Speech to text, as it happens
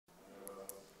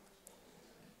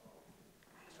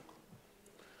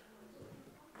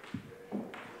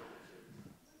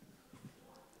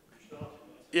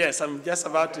Yes, I'm just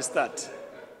about to start.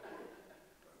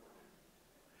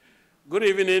 Good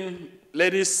evening,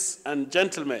 ladies and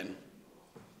gentlemen.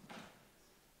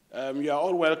 You are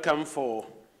all welcome for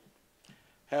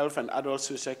Health and Adult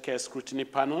Social Care Scrutiny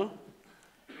Panel.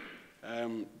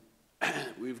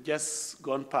 We've just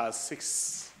gone past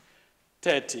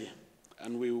 6:30,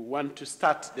 and we want to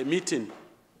start the meeting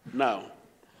now.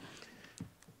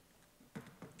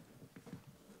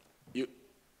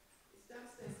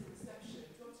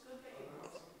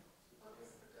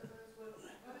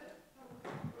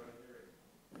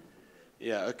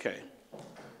 Yeah, okay.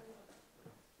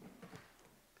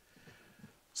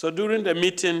 So during the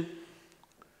meeting,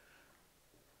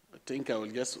 I think I will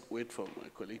just wait for my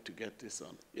colleague to get this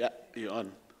on. Yeah, you're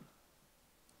on.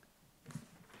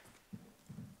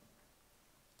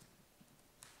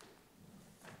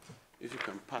 If you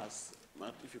can pass,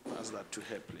 Matt, if you pass that to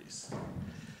her, please.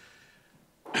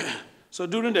 So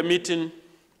during the meeting,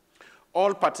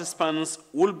 all participants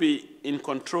will be in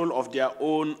control of their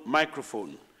own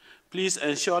microphone. Please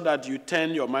ensure that you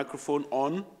turn your microphone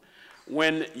on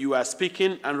when you are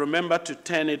speaking, and remember to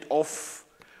turn it off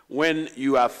when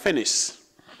you are finished.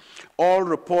 All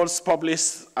reports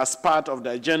published as part of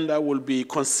the agenda will be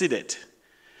considered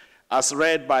as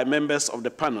read by members of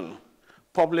the panel.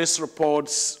 Published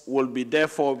reports will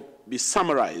therefore be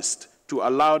summarized to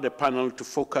allow the panel to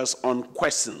focus on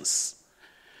questions.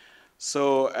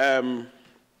 So,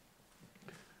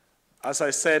 as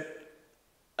I said,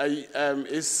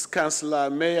 is Councillor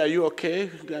May, are you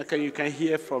okay? You can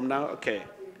hear from now? Okay.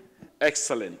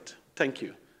 Excellent. Thank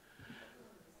you.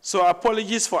 So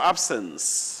apologies for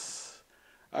absence.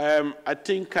 I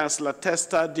think Councillor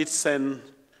Tester did send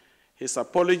his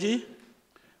apology.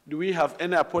 Do we have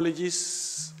any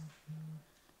apologies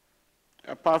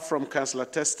apart from Councillor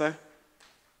Tester?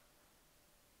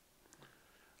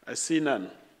 I see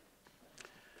none.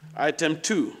 Item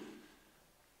 2,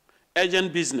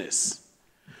 urgent business.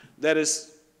 There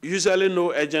is usually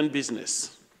no urgent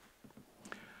business.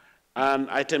 And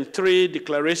item 3,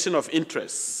 declaration of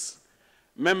interest.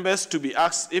 Members to be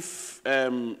asked if,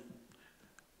 I'm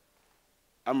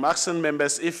asking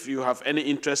members if you have any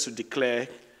interest to declare.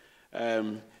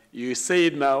 You say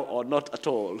it now or not at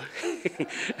all.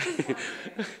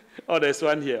 Oh, there's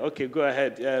one here. Okay, go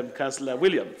ahead, Councillor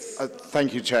Williams.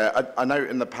 Thank you, Chair. I note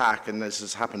in the pack, and this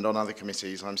has happened on other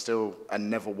committees, I'm still, and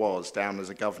never was, down as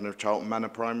a governor of Charlton Manor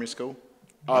Primary School.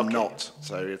 Okay. I'm not,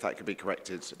 so if that could be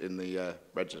corrected in the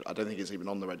register. I don't think it's even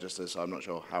on the register, so I'm not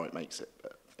sure how it makes it,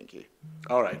 but thank you.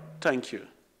 All right, thank you.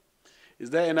 Is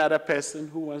there another person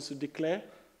who wants to declare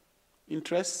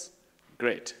interest?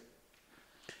 Great.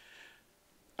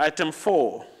 Item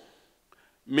 4,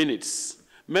 minutes.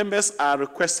 Members are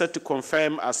requested to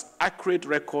confirm as accurate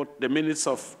record the minutes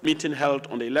of meeting held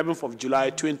on the 11th of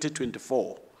July,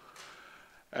 2024.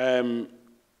 I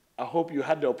hope you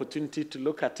had the opportunity to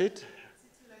look at it.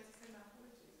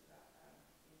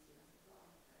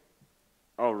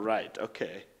 All right,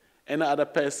 okay. Any other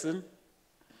person?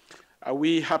 Are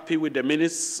we happy with the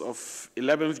minutes of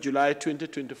 11th July,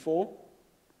 2024?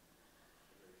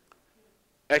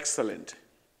 Excellent.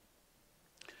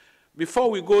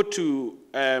 Before we go to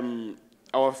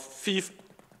our 5th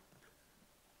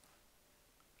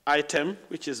item,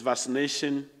 which is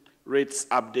vaccination rates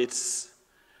updates,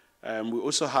 we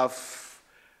also have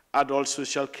adult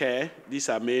social care. These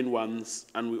are main ones.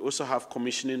 And we also have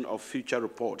commissioning of future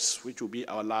reports, which will be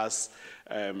our last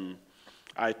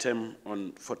item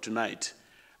for tonight.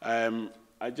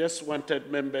 I just wanted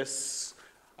members,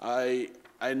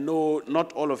 I know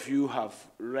not all of you have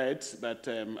read, but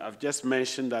I've just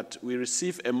mentioned that we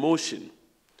received a motion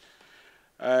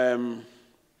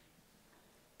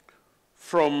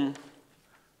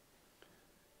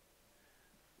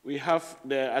we have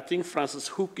I think Francis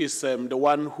Hook is the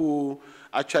one who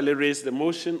actually raised the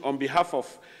motion on behalf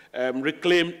of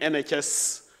Reclaim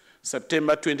NHS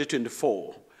September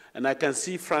 2024. And I can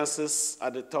see Francis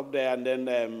at the top there, and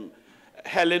then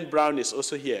Helen Brown is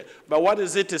also here. But what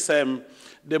is it is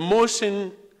the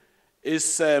motion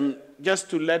is just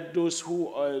to let those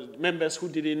members who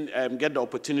didn't get the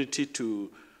opportunity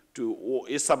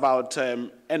it's about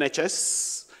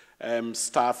NHS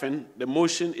staffing. The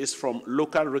motion is from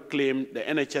Local Reclaim, the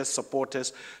NHS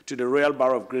supporters, to the Royal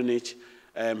Borough of Greenwich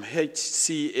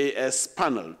HCAS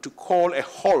panel to call a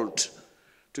halt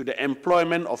to the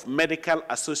employment of medical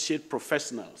associate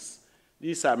professionals.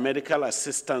 These are medical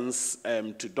assistants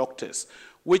to doctors,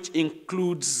 which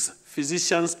includes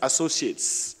physicians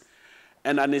associates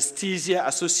and anesthesia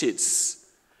associates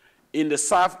in the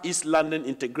South East London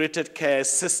Integrated Care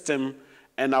System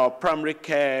and our primary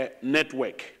care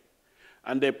network.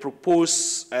 and they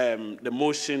propose the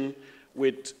motion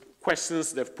with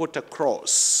questions they've put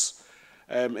across.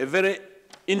 A very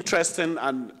interesting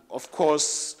and, of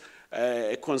course,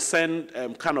 a concerned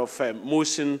kind of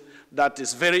motion that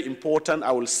is very important,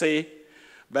 I will say.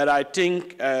 But I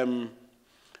think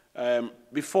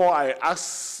before I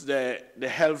ask the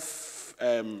health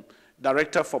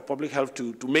Director for Public Health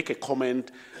to make a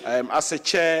comment, as a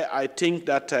chair, I think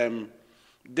that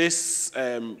this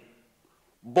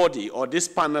body or this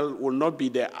panel will not be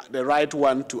the right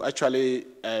one to actually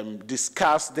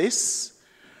discuss this.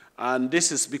 And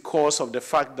this is because of the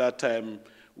fact that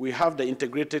we have the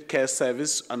Integrated Care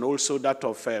Service and also that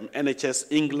of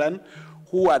NHS England,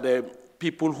 who are the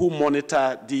people who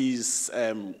monitor these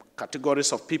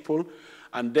categories of people,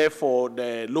 and therefore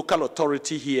the local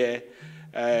authority here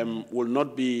will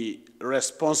not be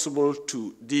responsible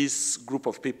to this group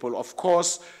of people. Of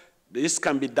course, this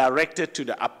can be directed to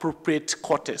the appropriate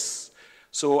quarters.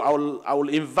 So I will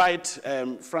invite,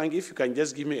 Frank, if you can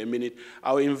just give me a minute,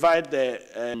 I will invite the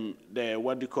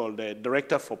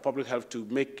Director for Public Health to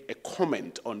make a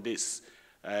comment on this.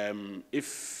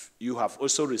 If you have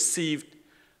also received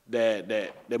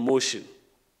the motion.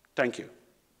 Thank you.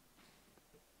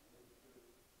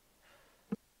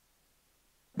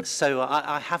 So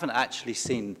I haven't actually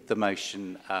seen the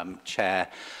motion, Chair,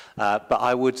 but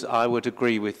I would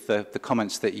agree with the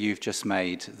comments that you've just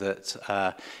made, that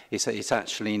it's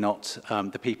actually not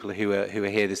the people who are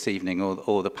here this evening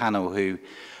or the panel who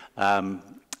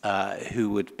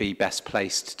would be best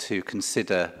placed to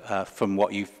consider from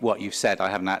what you've said. I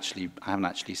haven't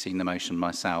actually seen the motion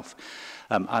myself,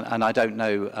 and I don't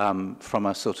know from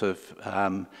a sort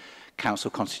of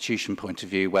Council Constitution point of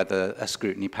view whether a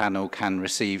scrutiny panel can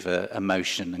receive a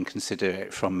motion and consider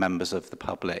it from members of the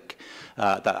public.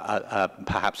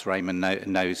 Perhaps Raymond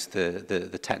knows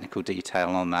the technical detail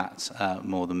on that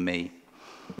more than me.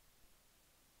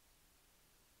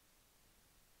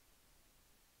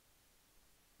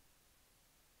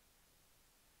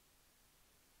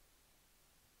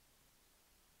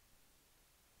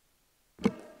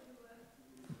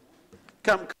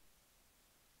 Come.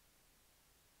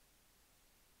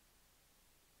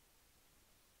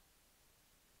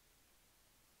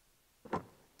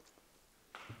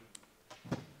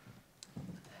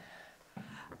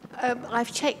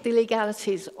 I've checked the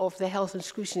legalities of the Health and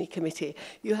Scrutiny Committee.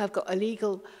 You have got a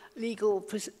legal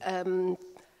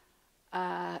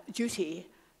duty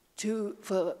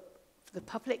for the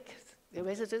public, the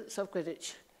residents of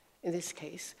Greenwich, in this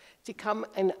case, to come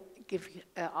and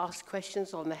ask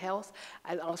questions on the health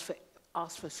and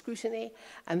ask for scrutiny,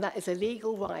 and that is a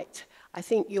legal right. I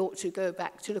think you ought to go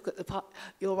back to look at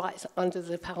your rights under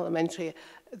the parliamentary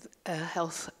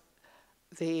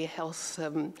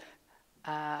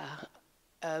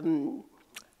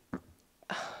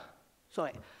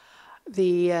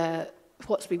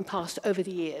what's been passed over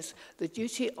the years. The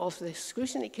duty of the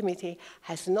Scrutiny Committee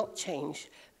has not changed.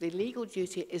 The legal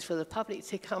duty is for the public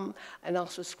to come and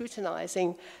ask for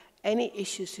scrutinising any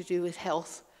issues to do with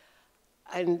health,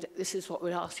 and this is what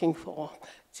we're asking for,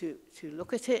 to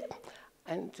look at it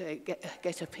and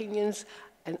get opinions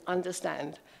and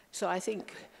understand. So I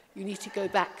think you need to go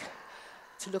back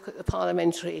to look at the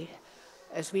parliamentary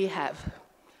as we have,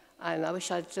 and I wish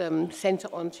I'd sent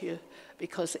it on to you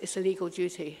because it's a legal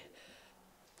duty.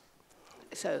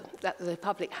 So that the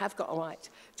public have got a right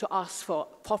to ask for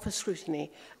proper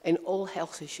scrutiny in all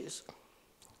health issues.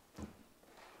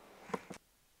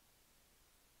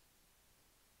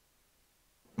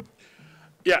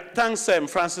 Yeah, thanks,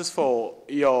 Francis, for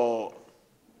your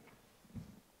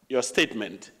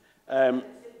statement.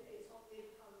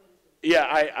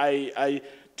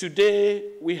 Today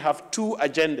we have two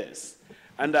agendas,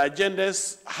 and the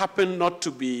agendas happen not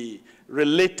to be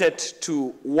related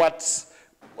to what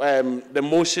the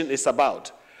motion is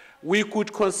about. We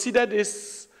could consider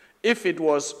this if it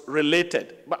was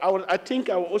related, but I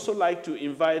think I would also like to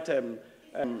invite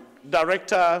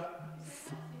Director.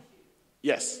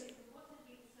 Yes.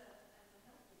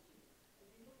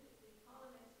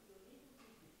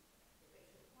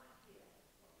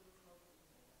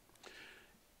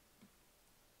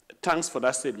 Thanks for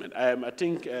that statement. I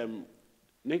think,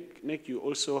 Nick, you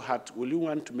also will you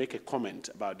want to make a comment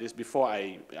about this before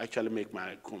I actually make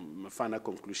my final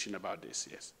conclusion about this?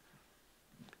 Yes.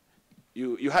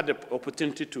 You had the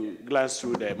opportunity to glance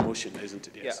through the motion, isn't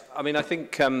it? Yes. Yeah, I mean, I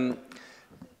think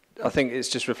it's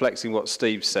just reflecting what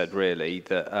Steve said, really,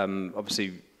 that obviously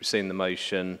we've seen the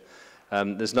motion.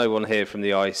 There's no one here from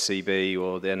the ICB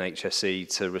or the NHSE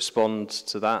to respond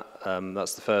to that.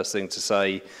 That's the first thing to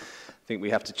say. I think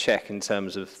we have to check in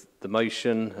terms of the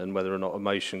motion and whether or not a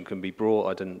motion can be brought.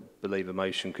 I didn't believe a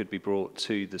motion could be brought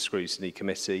to the Scrutiny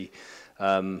Committee,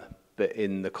 but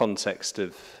in the context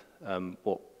of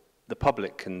what the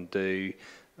public can do,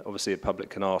 obviously the public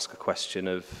can ask a question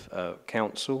of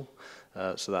council,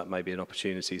 so that may be an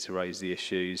opportunity to raise the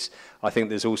issues. I think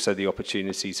there's also the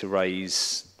opportunity to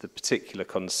raise the particular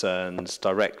concerns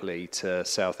directly to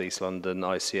South East London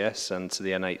ICS and to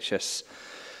the NHS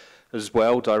as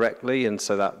well directly, and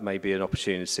so that may be an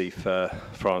opportunity for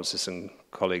Francis and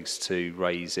colleagues to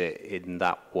raise it in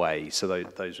that way. So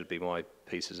those would be my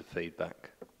pieces of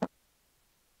feedback.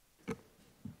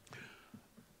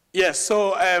 Yes,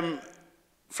 so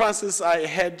Francis, I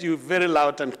heard you very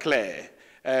loud and clear.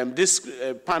 This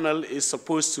panel is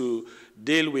supposed to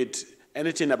deal with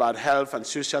anything about health and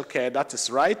social care, that is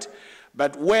right.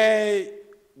 But where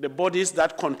the bodies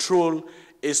that control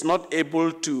is not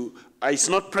able to, is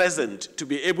not present to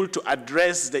be able to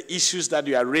address the issues that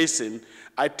you are raising,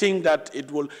 I think that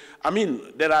it will, I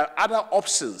mean, there are other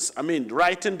options. I mean,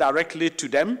 writing directly to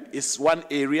them is one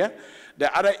area.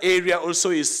 The other area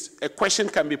also is a question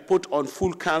can be put on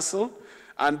full council,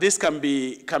 and this can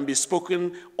be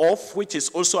spoken of, which is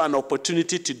also an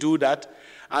opportunity to do that.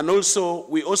 And also,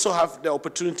 we also have the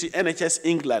opportunity, NHS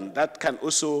England, that can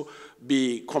also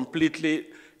be completely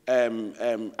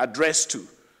addressed to.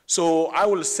 So I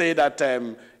will say that,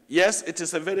 yes, it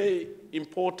is a very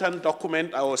important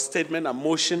document, our statement and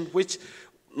motion, which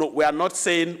we are not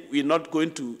saying we're not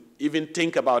going to even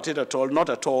think about it at all, not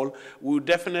at all. We'll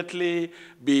definitely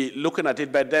be looking at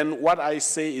it. But then what I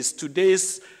say is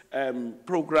today's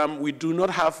program, we do not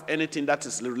have anything that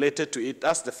is related to it.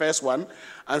 That's the first one.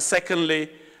 And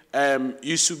secondly,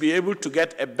 you should be able to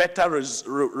get a better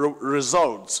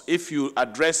results if you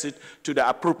address it to the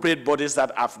appropriate bodies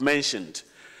that I've mentioned.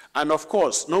 And of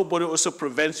course, nobody also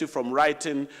prevents you from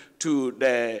writing to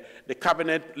the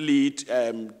cabinet lead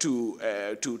to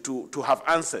have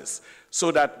answers, so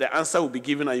that the answer will be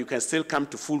given and you can still come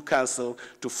to full council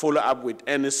to follow up with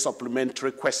any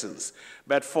supplementary questions.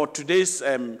 But for today's,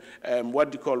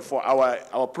 what do you call, for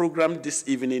our program this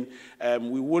evening,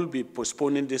 we will be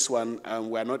postponing this one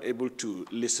and we are not able to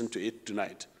listen to it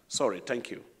tonight. Sorry,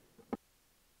 thank you.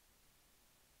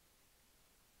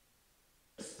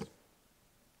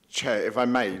 Chair, if I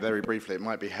may, very briefly, it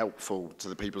might be helpful to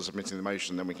the people submitting the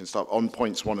motion, then we can start on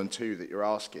points 1 and 2 that you're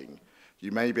asking.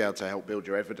 You may be able to help build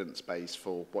your evidence base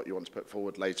for what you want to put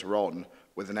forward later on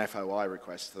with an FOI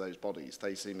request to those bodies.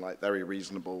 They seem like very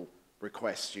reasonable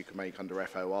requests you can make under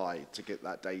FOI to get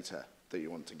that data that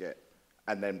you want to get,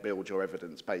 and then build your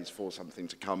evidence base for something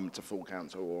to come to full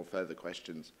council or further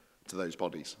questions to those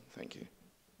bodies. Thank you.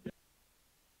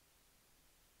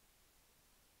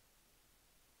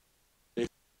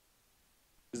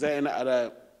 Is there any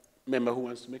other member who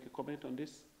wants to make a comment on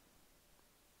this?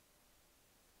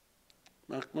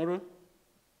 Mark Morrow? I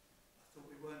thought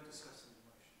we weren't discussing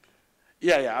the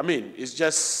motion. Yeah, I mean, it's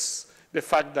just the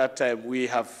fact that we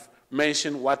have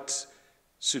mentioned what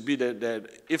should be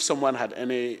if someone had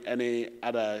any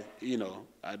other,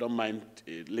 I don't mind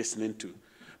listening to.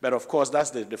 But of course, that's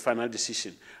the final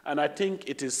decision. And I think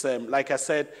it is, like I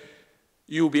said,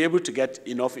 you'll be able to get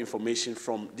enough information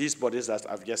from these bodies that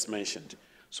I've just mentioned.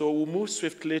 So we'll move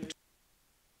swiftly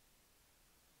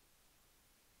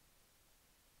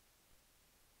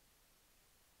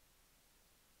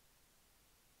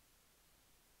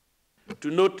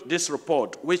to note this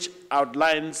report, which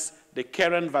outlines the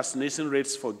current vaccination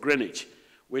rates for Greenwich,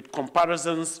 with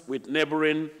comparisons with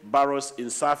neighboring boroughs in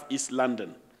South East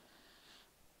London.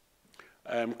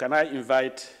 Can I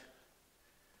invite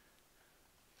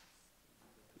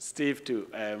Steve to,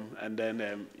 and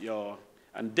then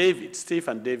Steve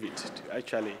and David to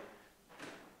actually.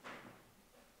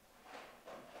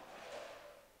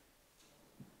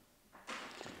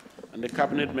 And the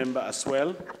cabinet member as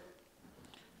well.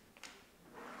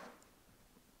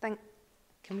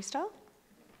 Can we start?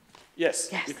 Yes,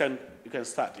 yes. You can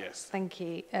start, yes. Thank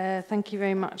you. Thank you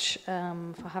very much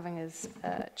for having us,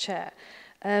 Chair.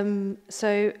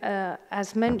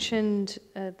 As mentioned,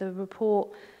 the report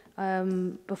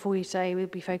before you today, we'll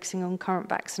be focusing on current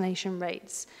vaccination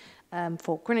rates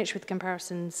for Greenwich with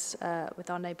comparisons with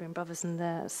our neighbouring brothers and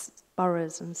their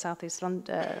boroughs and South East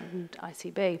London and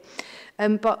ICB.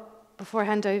 But before I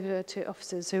hand over to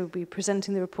officers who will be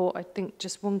presenting the report, I think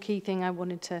just one key thing I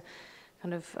wanted to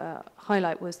kind of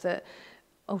highlight was that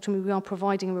ultimately we are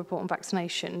providing a report on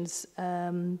vaccinations,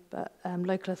 but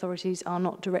local authorities are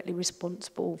not directly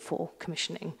responsible for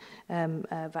commissioning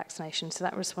vaccinations. So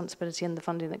that responsibility and the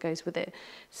funding that goes with it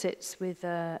sits with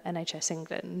NHS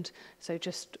England. So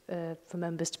just for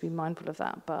members to be mindful of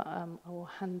that. But I will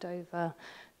hand over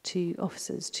to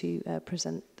officers to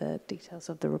present the details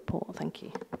of the report. Thank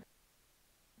you.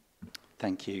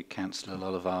 Thank you, Councillor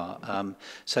Lolivar.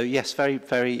 So yes, very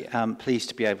pleased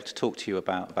to be able to talk to you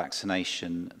about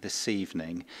vaccination this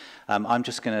evening. I'm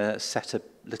just going to set a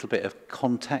little bit of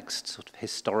context, sort of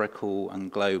historical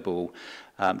and global,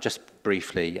 just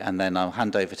briefly, and then I'll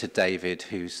hand over to David,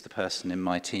 who's the person in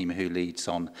my team who leads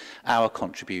on our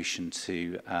contribution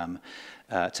to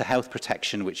health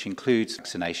protection, which includes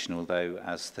vaccination, although,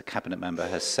 as the Cabinet member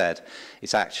has said,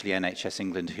 it's actually NHS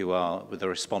England who are the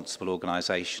responsible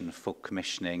organisation for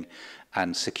commissioning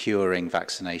and securing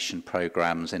vaccination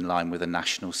programmes in line with a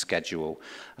national schedule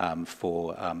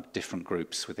for different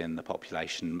groups within the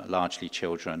population, largely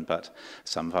children, but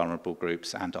some vulnerable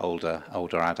groups and older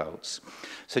adults.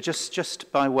 So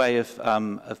just by way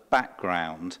of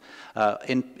background,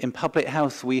 in public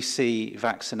health we see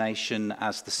vaccination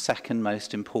as the second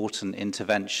most important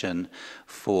intervention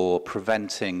for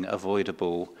preventing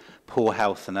avoidable poor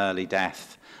health and early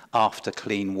death after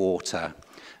clean water.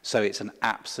 So it's an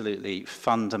absolutely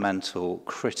fundamental,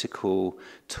 critical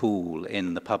tool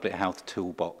in the public health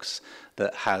toolbox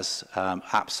that has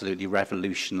absolutely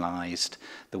revolutionised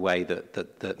the way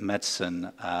that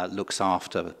medicine looks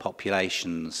after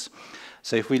populations.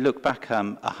 So if we look back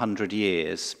 100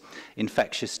 years,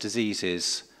 infectious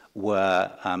diseases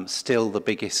were still the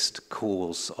biggest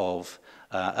cause of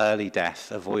early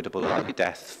death, avoidable early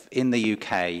death in the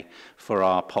UK for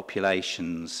our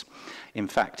populations. In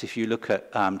fact, if you look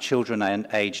at children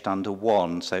aged under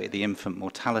 1, so the infant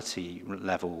mortality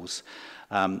levels,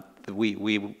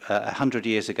 100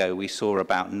 years ago we saw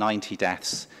about 90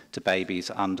 deaths to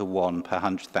babies under 1 per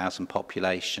 100,000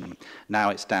 population. Now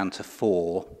it's down to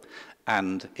 4,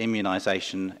 and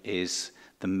immunisation is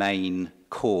the main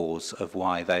cause of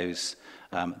why those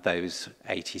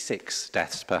 86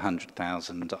 deaths per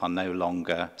 100,000 are no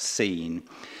longer seen.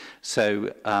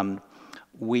 So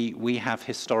we have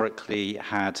historically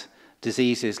had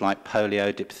diseases like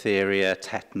polio, diphtheria,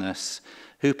 tetanus,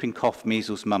 whooping cough,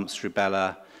 measles, mumps,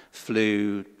 rubella,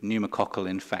 flu, pneumococcal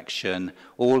infection,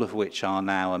 all of which are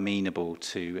now amenable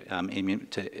to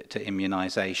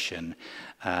immunisation,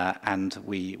 and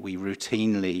we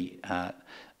routinely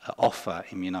offer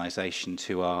immunisation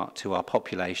to our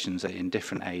populations in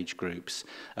different age groups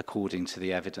according to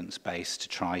the evidence base to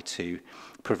try to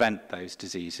prevent those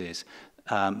diseases.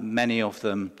 Many of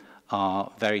them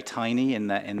are very tiny in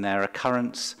their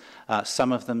occurrence.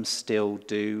 Some of them still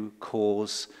do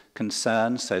cause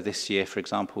concern. So this year, for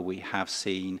example, we have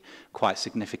seen quite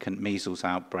significant measles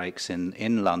outbreaks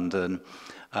in London.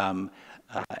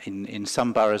 In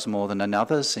some boroughs more than in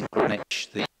others. In Greenwich,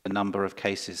 the number of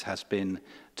cases has been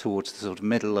towards the sort of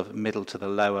middle to the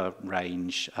lower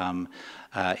range.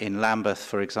 In Lambeth,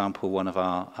 for example, one of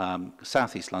our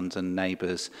southeast London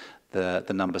neighbours,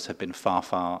 the numbers have been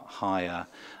far higher,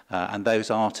 and those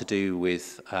are to do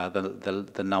with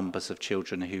the numbers of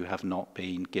children who have not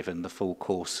been given the full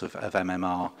course of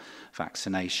MMR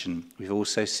vaccination. We've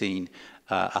also seen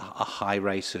a high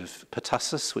rate of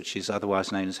pertussis, which is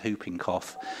otherwise known as whooping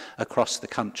cough, across the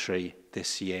country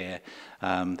this year.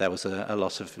 There was a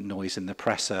lot of noise in the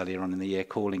press earlier on in the year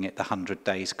calling it the 100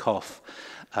 days cough,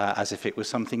 as if it was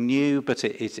something new, but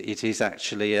it is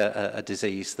actually a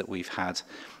disease that we've had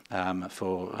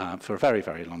for a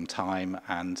very long time,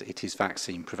 and it is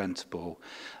vaccine preventable.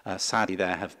 Sadly,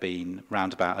 there have been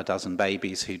round about a dozen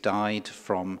babies who died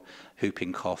from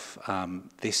whooping cough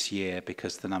this year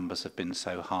because the numbers have been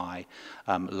so high,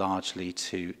 largely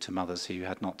to mothers who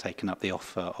had not taken up the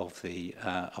offer of the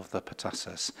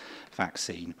pertussis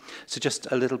vaccine. So just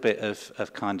a little bit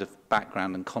of kind of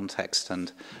background and context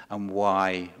and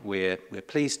why we're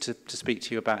pleased to speak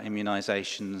to you about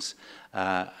immunisations,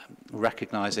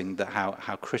 recognising that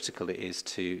how critical it is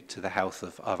to the health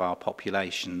of our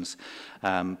populations.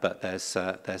 But there's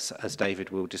as David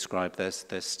will describe, there's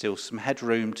still some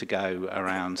headroom to go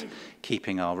around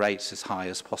keeping our rates as high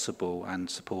as possible and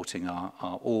supporting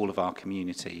all of our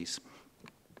communities.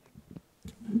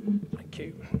 Thank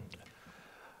you.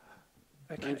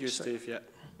 Okay, Thank you, Steve. Yeah.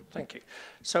 Thank you.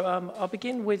 So I'll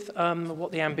begin with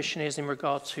what the ambition is in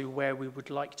regard to where we would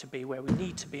like to be, where we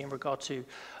need to be in regard to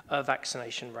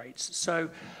vaccination rates. So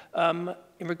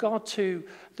in regard to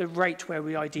the rate where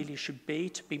we ideally should be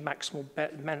to be maximal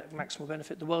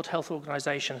benefit, the World Health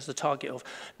Organization has a target of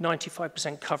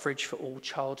 95% coverage for all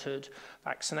childhood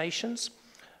vaccinations.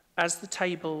 as the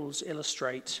tables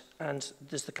illustrate, and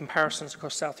there's the comparisons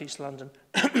across South East London,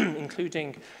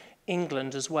 including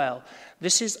England as well,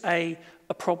 this is a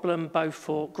problem both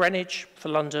for Greenwich, for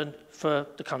London, for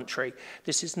the country.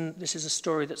 This is a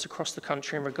story that's across the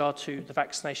country in regard to the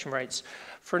vaccination rates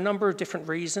for a number of different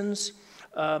reasons.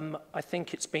 I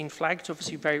think it's been flagged,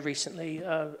 obviously, very recently.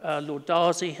 Lord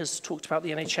Darcy has talked about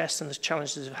the NHS and the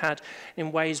challenges they've had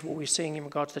in ways what we're seeing in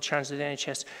regard to the challenges of the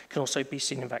NHS can also be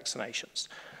seen in vaccinations.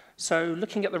 So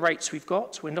looking at the rates we've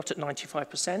got, we're not at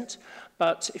 95%,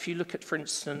 but if you look at, for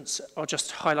instance, I'll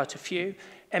just highlight a few.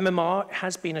 MMR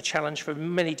has been a challenge for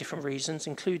many different reasons,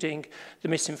 including the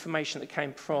misinformation that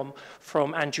came from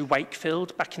Andrew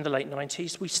Wakefield back in the late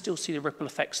 90s. We still see the ripple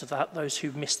effects of that, those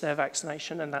who missed their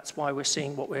vaccination, and that's why we're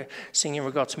seeing what we're seeing in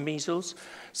regard to measles.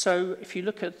 So if you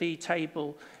look at the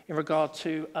table in regard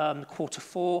to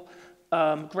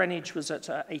Q4, Greenwich was at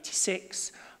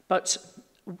 86,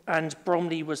 and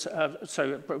Bromley was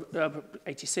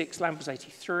 86, Lamb was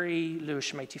 83,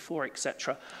 Lewisham 84,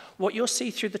 etc. What you'll see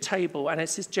through the table, and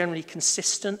this is generally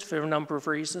consistent for a number of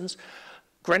reasons,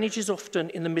 Greenwich is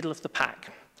often in the middle of the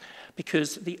pack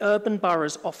because the urban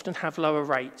boroughs often have lower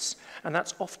rates, and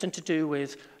that's often to do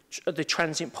with the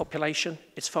transient population.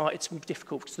 It's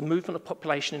difficult because the movement of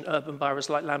population in urban boroughs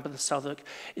like Lambeth and Southwark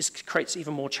creates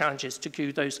even more challenges to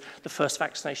do the first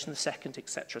vaccination, the second,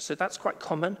 etc. So that's quite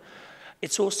common.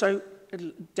 It's also,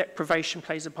 deprivation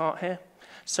plays a part here.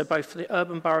 So both for the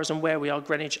urban boroughs and where we are,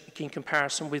 Greenwich, in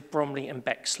comparison with Bromley and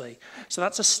Bexley. So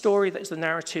that's a story that is the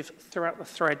narrative throughout the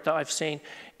thread that I've seen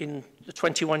in the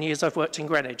 21 years I've worked in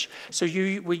Greenwich. So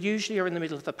we usually are in the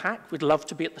middle of the pack. We'd love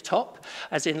to be at the top,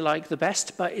 as in like the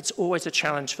best, but it's always a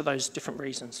challenge for those different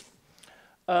reasons.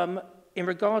 In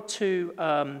regard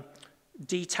to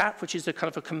DTaP, which is a kind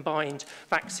of a combined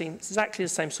vaccine. It's exactly the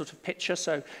same sort of picture.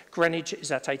 So Greenwich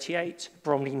is at 88,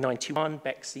 Bromley 91,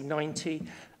 Bexley 90,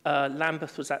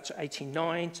 Lambeth was at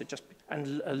 89,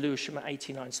 and Lewisham at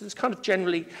 89. So it's kind of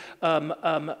generally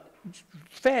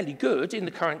fairly good in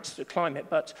the current climate,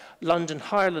 but London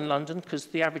higher than London because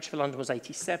the average for London was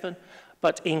 87.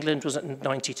 But England was at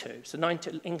 92. So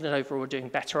England overall are doing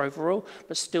better overall,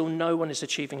 but still no one is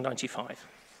achieving 95.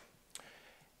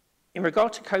 In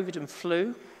regard to COVID and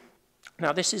flu,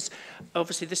 now this is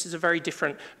a very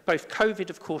different, both COVID,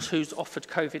 of course, who's offered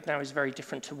COVID now is very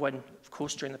different to when, of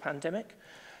course, during the pandemic.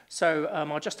 So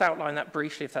I'll just outline that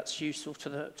briefly if that's useful to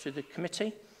the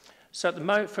committee. So at the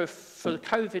moment, for the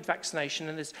COVID vaccination,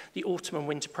 and there's the autumn and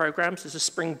winter programs, there's a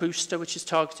spring booster which is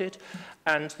targeted,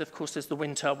 and of course there's the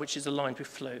winter which is aligned with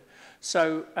flu.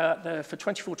 So for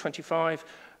 24-25,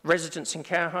 residents in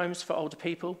care homes for older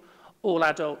people, all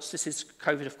adults, this is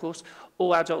COVID of course,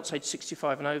 all adults aged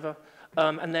 65 and over,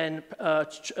 and then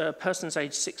persons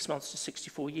aged 6 months to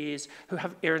 64 years who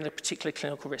are in the particular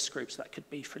clinical risk groups. That could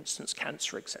be, for instance,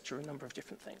 cancer, etc., a number of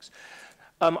different things.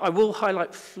 I will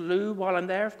highlight flu while I'm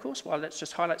there, of course. Let's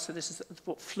just highlight, so this is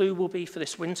what flu will be for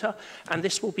this winter, and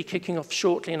this will be kicking off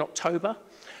shortly in October.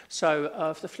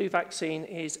 So for the flu vaccine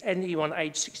is anyone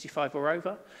aged 65 or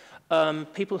over.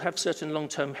 People who have certain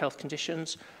long-term health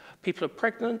conditions, people who are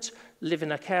pregnant, live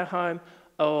in a care home,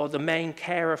 or the main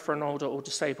carer for an older or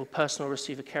disabled person will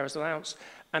receive a carer's allowance,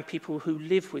 and people who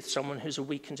live with someone who's a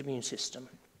weakened immune system.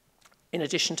 In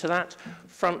addition to that,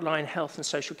 frontline health and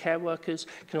social care workers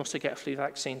can also get a flu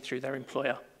vaccine through their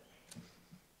employer.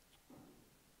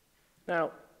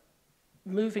 Now,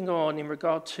 moving on in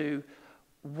regard to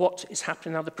what is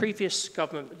happening now, the previous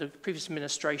government, the previous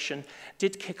administration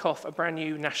did kick off a brand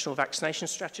new national vaccination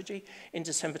strategy in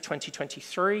December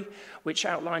 2023, which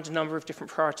outlined a number of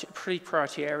different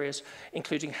priority areas,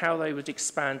 including how they would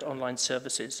expand online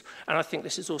services. And I think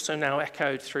this is also now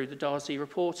echoed through the Darcy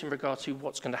report in regard to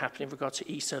what's going to happen in regard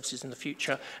to e-services in the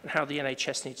future and how the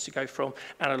NHS needs to go from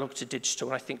analog to digital.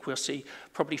 And I think we'll see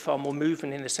probably far more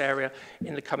movement in this area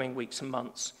in the coming weeks and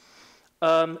months.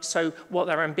 So what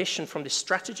their ambition from this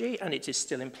strategy, and it is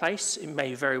still in place, it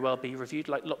may very well be reviewed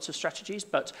like lots of strategies,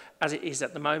 but as it is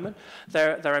at the moment,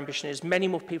 their ambition is many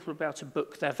more people will be able to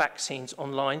book their vaccines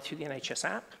online through the NHS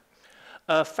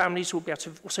app. Families will be able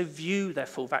to also view their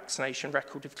full vaccination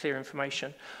record with clear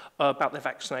information about their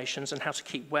vaccinations and how to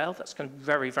keep well. That's going to be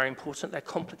very, very important. They're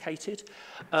complicated.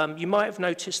 You might have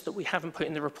noticed that we haven't put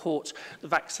in the report the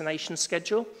vaccination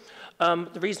schedule.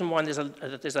 The reason why there's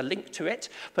a link to it,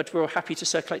 but we're happy to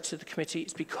circulate to the committee,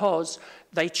 is because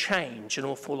they change an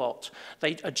awful lot.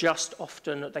 They adjust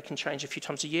often, they can change a few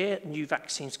times a year, new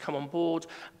vaccines come on board,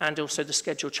 and also the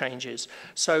schedule changes.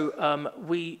 So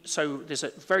there's a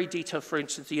very detailed, for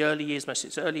instance, the early years, most of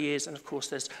it's early years, and of course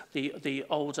there's the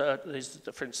older,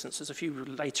 for instance, there's a few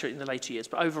later in the later years,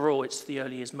 but overall it's the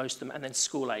early years, most of them, and then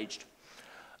school-aged.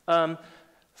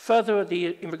 Further,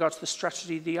 in regards to the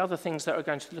strategy, the other things that are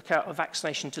going to look at are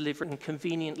vaccination delivery in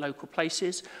convenient local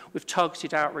places with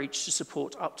targeted outreach to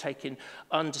support uptake in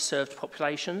underserved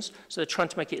populations. So they're trying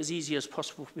to make it as easy as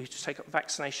possible for people to take up a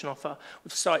vaccination offer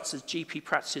with sites as GP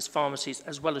practices, pharmacies,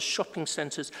 as well as shopping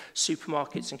centres,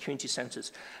 supermarkets and community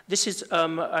centres. This is,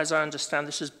 as I understand,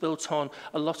 this is built on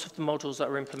a lot of the models that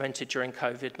were implemented during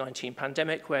COVID-19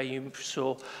 pandemic, where you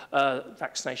saw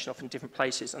vaccination off in different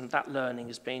places, and that learning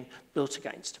has been built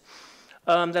against.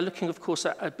 They're looking, of course,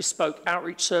 at bespoke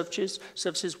outreach services.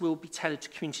 Services will be tailored to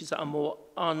communities that are more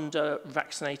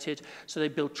under-vaccinated, so they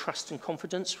build trust and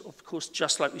confidence, of course,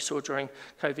 just like we saw during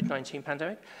COVID-19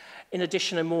 pandemic. In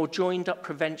addition, a more joined-up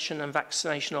prevention and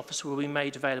vaccination officer will be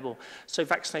made available. So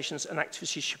vaccinations and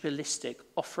activities should be holistic,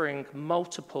 offering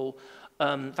multiple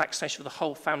vaccination for the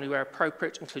whole family where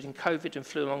appropriate, including COVID and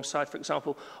flu alongside, for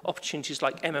example, opportunities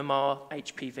like MMR,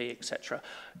 HPV, etc.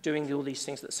 Doing all these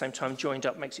things at the same time joined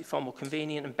up makes it far more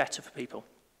convenient and better for people.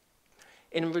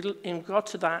 In regard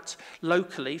to that,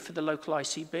 locally, for the local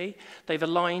ICB, the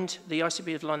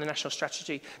ICB have aligned the national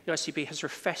strategy. The ICB has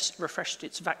refreshed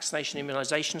its vaccination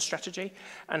immunisation strategy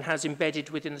and has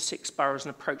embedded within the 6 boroughs an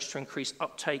approach to increase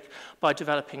uptake by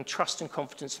developing trust and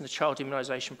confidence in the child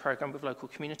immunisation programme with local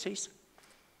communities.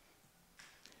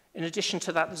 In addition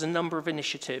to that, there's a number of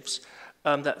initiatives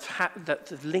that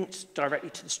have linked directly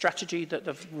to the strategy that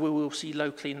we will see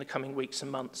locally in the coming weeks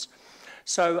and months.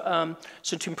 So,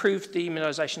 to improve the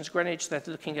immunisations at Greenwich, they're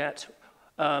looking at,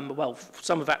 well,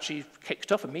 some have actually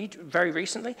kicked off very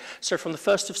recently. So from the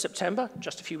 1st of September,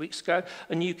 just a few weeks ago,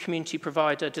 a new community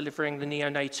provider delivering the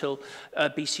neonatal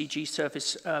BCG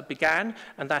service began,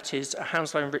 and that is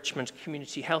Hounslow and Richmond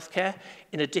Community Healthcare.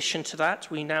 In addition to that,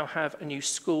 we now have a new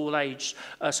school-age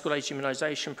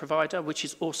immunisation provider, which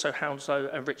is also Hounslow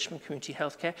and Richmond Community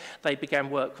Healthcare. They began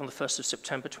work on the 1st of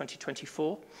September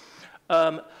 2024.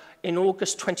 In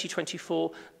August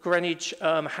 2024, Greenwich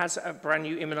has a brand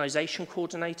new immunisation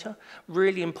coordinator.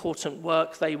 Really important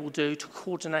work they will do to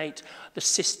coordinate the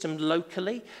system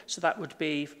locally. So that would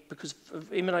be, because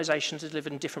immunisations are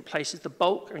delivered in different places, the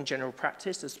bulk are in general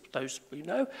practice, as those we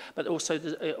know, but also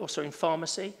in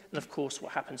pharmacy, and of course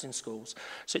what happens in schools.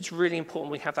 So it's really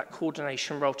important we have that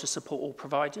coordination role to support all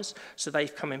providers, so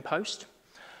they've come in post.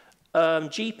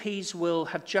 GPs will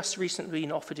have just recently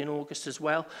been offered in August as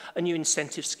well a new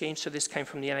incentive scheme, so this came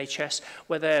from the NHS,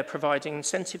 where they're providing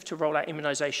incentive to roll out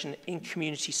immunisation in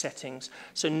community settings,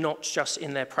 so not just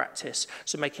in their practice,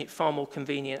 so making it far more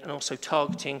convenient and also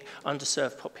targeting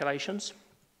underserved populations.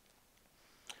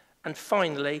 And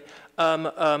finally,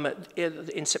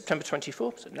 in September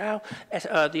 24, so now,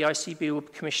 the ICB will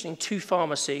be commissioning 2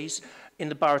 pharmacies in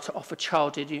the borough to offer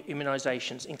childhood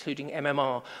immunisations, including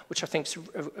MMR, which I think is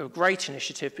a great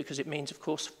initiative because it means, of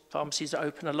course, pharmacies are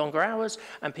open at longer hours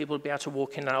and people will be able to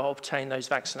walk in and obtain those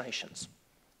vaccinations.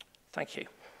 Thank you.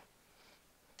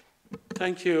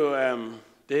 Thank you,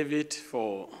 David,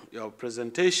 for your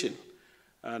presentation,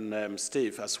 and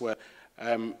Steve as well.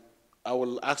 I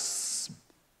will ask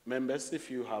members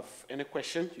if you have any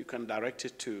question, you can direct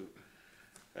it to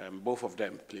both of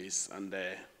them, please, and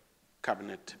the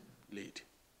cabinet lead.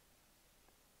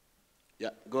 Yeah,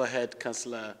 go ahead,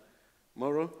 Councillor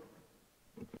Morrow.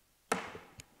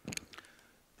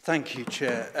 Thank you,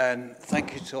 Chair, and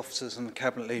thank you to officers and the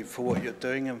Cabinet Lead for what you're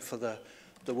doing and for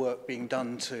the work being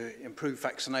done to improve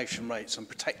vaccination rates and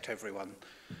protect everyone.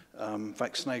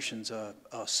 Vaccinations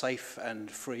are safe and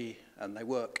free and they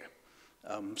work.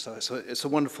 So it's a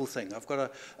wonderful thing. I've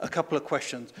got a couple of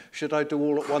questions. Should I do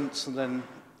all at once and then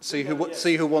see who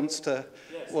wants to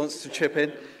chip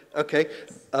in? Okay.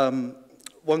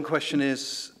 One question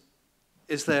is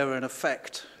there an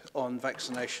effect on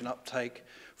vaccination uptake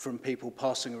from people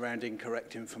passing around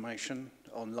incorrect information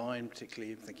online,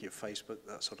 particularly thinking of Facebook,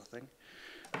 that sort of thing?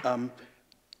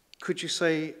 Could you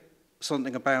say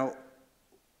something about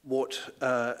what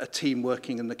a team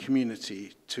working in the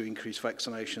community to increase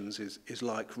vaccinations is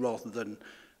like, rather than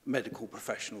medical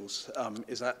professionals?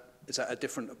 Is that a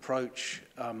different approach?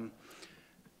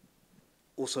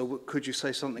 Also, could you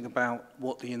say something about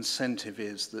what the incentive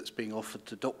is that's being offered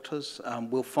to doctors?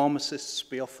 Will pharmacists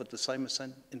be offered the same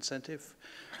incentive?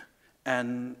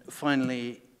 And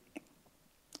finally,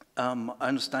 I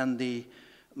understand the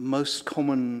most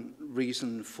common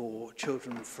reason for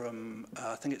children from,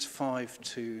 I think it's 5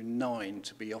 to 9,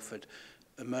 to be offered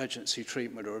emergency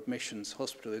treatment or admissions to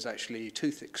hospital is actually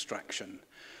tooth extraction.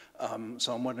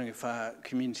 So I'm wondering if our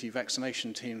community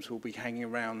vaccination teams will be hanging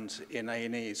around in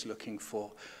A&Es looking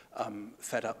for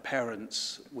fed-up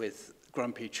parents with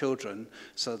grumpy children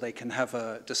so they can have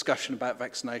a discussion about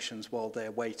vaccinations while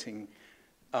they're waiting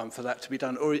for that to be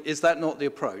done? Or is that not the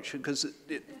approach? Because,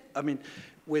 I mean,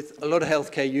 with a lot of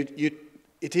healthcare,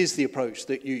 it is the approach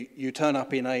that you turn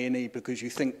up in A&E because you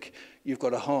think you've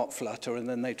got a heart flutter, and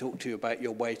then they talk to you about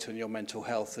your weight and your mental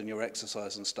health and your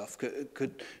exercise and stuff.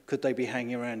 Could they be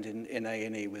hanging around in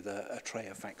A&E with a tray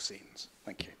of vaccines?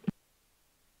 Thank you.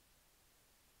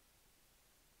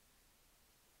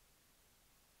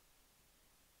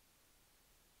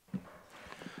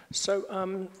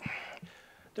 So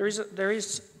there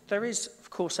is of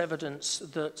course evidence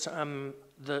that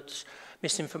that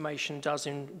misinformation does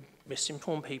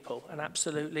misinform people, and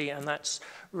absolutely, and that's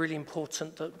really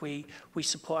important that we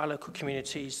support our local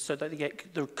communities so that they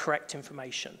get the correct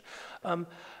information.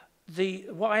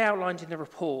 What I outlined in the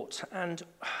report and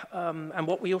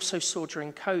what we also saw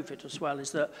during COVID as well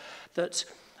is that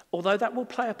although that will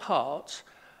play a part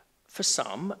for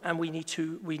some, and we need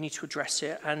to address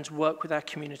it and work with our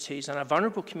communities and our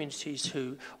vulnerable communities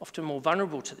who are often more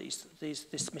vulnerable to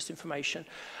this misinformation.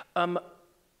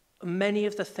 Many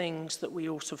of the things that we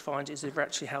also find is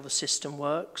actually how the system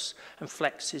works and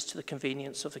flexes to the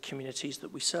convenience of the communities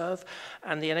that we serve.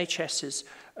 And the NHS is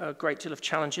a great deal of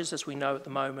challenges, as we know at the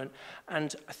moment.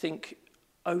 And I think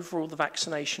overall the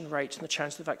vaccination rate and the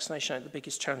challenge of the vaccination rate, the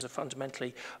biggest challenge are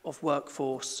fundamentally of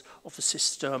workforce, of the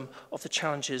system, of the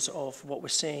challenges of what we're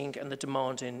seeing and the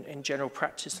demand in general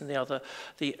practice and the other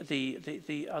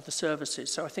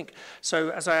services. So I think,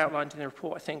 as I outlined in the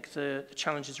report, I think the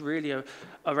challenges really are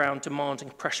around demand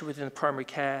and pressure within the primary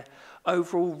care,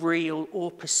 overall real or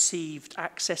perceived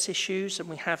access issues, and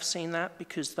we have seen that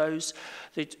because those,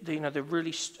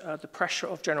 the pressure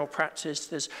of general practice,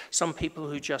 there's some people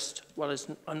who just,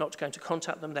 are not going to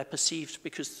contact them, they're perceived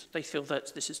because they feel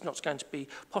that this is not going to be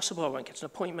possible, I won't get an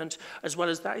appointment, as well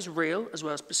as that is real, as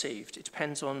well as perceived. It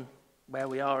depends on where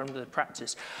we are in the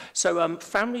practice. So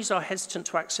families are hesitant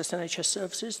to access NHS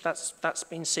services. That's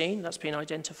been seen, that's been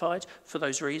identified for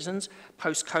those reasons.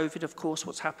 Post-COVID, of course,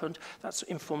 what's happened, that's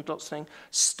informed lots of things.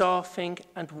 Staffing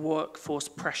and workforce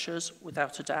pressures,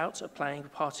 without a doubt, are playing a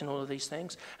part in all of these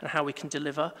things and how we can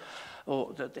deliver,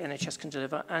 or that the NHS can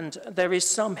deliver. And there is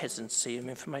some hesitancy of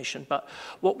information, but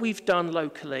what we've done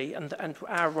locally and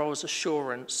our role as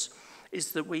assurance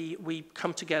is that we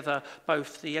come together,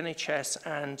 both the NHS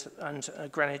and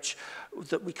Greenwich,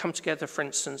 that we come together, for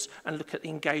instance, and look at the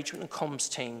engagement and comms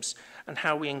teams and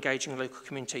how we engage in local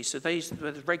communities. So these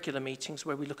are the regular meetings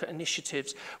where we look at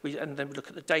initiatives, and then we look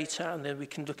at the data, and then we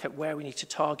can look at where we need to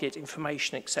target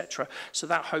information, etc. So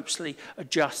that hopefully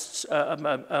adjusts,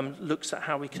 looks at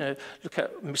how we can look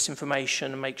at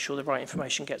misinformation and make sure the right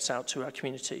information gets out to our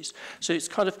communities. So it's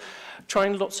kind of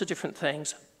trying lots of different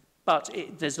things. But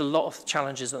there's a lot of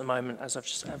challenges at the moment, as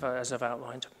I've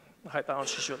outlined. I hope that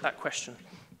answers that question.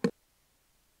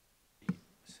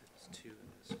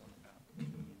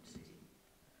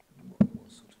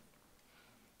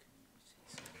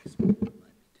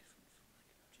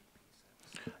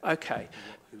 Okay.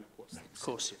 Of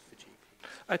course.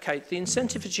 Okay, the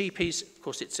incentive for GPs, of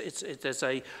course, there's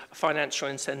a financial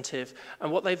incentive,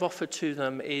 and what they've offered to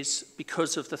them is,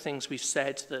 because of the things we've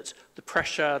said, that the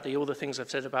pressure, all the things I've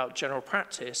said about general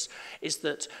practice, is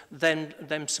that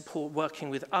them support working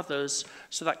with others,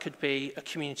 so that could be a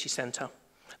community centre.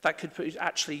 That could be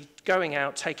actually going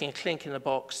out, taking a clinic in the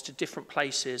box to different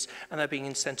places, and they're being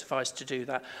incentivised to do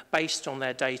that based on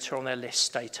their data, on their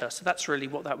list data. So that's really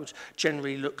what that would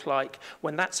generally look like.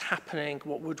 When that's happening,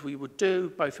 what we would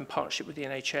do, both in partnership with the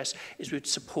NHS, is we'd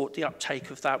support the uptake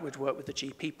of that. We'd work with the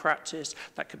GP practice.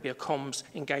 That could be a comms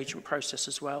engagement process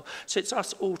as well. So it's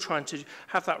us all trying to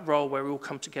have that role where we all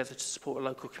come together to support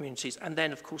local communities and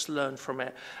then, of course, learn from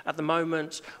it. At the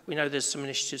moment, we know there's some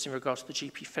initiatives in regards to the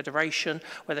GP Federation,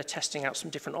 where they're testing out some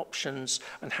different options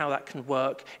and how that can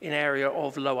work in area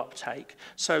of low uptake.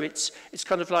 So it's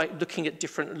kind of like looking at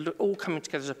different, all coming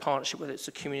together as a partnership, whether it's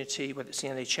the community, whether it's the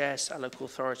NHS, our local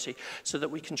authority, so that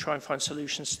we can try and find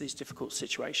solutions to these difficult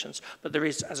situations. But there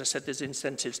is, as I said, there's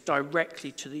incentives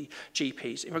directly to the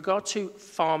GPs. In regard to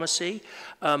pharmacy,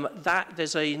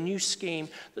 there's a new scheme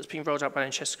that's been rolled out by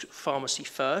NHS Pharmacy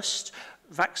First.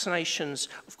 Vaccinations,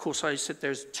 of course, I said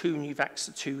there's two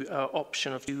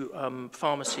option of two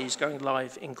pharmacies going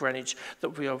live in Greenwich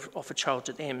that we offer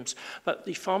childhood IMS. But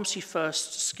the Pharmacy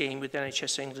First scheme with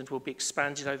NHS England will be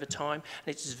expanded over time,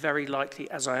 and it is very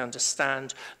likely, as I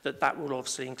understand, that will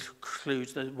obviously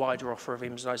include the wider offer of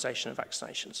immunisation and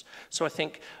vaccinations. So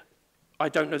I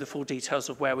don't know the full details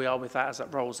of where we are with that as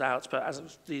that rolls out, but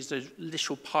as these are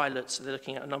initial pilots, they're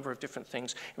looking at a number of different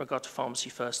things in regard to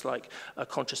Pharmacy First, like a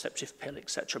contraceptive pill,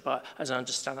 etc. But as I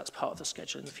understand, that's part of the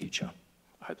schedule in the future.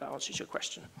 I hope that answers your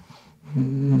question.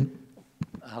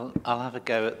 I'll have a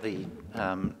go at the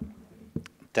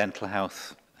dental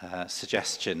health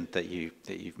suggestion that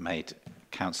you've made,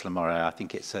 Councillor Moreau. I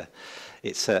think it's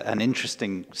an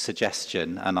interesting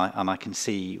suggestion, and I can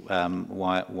see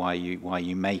why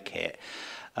you make it.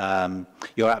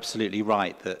 You're absolutely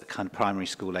right that kind of primary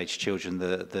school age children,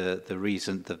 the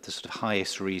sort of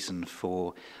highest reason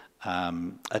for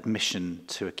admission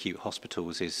to acute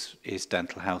hospitals is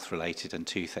dental health related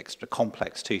and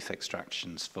complex tooth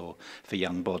extractions for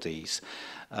young bodies.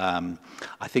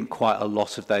 I think quite a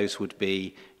lot of those would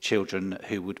be children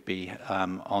who would be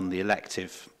on the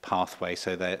elective pathway,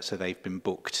 so they've been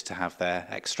booked to have their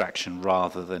extraction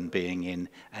rather than being in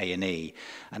A&E.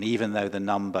 And even though the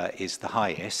number is the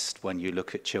highest when you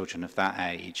look at children of that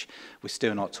age, we're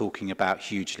still not talking about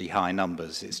hugely high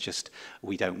numbers. It's just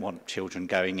we don't want children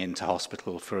going into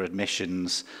hospital for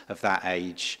admissions of that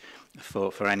age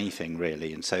for anything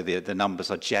really, and so the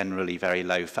numbers are generally very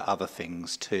low for other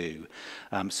things too.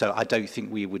 So I don't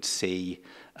think we would see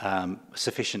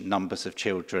sufficient numbers of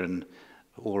children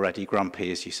already grumpy,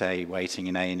 as you say, waiting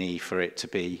in A&E for it to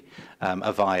be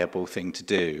a viable thing to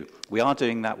do. We are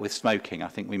doing that with smoking. I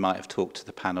think we might have talked to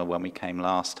the panel when we came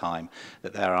last time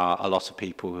that there are a lot of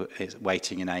people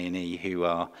waiting in A&E who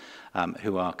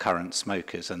are current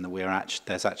smokers, and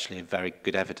there's actually a very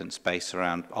good evidence base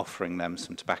around offering them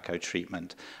some tobacco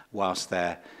treatment whilst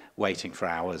they're waiting for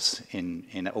hours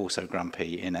in also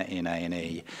grumpy in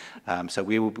A&E. So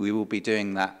we will be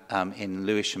doing that in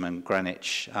Lewisham and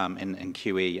Greenwich, in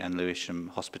QE and Lewisham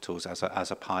hospitals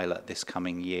as a pilot this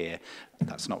coming year.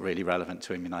 That's not really relevant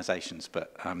to immunisations,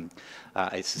 but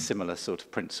it's a similar sort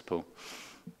of principle.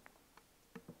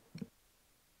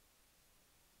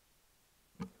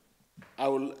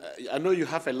 I know you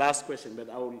have a last question, but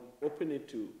I will open it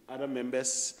to other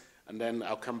members, and then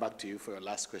I'll come back to you for your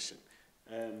last question.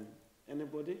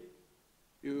 Anybody?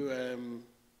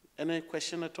 Any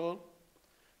question at all?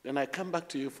 Then I come back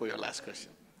to you for your last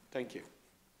question. Thank you.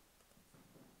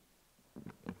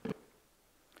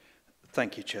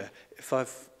 Thank you, Chair. If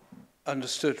I've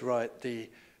understood right,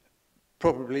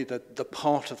 probably the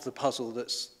part of the puzzle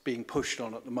that's being pushed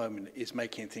on at the moment is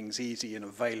making things easy and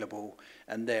available,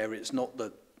 and it's not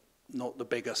the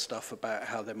bigger stuff about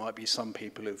how there might be some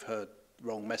people who've heard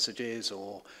wrong messages,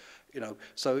 or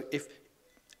so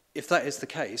if that is the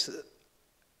case,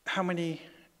 how many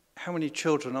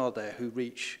children are there who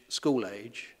reach school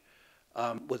age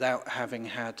without having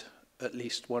had at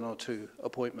least 1 or 2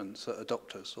 appointments at a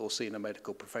doctor's or seen a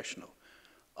medical professional?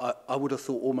 I would have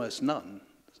thought almost none.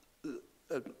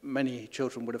 Many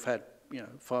children would have had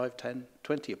 5, 10,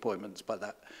 20 appointments by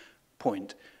that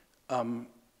point.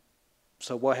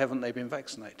 So why haven't they been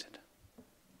vaccinated?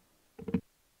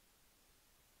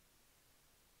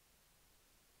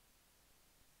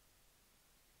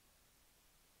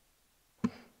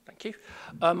 Thank you.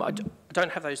 I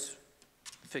don't have those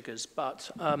figures, but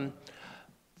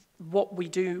what we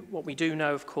do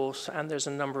know, of course, and there's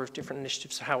a number of different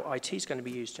initiatives to how IT is going to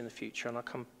be used in the future, and I'll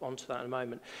come on to that in a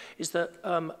moment, is that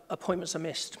appointments are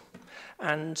missed.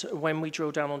 And when we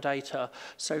drill down on data,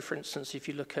 so for instance, if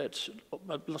you look at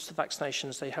lots of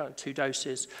vaccinations, they have 2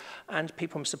 doses, and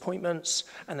people miss appointments,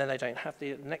 and then they don't have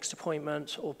the next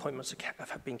appointment, or appointments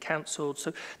have been cancelled.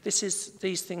 So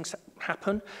these things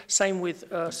happen. Same with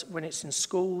when it's in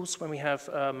schools, when we have,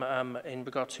 in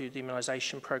regard to the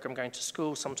immunisation programme going to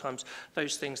school, sometimes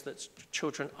those things that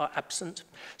children are absent.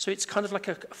 So it's kind of like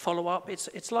a follow-up.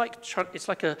 It's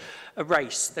like a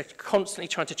race. They're constantly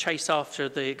trying to chase after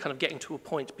the kind of getting to a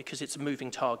point because it's a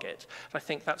moving target. And I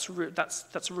think that's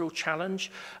a real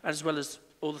challenge, as well as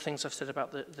all the things I've said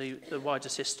about the wider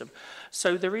system.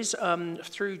 So there is,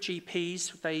 through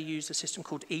GPs, they use a system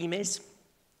called EMIS,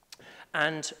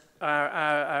 and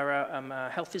our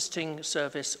health visiting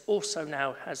service also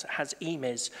now has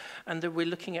EMIS, and we're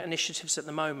looking at initiatives at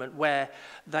the moment where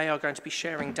they are going to be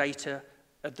sharing data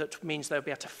that means they'll be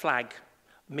able to flag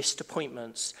missed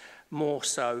appointments more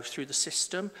so through the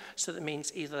system. So that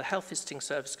means either the health visiting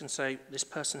service can say this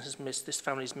person has missed, this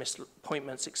family's missed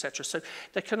appointments, etc. So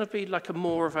there can be like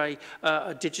more of a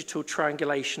digital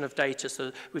triangulation of data,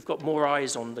 so we've got more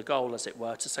eyes on the goal, as it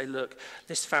were, to say, look,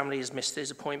 this family has missed these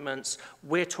appointments,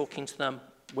 we're talking to them,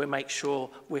 we'll make sure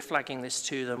we're flagging this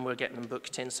to them, we're getting them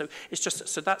booked in. So it's just,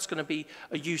 so that's going to be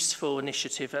a useful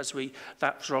initiative as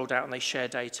that's rolled out and they share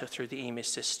data through the EMIS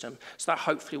system. So that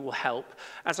hopefully will help.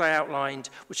 As I outlined,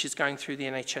 which is going through the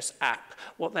NHS app,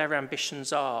 what their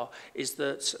ambitions are is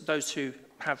that those who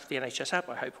have the NHS app,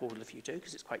 I hope all of you do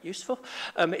because it's quite useful,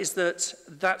 is that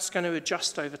that's going to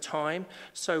adjust over time.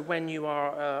 So when you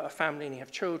are a family and you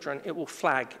have children, it will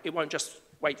flag. It won't just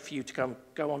wait for you to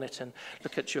go on it and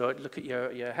look at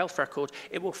your health record.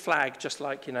 It will flag just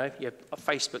like, you know, your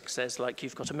Facebook says, like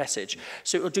you've got a message.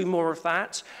 So it will do more of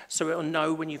that. So it will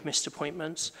know when you've missed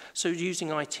appointments. So using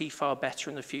IT far better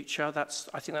in the future,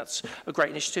 I think that's a great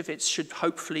initiative. It should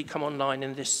hopefully come online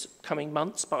in this coming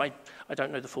months, but I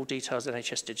don't know the full details.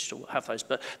 NHS Digital will have those,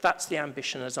 but that's the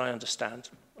ambition as I understand.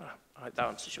 That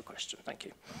answers your question. Thank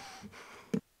you.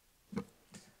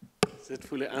 Is it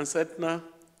fully answered now?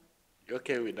 You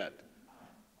okay with that?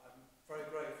 I'm very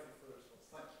grateful for the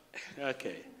response. Thank you.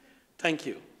 Okay. Thank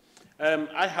you.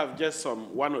 I have just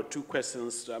one or two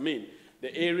questions. I mean,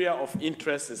 the area of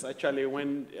interest is actually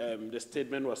when the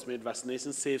statement was made,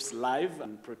 vaccination saves lives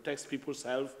and protects people's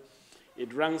health.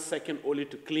 It ranks second only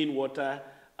to clean water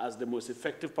as the most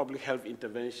effective public health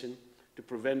intervention to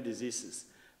prevent diseases.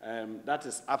 That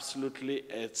is absolutely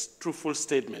a truthful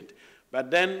statement. But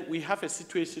then we have a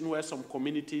situation where some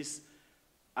communities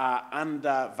are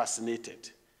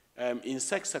under-vaccinated. In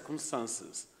such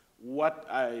circumstances, what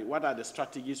are the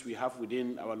strategies we have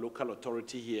within our local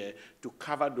authority here to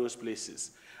cover those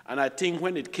places? And I think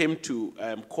when it came to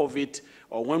COVID,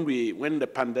 or when the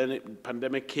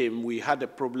pandemic came, we had a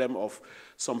problem of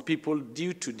some people,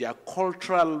 due to their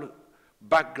cultural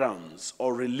backgrounds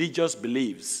or religious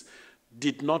beliefs,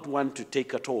 did not want to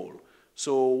take at all.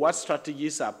 So what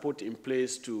strategies are put in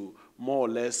place to more or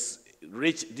less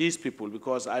reach these people?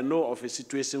 Because I know of a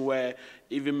situation where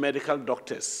even medical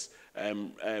doctors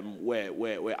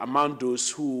were among those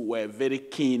who were very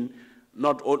keen,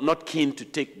 not keen to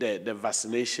take the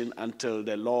vaccination until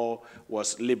the law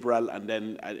was liberal, and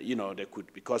then you know, they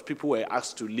could, because people were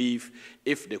asked to leave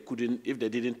if they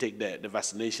didn't take the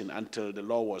vaccination until the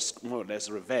law was more or less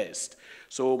reversed.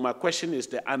 So my question is,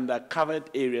 the undercovered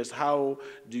areas, how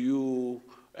do you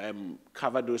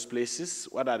cover those places?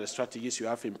 What are the strategies you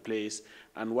have in place,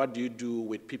 and what do you do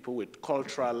with people with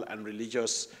cultural and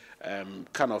religious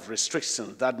kind of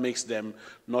restrictions that makes them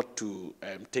not to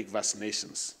take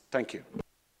vaccinations? Thank you.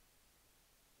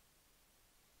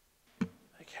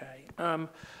 Okay.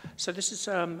 So this is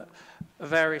a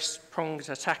various pronged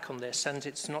attack on this, and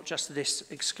it's not just this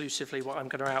exclusively what I'm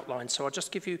going to outline. So I'll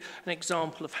just give you an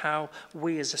example of how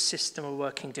we as a system are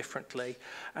working differently.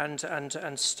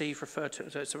 And Steve referred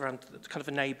to it around kind of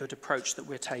a neighbourhood approach that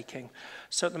we're taking.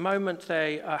 So at the moment,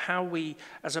 how we,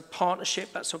 as a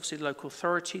partnership, that's obviously the local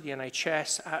authority, the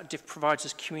NHS,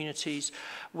 providers, communities,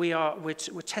 we're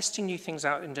testing new things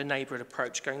out in the neighbourhood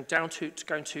approach, going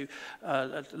to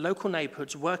local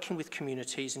neighbourhoods, working with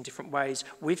communities in different ways,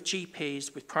 with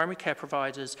GPs, with primary care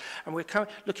providers, and we're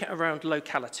looking at around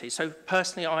locality. So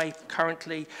personally, I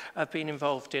currently have been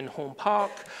involved in Horn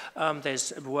Park,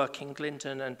 there's work in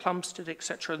Glindon and Plumstead,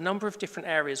 etc. A number of different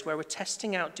areas where we're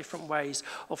testing out different ways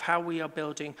of how we are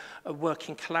building,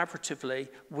 working collaboratively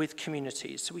with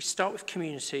communities. So we start with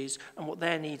communities and what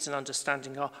their needs and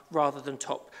understanding are, rather than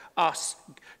top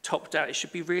down. It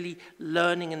should be really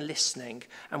learning and listening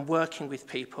and working with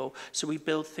people, so we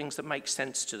build things that make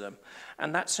sense to them.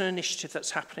 And that's an initiative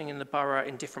that's happening in the borough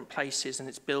in different places, and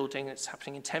it's building, it's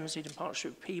happening in Thamesmead in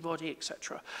partnership with Peabody,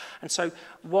 etc. And so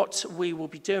what we will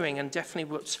be doing, and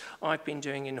definitely what I've been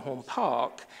doing in Horn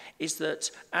Park, is that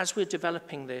as we're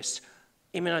developing this,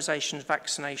 immunisations,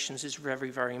 vaccinations is a very,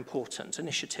 very important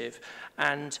initiative.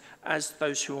 And as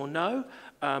those who all know,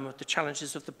 the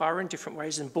challenges of the borough in different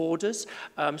ways and borders,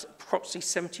 approximately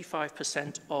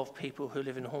 75% of people who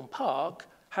live in Horn Park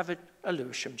have a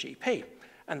Lewisham GP.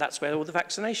 And that's where all the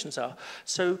vaccinations are.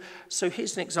 So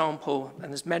here's an example,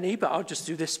 and there's many, but I'll just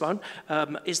do this one,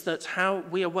 is that how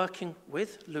we are working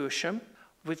with Lewisham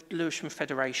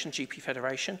Federation, GP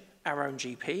Federation, our own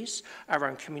GPs, our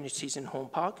own communities in Horn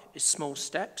Park. It's small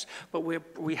steps, but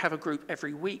we have a group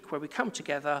every week where we come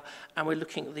together and we're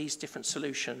looking at these different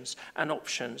solutions and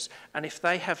options. And if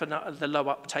they have the low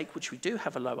uptake, which we do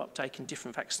have a low uptake in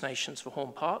different vaccinations for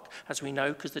Horn Park, as we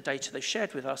know because the data they've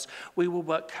shared with us, we will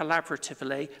work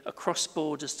collaboratively across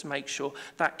borders to make sure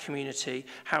that community,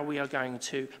 how we are going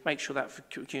to make sure that for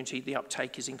community the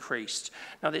uptake is increased.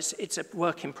 Now it's a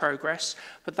work in progress,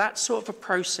 but that sort of a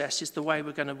process is the way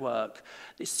we're going to work.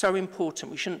 It's so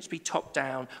important. We shouldn't be top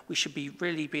down. We should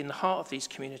really be in the heart of these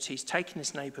communities, taking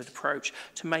this neighbourhood approach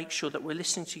to make sure that we're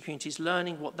listening to communities,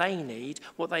 learning what they need,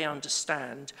 what they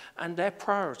understand, and their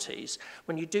priorities.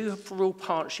 When you do have a real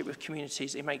partnership with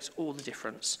communities, it makes all the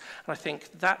difference. And I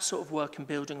think that sort of work and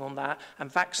building on that, and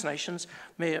vaccinations,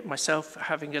 myself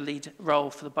having a lead role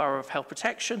for the Borough of Health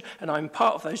Protection, and I'm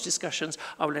part of those discussions,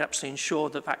 I will absolutely ensure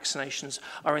that vaccinations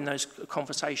are in those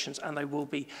conversations, and they will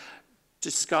be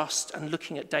discussed and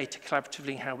looking at data collaboratively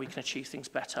and how we can achieve things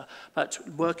better. But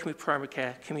working with primary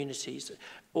care communities,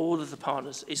 all of the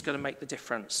partners is going to make the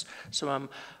difference. So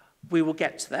we will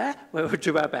get there. We will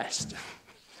do our best.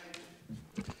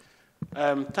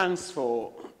 Thanks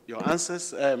for your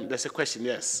answers. There's a question,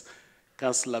 yes.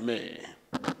 Councillor May.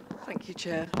 Thank you,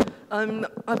 Chair.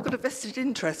 I've got a vested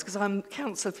interest because I'm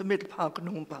councillor for Middle Park and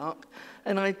Horn Park,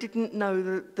 and I didn't know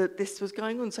that this was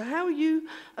going on. So how are you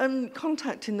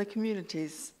contacting the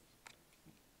communities?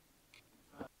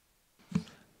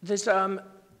 There's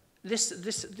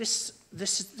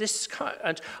this kind,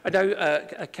 and I know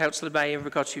Councillor May in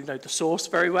regard to the source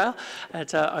very well,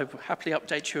 and I will happily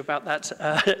update you about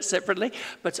that separately.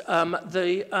 But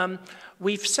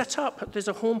we've set up, there's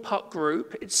a Horn Park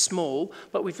group, it's small,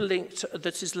 but we've linked,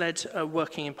 that is led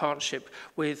working in partnership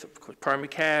with primary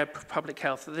care, public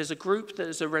health. There's a group,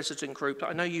 there's a resident group.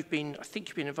 I know I think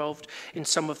you've been involved in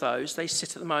some of those. They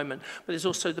sit at the moment, but there's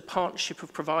also the partnership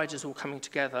of providers all coming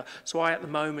together. So I at the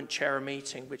moment chair a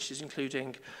meeting, which is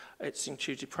it's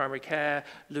included primary care,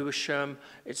 Lewisham,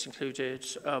 it's included,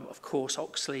 of course,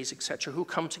 Oxley's, etc., who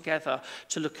come together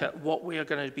to look at what we are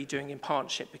going to be doing in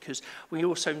partnership, because we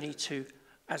also need to,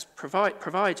 as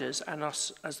providers and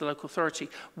us as the local authority,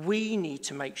 we need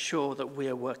to make sure that we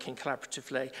are working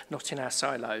collaboratively, not in our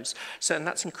silos. So, and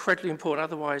that's incredibly important.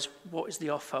 Otherwise, what is the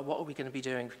offer? What are we going to be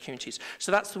doing with communities?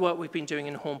 So that's the work we've been doing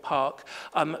in Horn Park.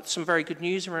 Some very good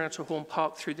news around to Horn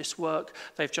Park through this work.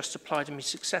 They've just applied and been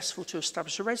successful to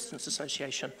establish a residents'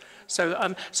 association.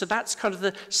 So, so that's kind of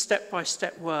the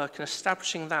step-by-step work, and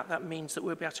establishing that means that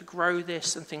we'll be able to grow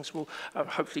this and things will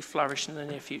hopefully flourish in the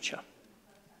near future.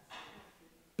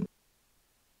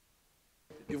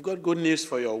 You've got good news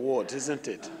for your ward, isn't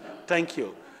it? Thank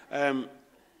you.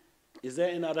 Is there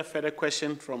any other further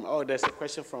question from, there's a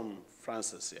question from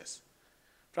Francis, yes.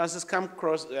 Francis, come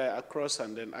across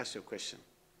and then ask your question.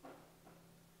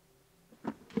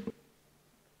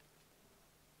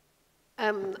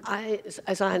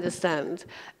 As I understand,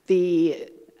 the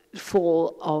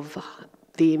fall of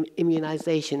the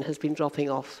immunisation has been dropping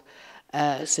off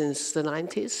since the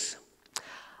 90s.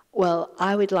 Well,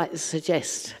 I would like to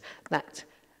suggest that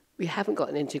we haven't got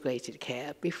an integrated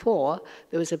care. Before,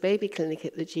 there was a baby clinic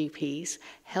at the GPs,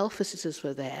 health visitors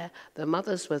were there, the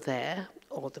mothers were there,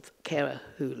 or the carer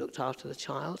who looked after the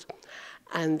child,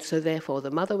 and so therefore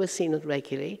the mother was seen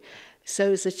regularly,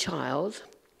 so is the child,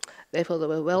 therefore they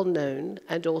were well known,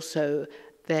 and also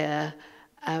their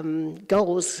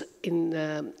goals in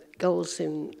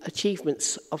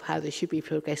achievements of how they should be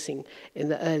progressing in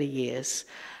the early years.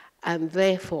 And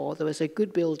therefore, there was a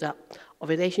good build-up of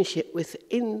relationship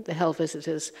within the health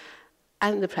visitors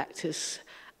and the practice,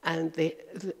 and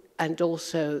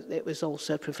also it was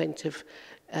also preventive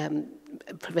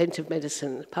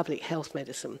medicine, public health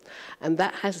medicine, and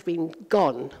that has been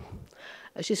gone.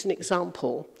 It's just an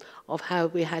example of how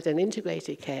we had an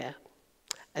integrated care,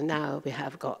 and now we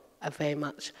have got a very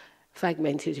much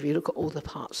fragmented, if you look at all the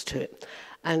parts to it.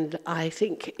 And I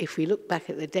think if we look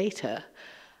back at the data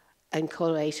and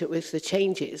correlate it with the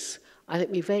changes, I think it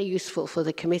would be very useful for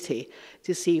the committee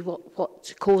to see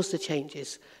what caused the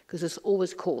changes, because there's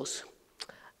always cause.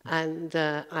 And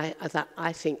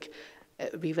I think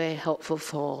it would be very helpful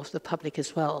for the public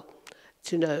as well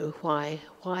to know why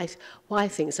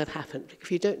things have happened. If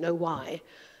you don't know why,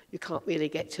 you can't really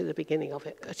get to the beginning of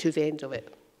it, to the end of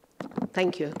it.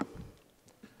 Thank you.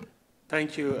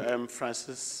 Thank you,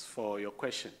 Francis, for your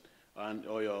question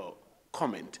or your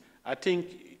comment. I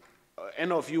think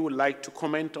any of you would like to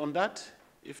comment on that,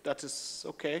 if that is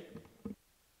okay?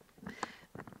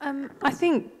 I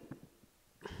think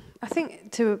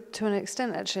to an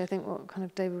extent, actually, I think what kind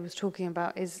of David was talking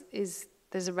about is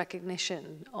there's a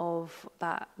recognition of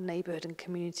that neighbourhood and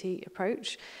community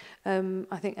approach.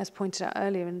 I think, as pointed out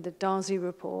earlier in the Darcy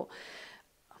report,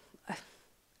 I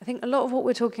think a lot of what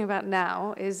we're talking about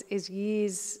now is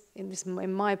years, in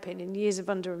my opinion, years of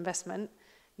underinvestment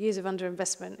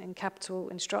in capital,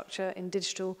 in structure, in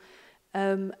digital,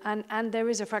 and there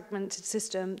is a fragmented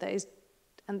system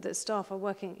and that staff are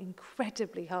working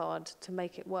incredibly hard to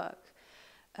make it work.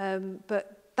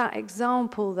 But that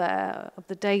example there of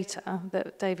the data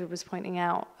that David was pointing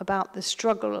out about the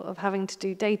struggle of having to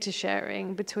do data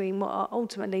sharing between what are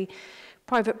ultimately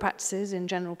private practices in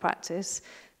general practice,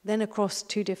 then across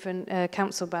two different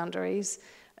council boundaries,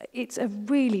 it's a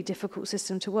really difficult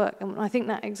system to work. And I think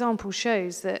that example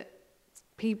shows that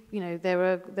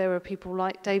there are people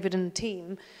like David and the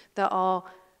team that are,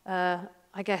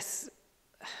 I guess,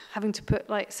 having to put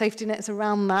like safety nets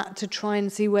around that to try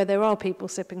and see where there are people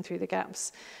slipping through the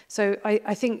gaps. So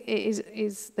I think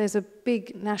there's a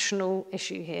big national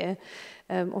issue here,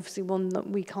 obviously one that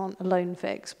we can't alone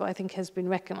fix, but I think has been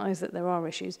recognised that there are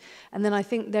issues. And then I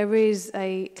think there is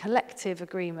a collective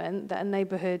agreement that a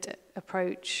neighbourhood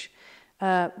approach,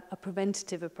 a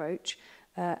preventative approach,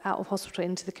 out of hospital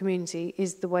into the community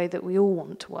is the way that we all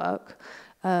want to work.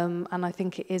 And I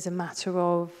think it is a matter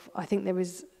of, I think there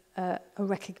is a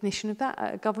recognition of that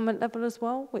at a government level as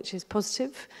well, which is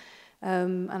positive.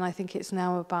 And I think it's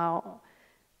now about,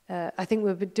 I think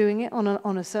we've been doing it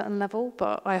on a certain level,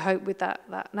 but I hope with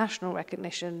that national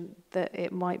recognition that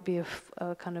it might be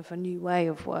a kind of a new way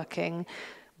of working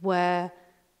where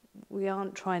we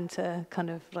aren't trying to kind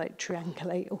of like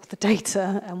triangulate all the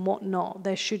data and whatnot.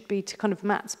 There should be, to kind of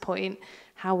Matt's point,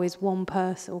 how is one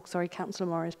person, or sorry, Councillor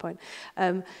Morris' point,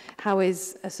 how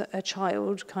is a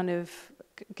child kind of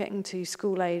getting to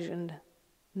school age and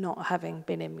not having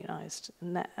been immunised?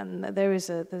 And there's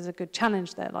a good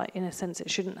challenge there. Like, in a sense,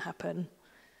 it shouldn't happen.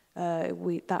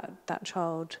 That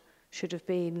child should have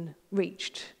been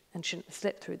reached and shouldn't have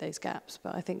slipped through those gaps.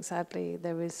 But I think sadly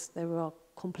there are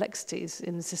complexities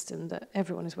in the system that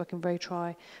everyone is working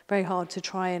very hard to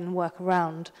try and work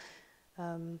around.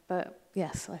 But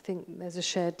yes, I think there's a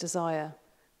shared desire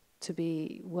to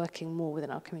be working more within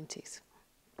our communities.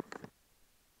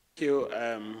 Thank you,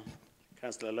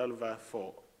 Councillor Lolva,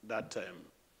 for that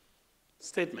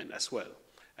statement as well.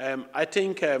 I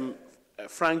think,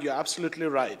 Frank, you're absolutely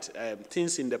right.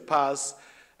 Things in the past,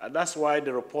 that's why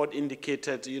the report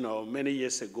indicated, many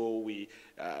years ago,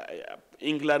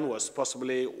 England was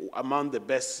possibly among the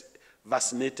best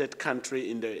vaccinated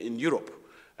country in Europe.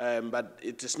 But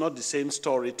it is not the same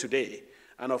story today.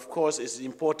 And of course, it's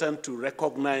important to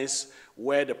recognize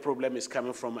where the problem is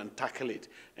coming from and tackle it.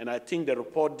 And I think the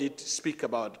report did speak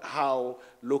about how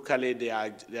locally they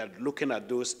are looking at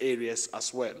those areas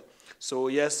as well. So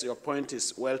yes, your point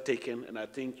is well taken, and I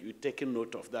think you've taken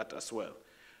note of that as well.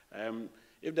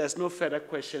 If there's no further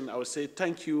question, I would say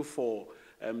thank you for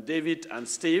David and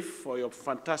Steve for your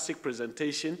fantastic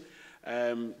presentation.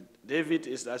 David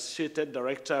is the Associate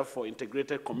Director for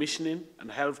Integrated Commissioning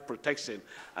and Health Protection,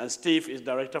 and Steve is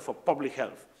Director for Public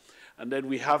Health. And then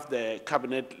we have the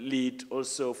Cabinet Lead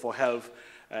also for Health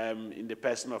in the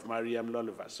person of Mariam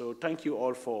Loliver. So thank you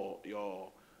all for your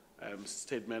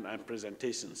statement and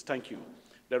presentations. Thank you.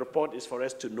 The report is for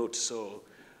us to note. So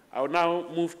I will now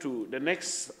move to the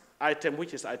next item,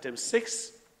 which is item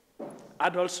 6,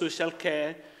 Adult Social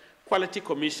Care Quality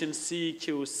Commission,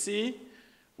 CQC,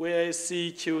 where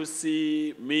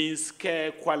CQC means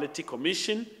Care Quality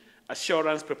Commission,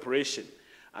 Assurance Preparation.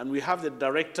 And we have the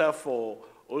Director for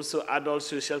also Adult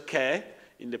Social Care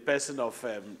in the person of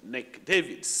Nick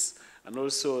Davids, and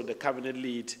also the Cabinet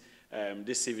Lead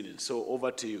this evening. So over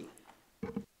to you.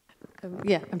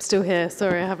 Yeah, I'm still here.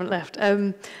 Sorry, I haven't left.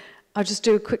 I'll just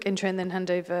do a quick intro and then hand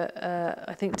over,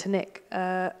 I think, to Nick.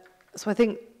 So I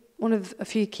think one of a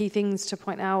few key things to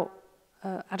point out,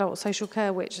 adult social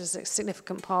care, which is a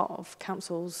significant part of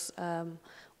Council's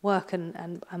work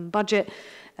and budget,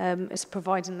 is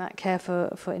providing that care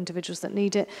for individuals that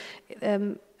need it.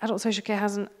 Adult social care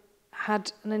hasn't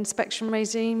had an inspection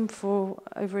regime for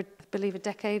over, I believe, a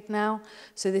decade now.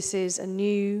 So this is a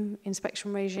new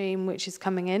inspection regime which is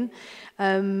coming in.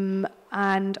 And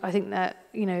I think that,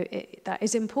 that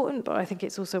is important, but I think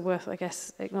it's also worth, I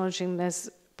guess, acknowledging there's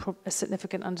a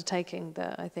significant undertaking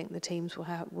that I think the teams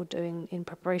were doing in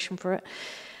preparation for it.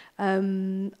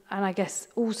 And I guess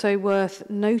also worth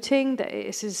noting that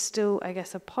this is still, I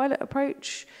guess, a pilot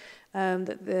approach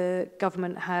that the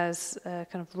government has kind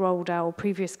of rolled out, or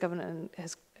previous government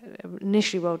has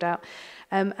initially rolled out.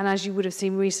 And as you would have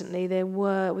seen recently,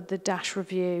 with the DASH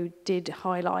review, did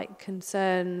highlight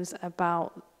concerns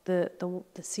about the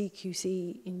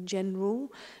CQC in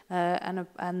general,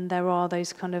 and there are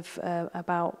those kind of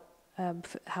about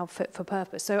how fit for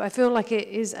purpose. So I feel like it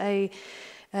is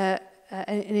an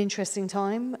interesting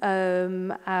time,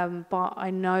 but I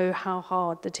know how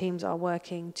hard the teams are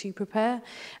working to prepare,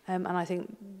 and I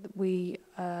think we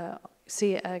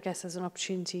see it, I guess, as an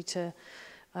opportunity to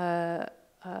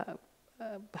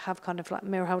have kind of like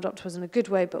mirror held up to us in a good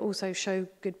way, but also show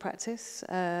good practice.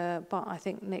 But I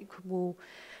think Nick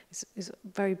is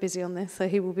very busy on this, so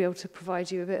he will be able to provide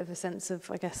you a bit of a sense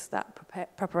of, I guess, that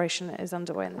preparation that is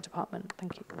underway in the department.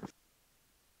 Thank you.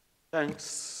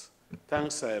 Thanks,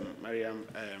 Mariam.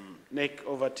 Nick,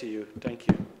 over to you. Thank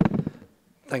you.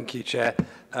 Thank you, Chair.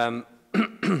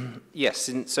 Yes,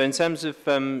 so in terms of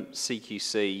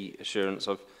CQC assurance,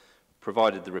 I've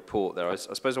provided the report there. I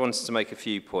suppose I wanted to make a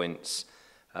few points.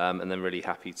 and then really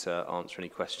happy to answer any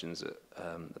questions that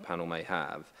the panel may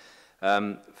have.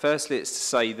 Firstly, it's to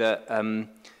say that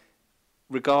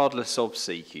regardless of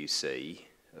CQC,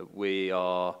 we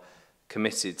are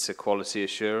committed to quality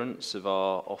assurance of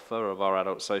our offer, of our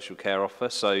adult social care offer.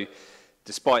 So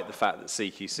despite the fact that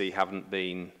CQC haven't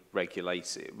been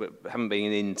regulated, haven't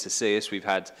been in to see us, we've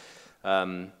had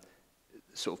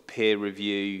sort of peer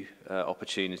review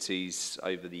opportunities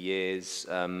over the years,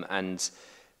 and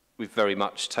we've very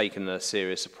much taken a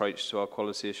serious approach to our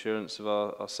quality assurance of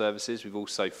our services. We've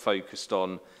also focused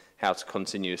on how to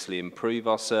continuously improve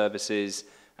our services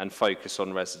and focus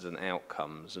on resident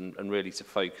outcomes, and really to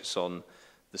focus on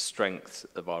the strength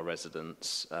of our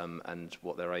residents and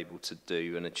what they're able to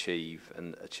do and achieve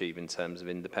in terms of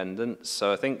independence.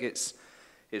 So I think it's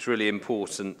really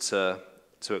important to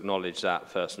acknowledge that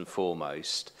first and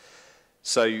foremost.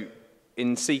 So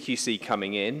in CQC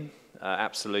coming in,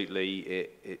 absolutely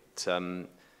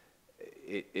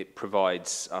it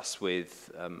provides us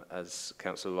with, as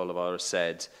Councillor Lolliver has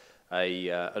said,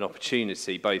 an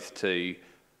opportunity both to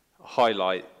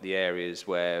highlight the areas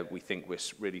where we think we're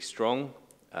really strong,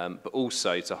 but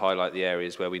also to highlight the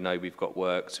areas where we know we've got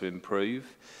work to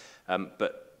improve,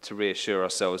 but to reassure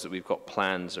ourselves that we've got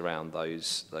plans around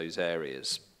those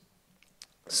areas.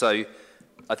 So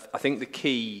I think the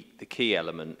key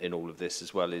element in all of this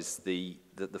as well is the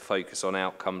focus on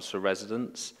outcomes for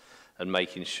residents and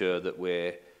making sure that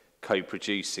we're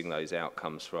co-producing those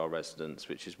outcomes for our residents,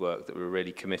 which is work that we're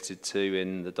really committed to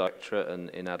in the Directorate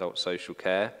and in adult social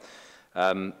care.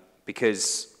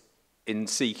 Because in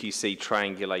CQC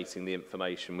triangulating the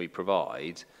information we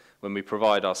provide, when we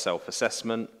provide our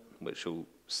self-assessment, which will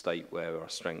state where our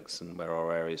strengths and where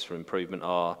our areas for improvement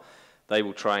are, they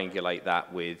will triangulate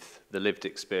that with the lived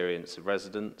experience of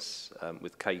residents,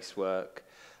 with casework,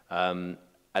 and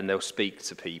they'll speak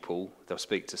to people, they'll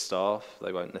speak to staff,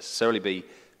 they won't necessarily be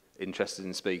interested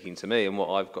in speaking to me and what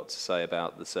I've got to say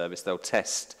about the service. They'll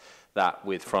test that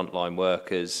with frontline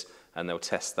workers and they'll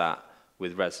test that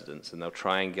with residents, and they'll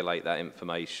triangulate that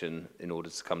information in order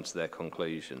to come to their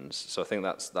conclusions. So I think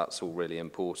that's all really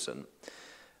important.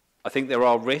 I think there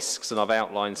are risks, and I've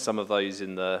outlined some of those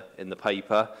in the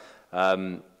paper.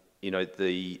 You know,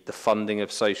 the funding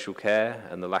of social care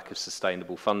and the lack of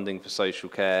sustainable funding for social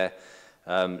care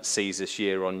sees us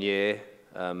year on year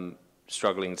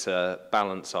struggling to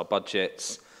balance our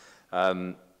budgets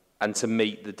and to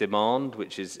meet the demand,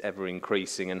 which is ever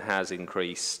increasing and has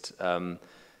increased,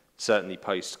 certainly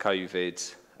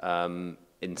post-COVID,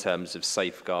 in terms of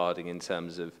safeguarding, in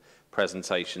terms of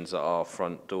presentations at our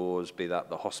front doors, be that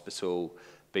the hospital,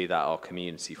 be that our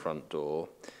community front door.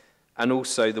 And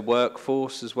also the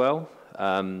workforce as well,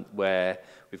 where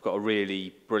we've got a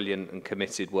really brilliant and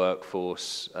committed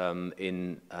workforce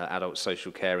in adult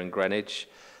social care in Greenwich.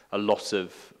 A lot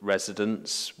of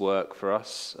residents work for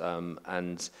us,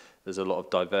 and there's a lot of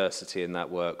diversity in that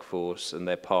workforce, and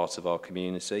they're part of our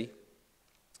community.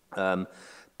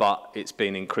 But it's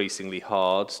been increasingly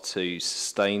hard to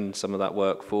sustain some of that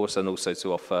workforce and also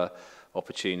to offer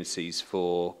opportunities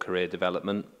for career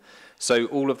development. So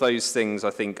all of those things, I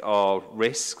think, are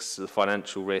risks, the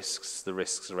financial risks, the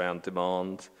risks around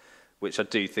demand, which I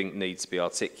do think need to be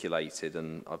articulated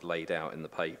and I've laid out in the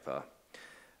paper.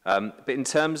 But in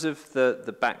terms of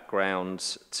the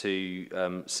background to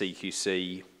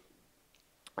CQC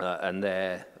and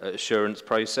their assurance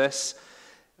process,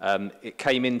 it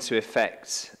came into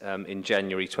effect in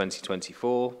January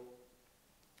 2024.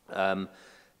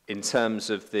 In terms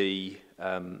of the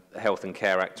Health and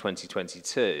Care Act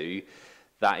 2022,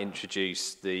 that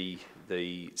introduced the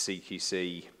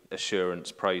CQC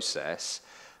assurance process,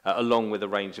 along with a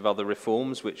range of other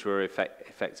reforms which were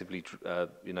effectively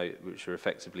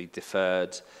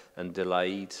deferred and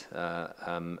delayed,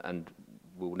 and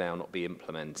will now not be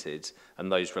implemented,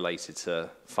 and those related to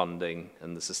funding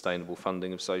and the sustainable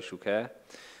funding of social care.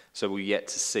 So we're yet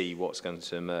to see what's going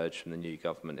to emerge from the new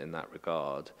government in that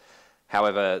regard.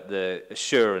 However, the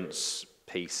assurance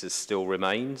piece has still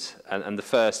remained, and the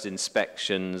first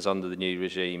inspections under the new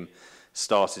regime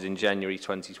started in January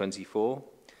 2024.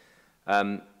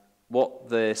 What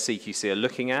the CQC are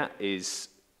looking at is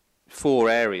 4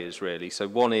 areas, really. So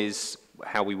one is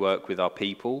how we work with our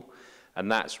people, and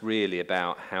that's really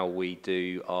about how we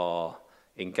do our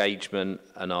engagement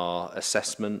and our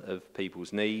assessment of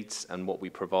people's needs and what we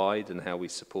provide and how we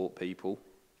support people.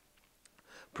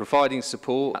 Providing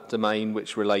support, that domain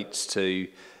which relates to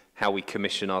how we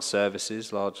commission our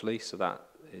services largely, so that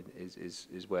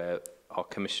is where our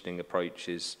commissioning approach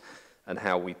is and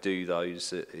how we do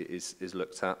those is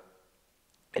looked at.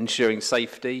 Ensuring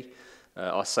safety,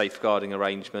 our safeguarding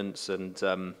arrangements,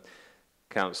 and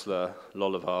Councillor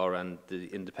Lollivar and the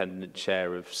independent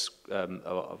chair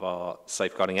of our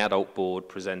Safeguarding Adult Board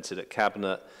presented at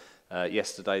Cabinet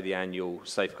yesterday the annual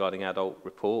Safeguarding Adult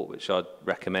report, which I'd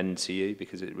recommend to you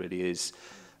because it really is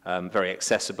very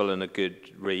accessible and a good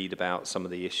read about some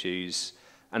of the issues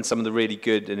and some of the really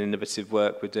good and innovative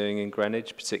work we're doing in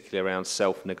Greenwich, particularly around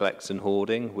self-neglect and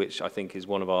hoarding, which I think is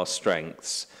one of our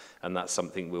strengths, and that's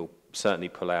something we'll certainly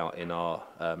pull out in our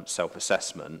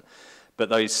self-assessment. But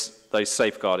those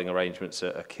safeguarding arrangements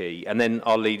are key. And then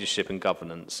our leadership and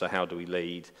governance. So how do we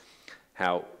lead?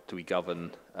 How do we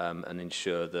govern and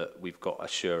ensure that we've got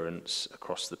assurance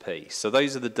across the piece? So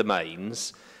those are the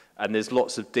domains, and there's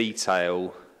lots of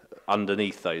detail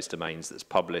underneath those domains that's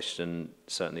published and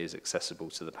certainly is accessible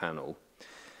to the panel.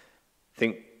 I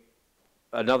think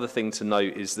another thing to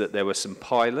note is that there were some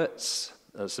pilot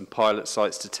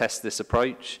sites to test this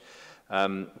approach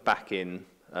back in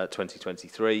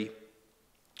 2023.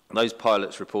 Those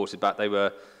pilots reported back there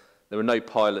were no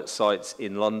pilot sites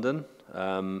in London,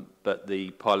 but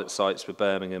the pilot sites were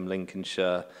Birmingham,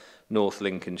 Lincolnshire, North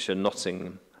Lincolnshire,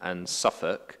 Nottingham and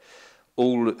Suffolk,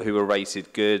 all who were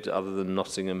rated good other than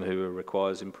Nottingham who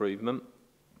requires improvement.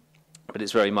 But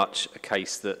it's very much a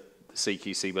case that the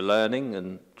CQC were learning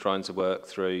and trying to work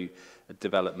through a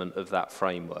development of that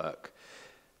framework.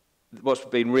 What's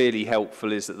been really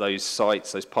helpful is that those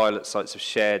sites, those pilot sites, have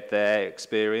shared their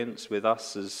experience with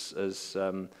us as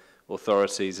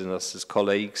authorities and us as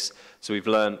colleagues. So we've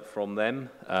learned from them,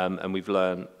 and we've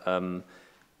learned a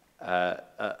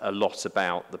lot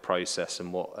about the process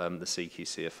and what the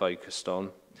CQC are focused on.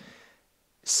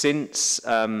 Since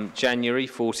January,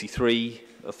 43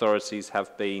 authorities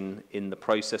have been in the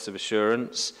process of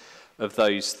assurance. Of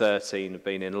those, 13 have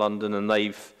been in London, and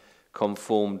they've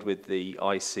conformed with the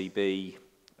ICB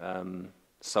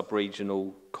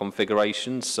sub-regional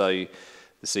configurations. So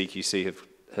the CQC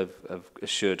have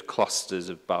assured clusters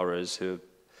of boroughs who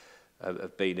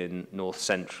have been in North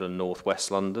Central and North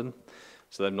West London.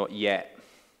 So they've not yet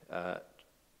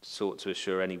sought to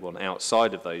assure anyone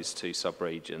outside of those two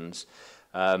sub-regions.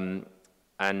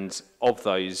 And of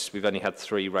those, we've only had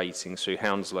 3 ratings through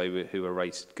Hounslow who are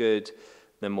rated good.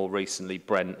 Then more recently,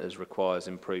 Brent as requires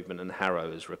improvement and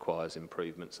Harrow as requires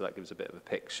improvement. So that gives a bit of a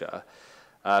picture.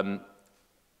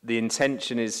 The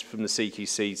intention is from the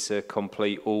CQC to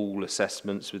complete all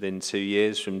assessments within 2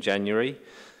 years from January.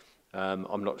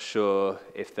 I'm not sure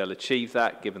if they'll achieve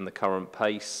that given the current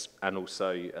pace, and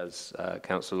also, as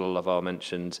Councillor Lollivar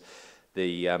mentioned,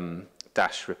 the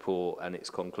Dash report and its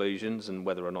conclusions, and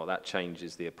whether or not that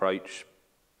changes the approach.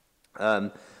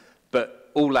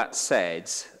 But all that said,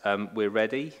 we're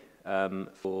ready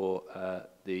for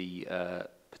the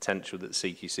potential that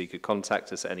CQC could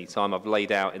contact us at any time. I've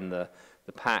laid out in the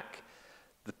pack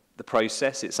the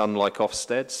process. It's unlike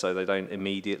Ofsted, so they don't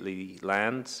immediately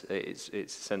land. It's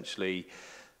essentially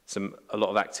a lot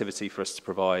of activity for us to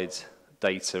provide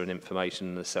data and information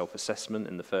and a self-assessment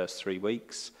in the first 3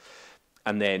 weeks.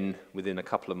 And then within a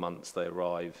couple of months they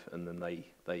arrive, and then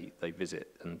they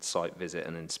visit and site visit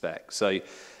and inspect. So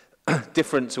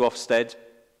different to Ofsted,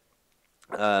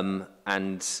 and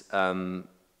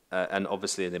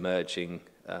obviously an emerging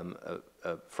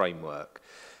framework.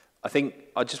 I think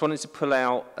I just wanted to pull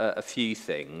out a few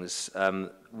things.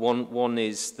 One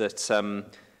is that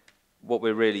what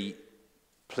we're really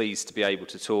pleased to be able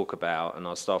to talk about, and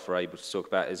our staff are able to talk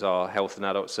about, is our Health and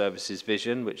Adult Services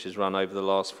vision, which has run over the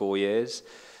last 4 years,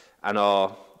 and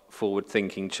our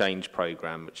forward-thinking change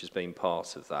programme, which has been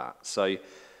part of that. So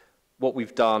what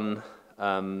we've done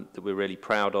that we're really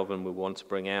proud of and we want to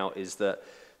bring out is that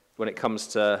when it comes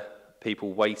to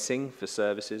people waiting for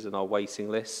services and our waiting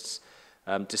lists,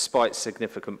 despite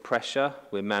significant pressure,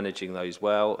 we're managing those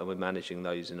well, and we're managing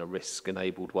those in a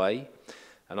risk-enabled way.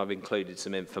 And I've included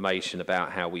some information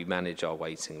about how we manage our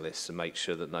waiting lists and make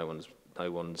sure that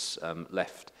no one's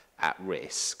left at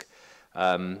risk.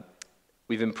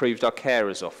 We've improved our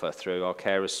carers offer through our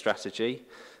carers strategy.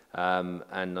 And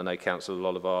I know Councillor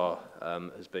Lollivar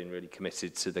has been really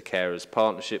committed to the Carers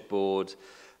Partnership Board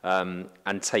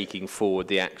and taking forward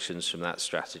the actions from that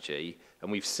strategy. And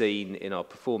we've seen in our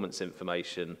performance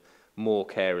information more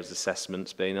carers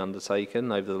assessments being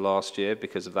undertaken over the last year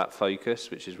because of that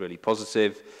focus, which is really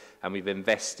positive. And we've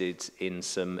invested in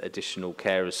some additional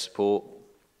carers support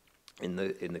in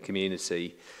the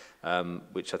community,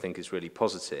 which I think is really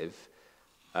positive.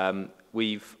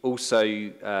 We've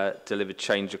also delivered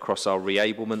change across our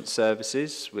reablement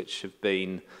services, which have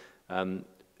been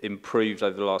improved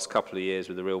over the last couple of years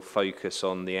with a real focus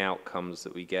on the outcomes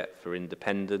that we get for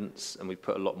independence, and we've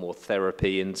put a lot more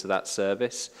therapy into that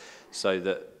service so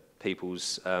that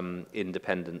people's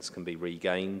independence can be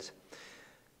regained.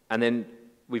 And then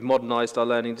we've modernised our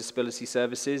learning disability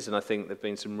services, and I think there have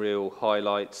been some real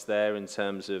highlights there in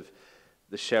terms of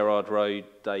the Sherard Road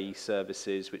Day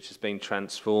services, which has been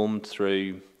transformed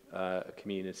through a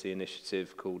community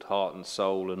initiative called Heart and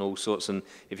Soul and all sorts. And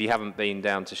if you haven't been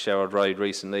down to Sherard Road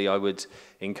recently, I would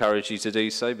encourage you to do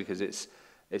so, because it's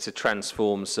a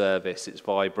transformed service. It's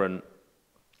vibrant,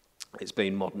 it's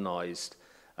been modernised,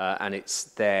 and it's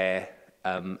there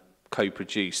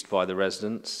co-produced by the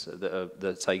residents that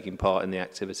are taking part in the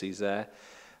activities there.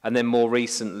 And then more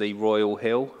recently, Royal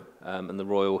Hill and the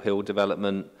Royal Hill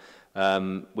development,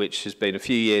 which has been a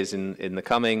few years in the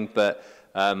coming, but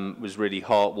was really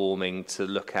heartwarming to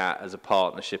look at as a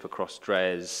partnership across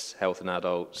DRES, Health and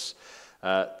Adults,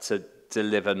 to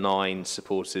deliver 9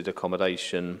 supported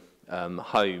accommodation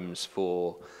homes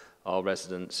for our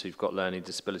residents who've got learning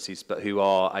disabilities but who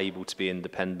are able to be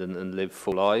independent and live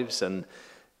full lives. And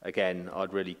again,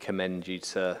 I'd really commend you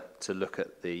to look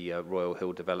at the Royal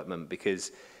Hill development,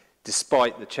 because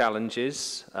despite the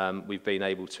challenges, we've been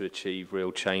able to achieve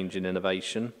real change and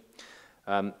innovation.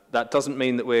 That doesn't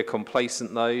mean that we're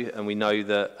complacent though, and we know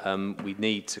that we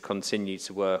need to continue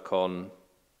to work on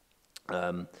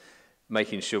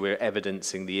making sure we're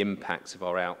evidencing the impacts of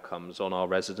our outcomes on our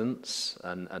residents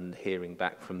and hearing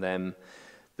back from them,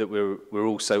 that we're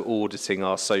also auditing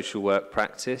our social work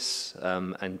practice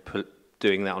and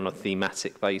doing that on a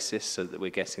thematic basis so that we're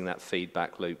getting that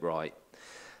feedback loop right.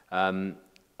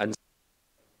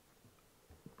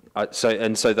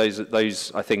 So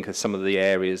those I think are some of the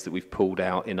areas that we've pulled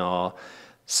out in our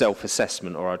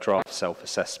self-assessment or our draft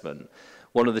self-assessment.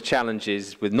 One of the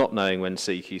challenges with not knowing when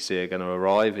CQC are going to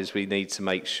arrive is we need to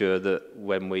make sure that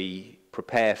when we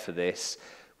prepare for this,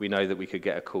 we know that we could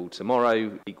get a call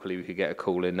tomorrow, equally we could get a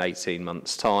call in 18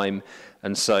 months' time,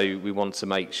 and so we want to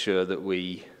make sure that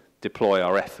we deploy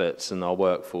our efforts and our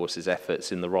workforce's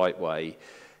efforts in the right way.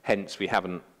 Hence, we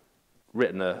haven't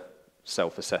written a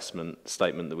self-assessment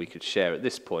statement that we could share at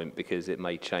this point, because it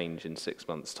may change in 6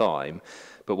 months' time.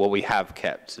 But what we have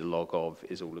kept a log of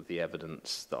is all of the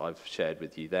evidence that I've shared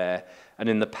with you there. And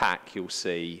in the pack, you'll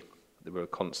see that we're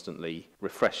constantly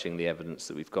refreshing the evidence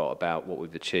that we've got about what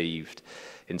we've achieved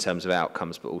in terms of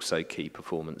outcomes, but also key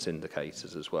performance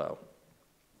indicators as well.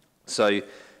 So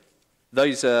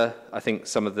those are, I think,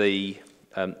 some of the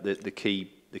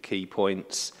key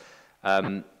points.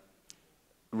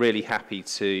 Really happy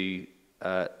to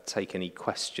take any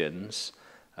questions,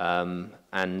 and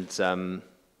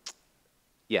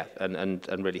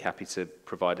really happy to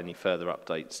provide any further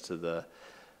updates to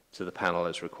the panel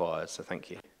as required. So thank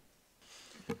you.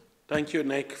 Thank you,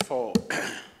 Nick, for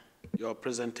your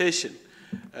presentation.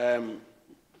 The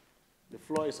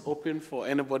floor is open for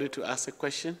anybody to ask a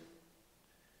question.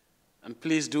 And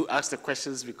please do ask the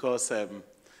questions, because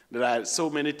there are so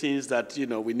many things that, you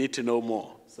know, we need to know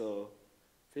more. So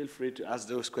feel free to ask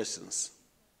those questions.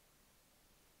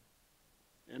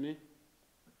 Any?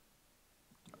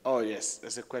 Oh, yes,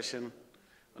 there's a question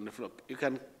on the floor. You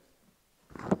can.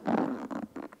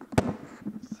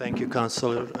 Thank you,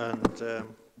 Councillor. And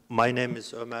my name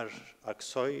is Ömer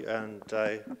Aksoy, and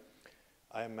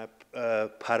I'm a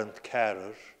parent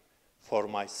carer for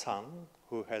my son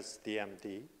who has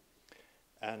DMD.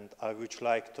 And I would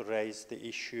like to raise the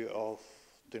issue of,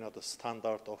 you know, the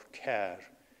standard of care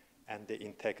and the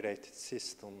integrated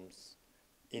systems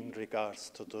in regards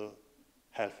to the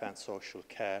health and social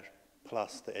care,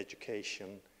 plus the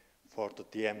education for the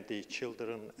DMD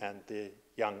children and the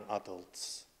young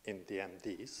adults in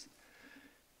DMDs.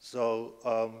 So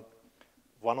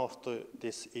one of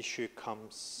this issue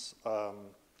comes to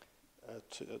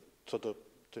the,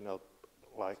 you know,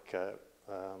 like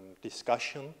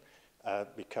discussion,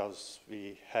 because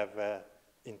we have an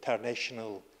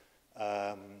international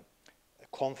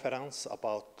conference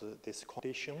about this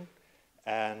condition,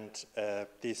 and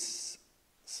this,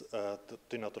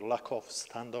 you know, the lack of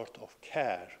standard of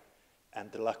care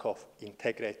and the lack of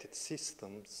integrated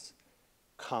systems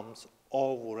comes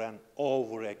over and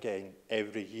over again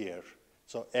every year.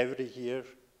 So every year,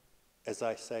 as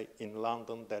I say, in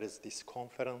London, there is this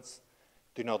conference.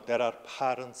 You know, there are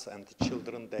parents and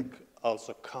children that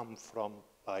also come from,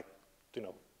 like, you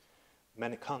know,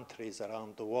 many countries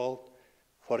around the world.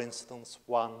 For instance,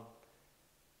 one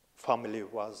family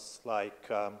was like,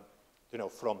 you know,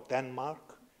 from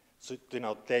Denmark. So, you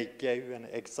know, they gave an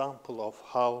example of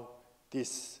how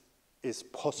this is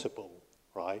possible,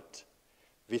 right?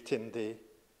 Within the,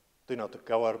 you know, the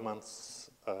government's,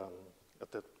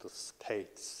 the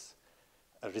state's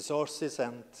resources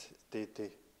and the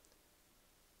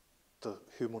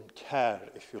human care,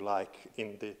 if you like,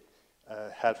 in the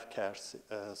healthcare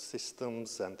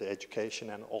systems and the education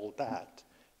and all that,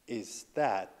 is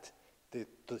that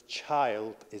the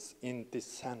child is in the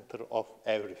center of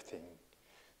everything.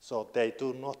 So they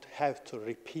do not have to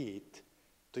repeat,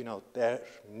 their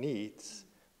needs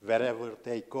wherever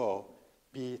they go,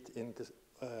 be it in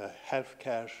the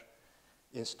healthcare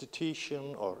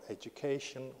institution or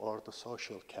education or the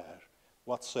social care,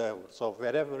 whatsoever. So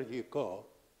wherever you go,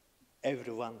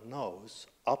 everyone knows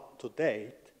up to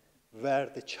date where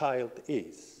the child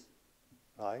is,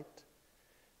 right?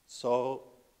 So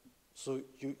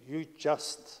you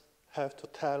just have to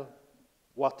tell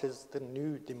what is the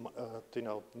new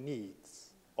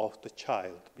needs of the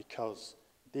child, because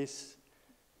this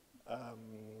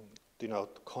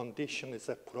condition is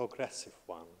a progressive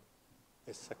one.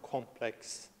 It's a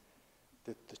complex,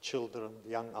 the children,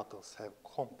 young adults have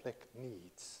complex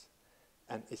needs,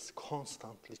 and it's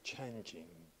constantly changing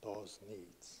those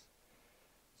needs.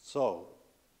 So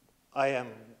I am,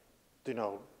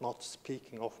 not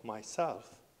speaking of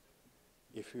myself.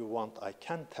 If you want, I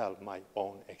can tell my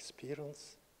own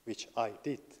experience, which I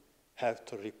did have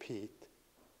to repeat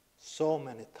so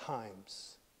many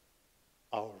times,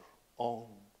 our own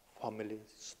family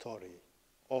story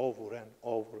over and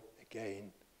over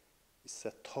again. It's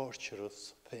a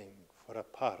torturous thing for a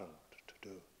parent to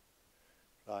do,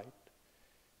 right?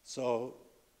 So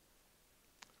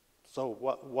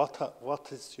what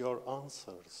is your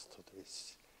answers to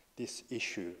this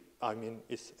issue? I mean,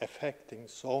 it's affecting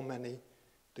so many,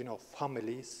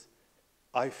 families.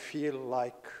 I feel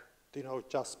like,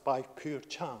 just by pure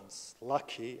chance,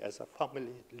 lucky as a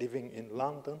family living in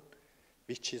London,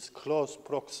 which is close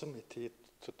proximity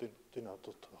to the, to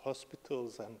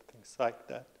hospitals and things like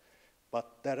that.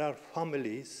 But there are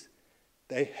families,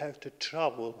 they have to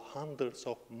travel hundreds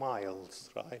of miles,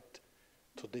 right,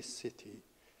 to this city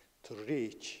to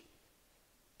reach,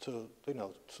 to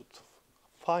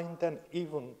find an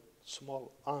even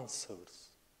small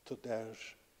answers to their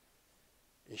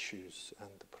issues and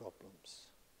the problems.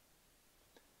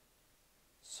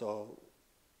 So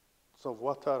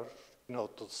what are,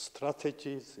 the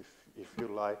strategies, if you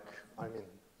like, I mean,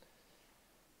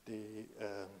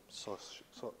 so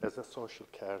as a social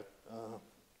care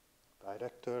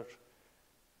director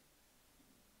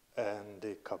and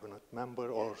the cabinet member,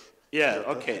 or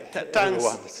okay.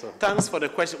 Thanks for the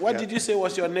question. What did you say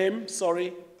was your name?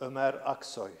 Sorry. Ömer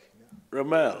Aksoy.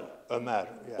 Ömer. Ömer.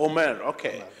 Yeah. Ömer.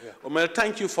 Okay. Ömer, yeah. Ömer,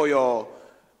 thank you for your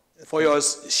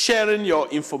sharing your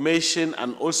information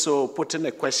and also putting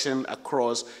a question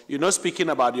across. You're not speaking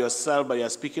about yourself, but you're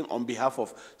speaking on behalf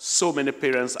of so many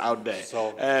parents out there.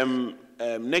 So,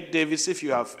 Nick Davis, if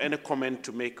you have any comment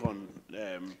to make on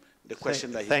the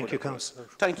question that he thank put you, across. Councillor.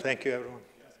 Thank you. Thank you, everyone.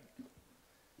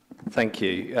 Thank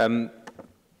you.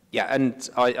 And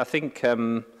I think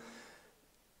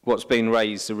what's been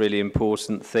raised are really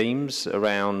important themes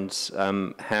around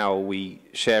how we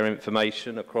share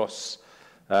information across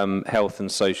health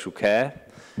and social care.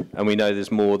 And we know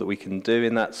there's more that we can do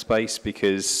in that space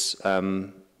because,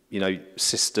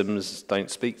 systems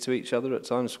don't speak to each other at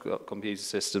times. We've got computer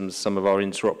systems, some of our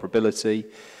interoperability.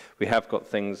 We have got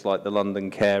things like the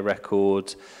London Care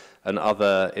Record and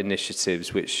other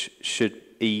initiatives which should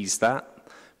ease that.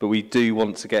 But we do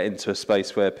want to get into a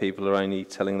space where people are only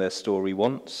telling their story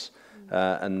once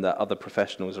and that other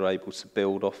professionals are able to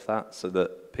build off that so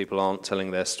that people aren't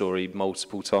telling their story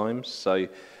multiple times. So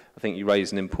I think you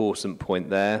raise an important point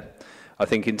there. I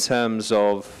think in terms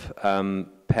of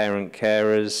parent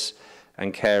carers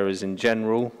and carers in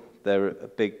general, they're a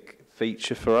big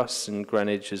feature for us in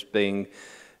Greenwich as being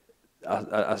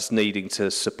us needing to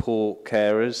support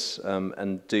carers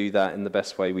and do that in the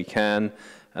best way we can.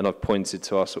 And I've pointed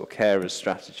to our sort of carers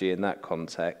strategy in that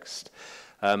context.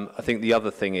 I think the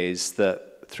other thing is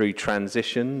that through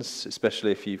transitions,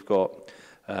 especially if you've got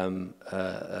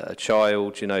a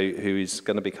child, who is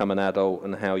going to become an adult,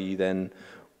 and how you then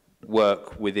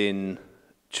work within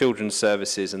children's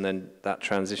services and then that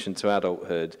transition to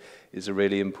adulthood is a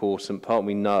really important part.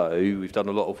 We know we've done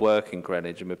a lot of work in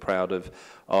Greenwich and we're proud of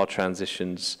our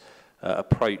transitions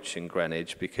approach in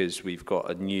Greenwich because we've got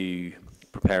a new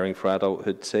Preparing for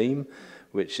Adulthood team,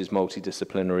 which is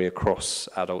multidisciplinary across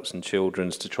adults and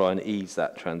children's to try and ease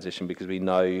that transition because we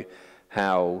know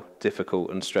how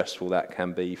difficult and stressful that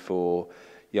can be for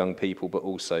young people, but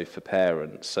also for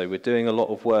parents. So we're doing a lot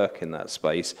of work in that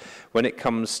space. When it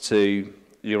comes to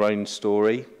your own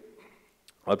story,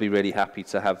 I'd be really happy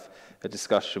to have a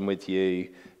discussion with you,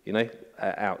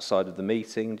 outside of the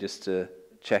meeting, just to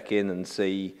check in and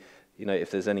see,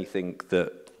 if there's anything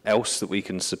that else that we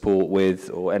can support with,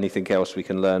 or anything else we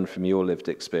can learn from your lived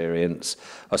experience.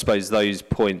 I suppose those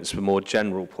points were more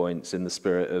general points in the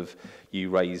spirit of you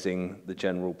raising the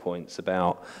general points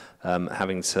about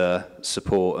having to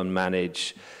support and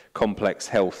manage complex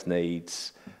health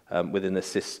needs within a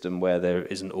system where there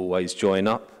isn't always join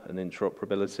up and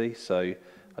interoperability. So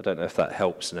I don't know if that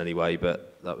helps in any way,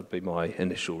 but that would be my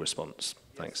initial response.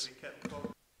 Thanks.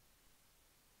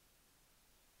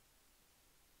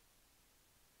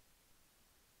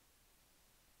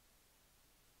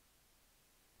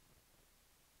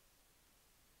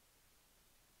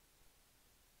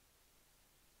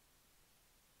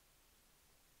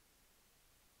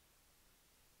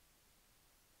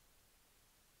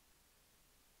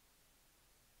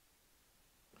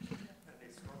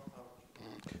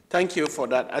 Thank you for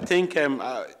that. I think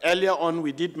earlier on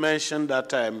we did mention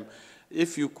that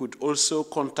if you could also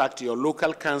contact your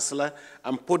local councillor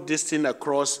and put this thing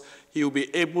across, he will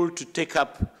be able to take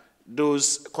up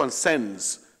those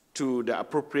concerns to the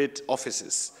appropriate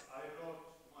offices. I wrote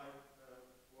my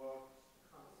ward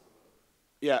councillor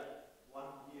Yeah. 1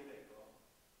 year ago.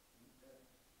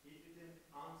 He didn't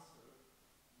answer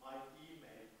my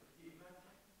email. Could you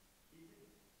imagine? He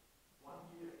didn't. 1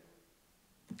 year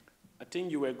ago. I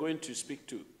think you were going to speak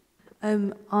to.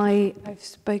 I've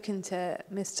spoken to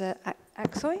Mr.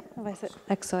 Aksoy, have I said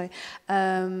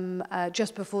Aksoy,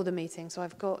 just before the meeting, so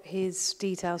I've got his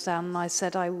details down, and I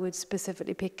said I would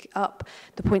specifically pick up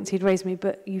the points he'd raised me,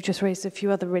 but you just raised a few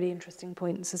other really interesting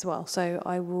points as well, so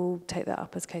I will take that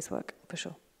up as casework for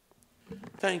sure.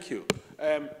 Thank you.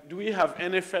 Do we have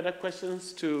any further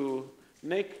questions to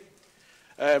Nick?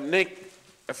 Nick,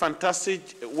 a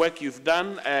fantastic work you've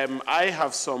done. I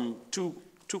have two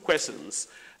questions.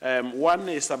 One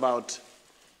is about,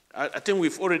 I think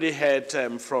we've already heard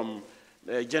from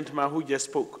the gentleman who just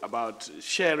spoke about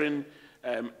sharing,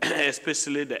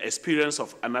 especially the experience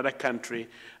of another country,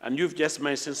 and you've just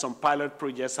mentioned some pilot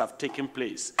projects have taken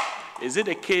place. Is it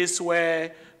a case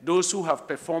where those who have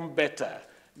performed better,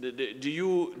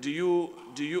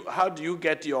 how do you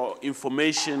get your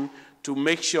information to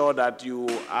make sure that you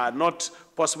are not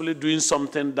possibly doing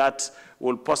something that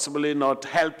will possibly not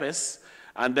help us,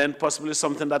 and then possibly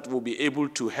something that will be able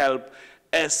to help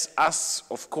us,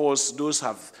 of course, those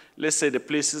have, let's say, the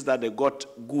places that they got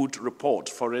good report,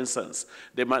 for instance.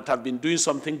 They might have been doing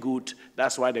something good,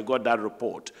 that's why they got that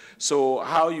report. So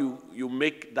how you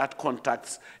make that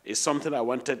contact is something I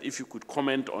wanted, if you could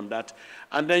comment on that.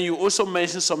 And then you also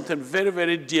mentioned something very,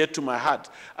 very dear to my heart.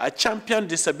 I champion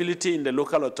disability in the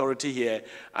local authority here,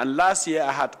 and last year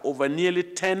I had over nearly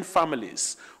 10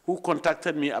 families who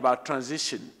contacted me about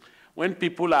transition. When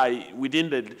people are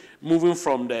within moving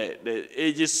from the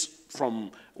ages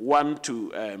from 1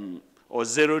 to, or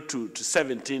 0 to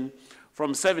 17,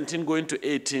 from 17 going to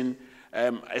 18,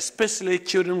 especially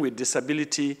children with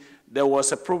disability, there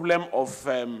was a problem of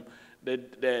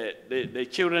the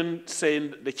children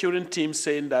team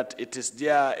saying that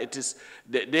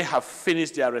they have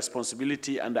finished their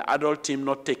responsibility and the adult team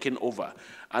not taking over.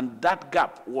 And that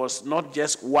gap was not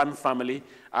just one family.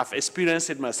 I've experienced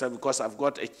it myself because I've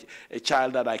got a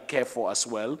child that I care for as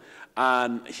well.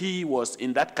 And he was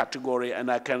in that category,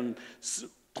 and I can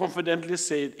confidently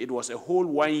say it was a whole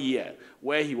 1 year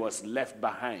where he was left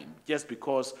behind just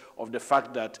because of the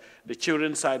fact that the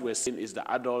children's side were saying is the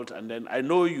adult. And then I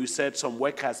know you said some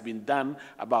work has been done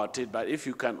about it, but if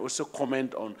you can also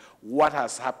comment on what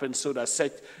has happened so that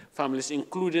such families,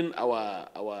 including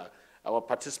our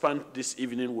participant this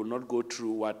evening, will not go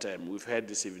through what we've heard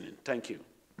this evening. Thank you.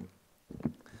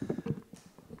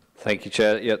 Thank you,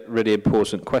 Chair. Yeah, really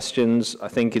important questions. I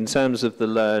think in terms of the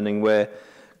learning, we're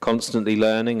constantly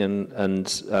learning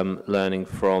and learning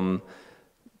from,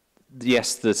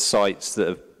 yes, the sites that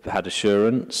have had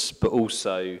assurance, but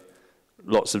also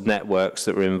lots of networks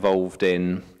that we're involved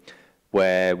in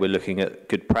where we're looking at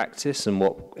good practice and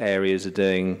what areas are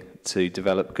doing to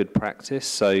develop good practice.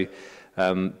 So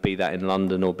be that in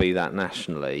London or be that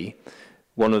nationally.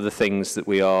 One of the things that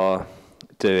we are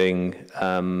doing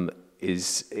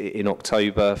is in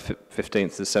October,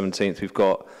 15th to the 17th, we've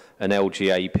got an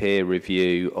LGA peer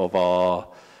review of our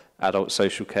adult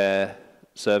social care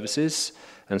services.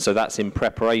 And so that's in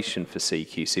preparation for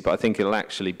CQC, but I think it'll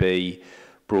actually be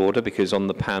broader because on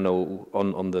the panel,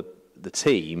 on the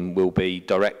team will be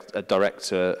a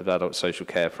director of adult social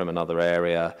care from another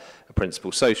area, a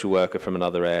principal social worker from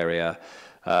another area,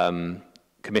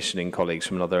 commissioning colleagues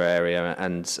from another area,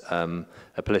 and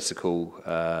a political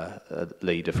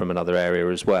leader from another area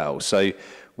as well. So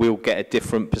we'll get a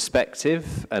different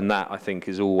perspective, and that I think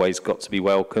has always got to be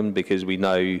welcomed because we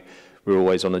know we're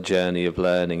always on a journey of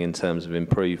learning in terms of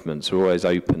improvements. We're always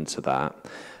open to that.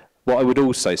 What I would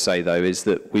also say, though, is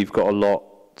that we've got a lot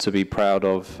to be proud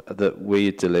of that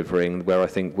we're delivering, where I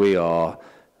think we are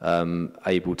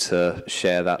able to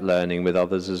share that learning with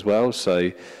others as well.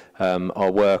 So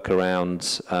our work around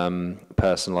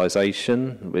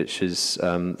personalisation, which is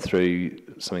through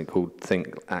something called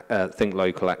Think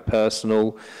Local, Act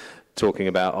Personal, talking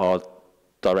about our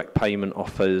direct payment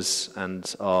offers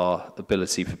and our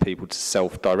ability for people to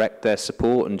self-direct their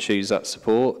support and choose that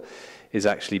support, is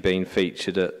actually being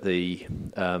featured at the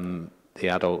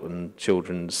Adult and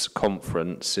Children's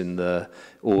Conference in the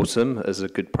autumn as a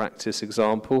good practice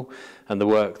example. And the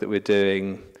work that we're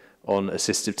doing on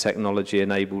assistive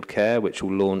technology-enabled care, which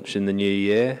will launch in the new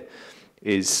year,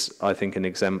 is, I think, an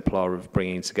exemplar of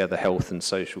bringing together health and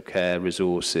social care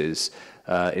resources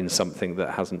in something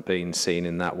that hasn't been seen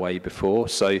in that way before.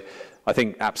 So I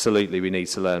think absolutely we need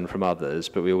to learn from others,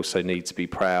 but we also need to be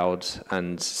proud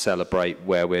and celebrate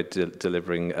where we're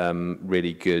delivering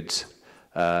really good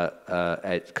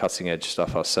cutting-edge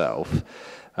stuff ourselves.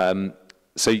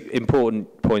 So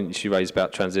important points you raised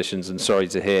about transitions, and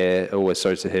always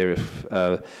sorry to hear if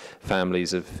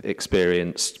families have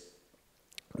experienced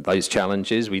those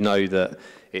challenges. We know that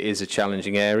it is a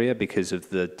challenging area because of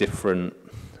the different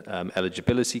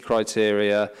eligibility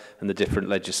criteria and the different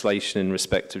legislation in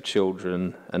respect of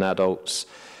children and adults.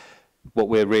 What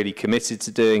we're really committed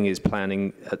to doing is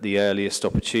planning at the earliest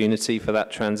opportunity for that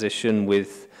transition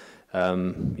with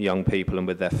young people and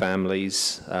with their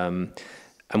families.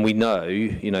 And we know,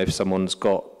 if someone's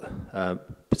got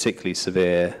particularly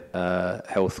severe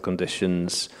health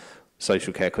conditions,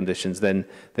 social care conditions, then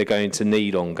they're going to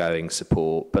need ongoing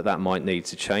support, but that might need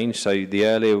to change. So the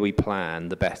earlier we plan,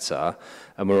 the better,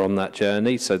 and we're on that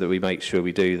journey so that we make sure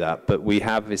we do that. But we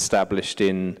have established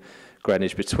in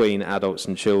Greenwich, between adults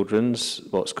and children's,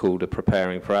 what's called a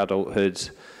Preparing for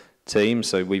Adulthood team.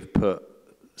 So we've put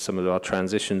some of our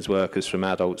transitions workers from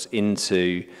adults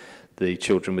into the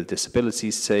Children with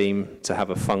Disabilities team to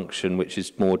have a function which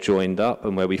is more joined up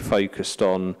and where we focused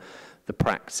on the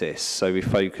practice. So we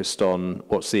focused on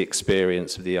what's the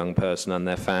experience of the young person and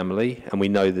their family, and we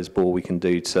know there's more we can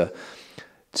do to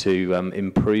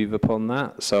improve upon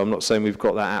that. So I'm not saying we've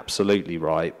got that absolutely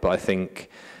right, but I think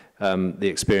the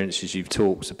experiences you've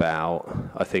talked about,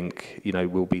 I think,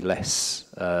 will be less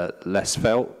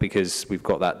felt because we've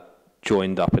got that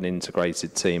joined up and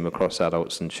integrated team across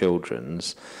adults and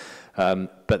children's.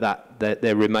 But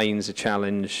there remains a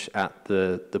challenge at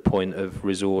the point of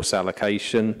resource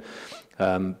allocation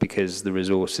because the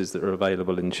resources that are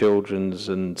available in children's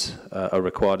and are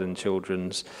required in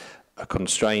children's are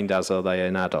constrained, as are they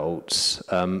in adults.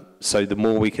 So the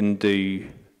more we can do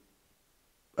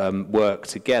work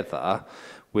together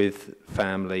with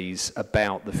families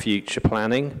about the future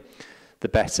planning, the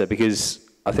better, because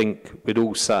I think we'd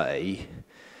all say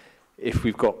if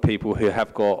we've got people who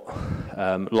have got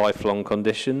lifelong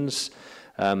conditions,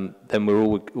 then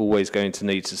we're always going to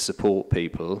need to support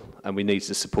people, and we need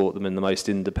to support them in the most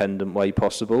independent way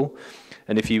possible.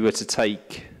 And if you were to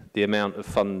take the amount of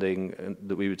funding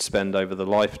that we would spend over the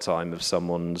lifetime of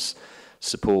someone's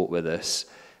support with us,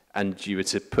 and you were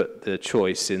to put the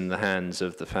choice in the hands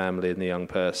of the family and the young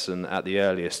person at the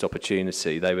earliest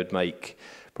opportunity, they would make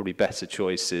probably better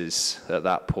choices at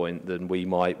that point than we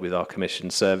might with our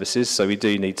commissioned services. So we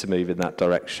do need to move in that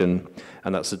direction,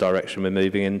 and that's the direction we're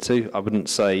moving into. I wouldn't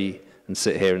say and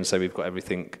sit here and say we've got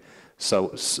everything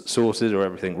sorted or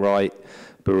everything right,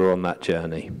 but we're on that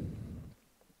journey.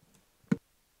 Thank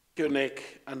you,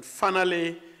 Nick. And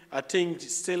finally, I think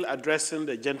still addressing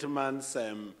the gentleman's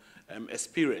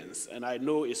experience, and I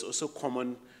know it's also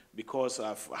common because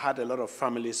I've had a lot of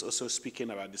families also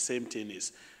speaking about the same thing,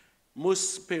 is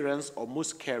most parents or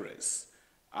most carers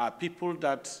are people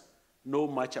that know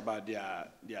much about their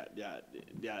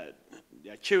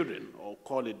children, or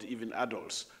call it even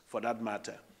adults for that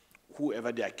matter,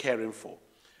 whoever they are caring for.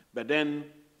 But then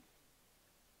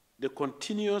the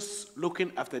continuous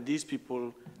looking after these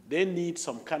people, they need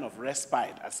some kind of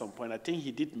respite at some point. I think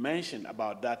he did mention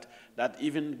about that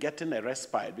even getting a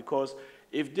respite, because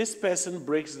if this person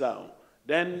breaks down,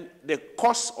 then the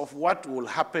cost of what will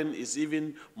happen is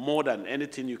even more than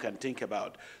anything you can think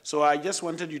about. So I just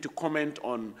wanted you to comment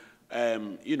on,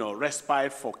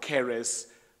 respite for carers,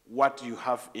 what you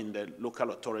have in the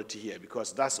local authority here,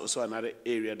 because that's also another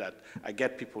area that I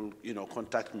get people,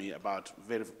 contact me about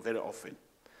very, very often.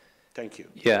 Thank you.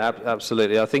 Yeah,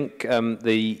 absolutely. I think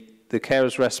the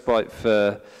carers respite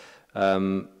for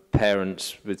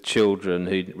parents with children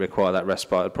who require that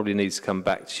respite, I'd probably need to come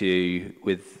back to you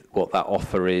with what that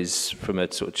offer is from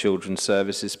a sort of children's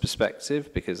services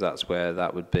perspective, because that's where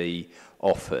that would be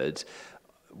offered.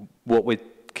 What we're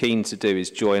keen to do is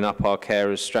join up our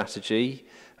carers strategy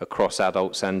across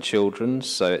adults and children,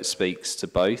 so it speaks to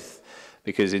both.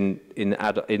 Because in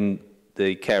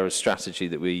the carers strategy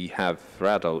that we have for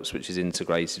adults, which is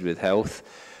integrated with health,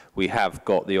 we have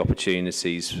got the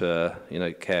opportunities for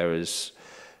carers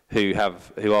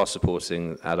who are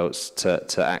supporting adults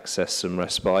to access some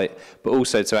respite, but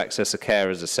also to access a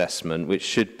carers assessment, which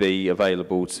should be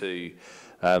available to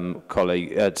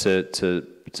to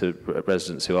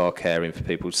residents who are caring for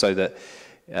people, so that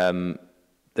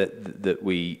that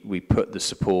we put the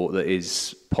support that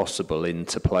is possible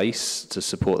into place to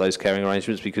support those caring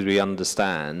arrangements, because we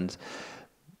understand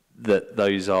that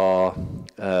those are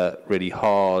really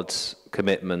hard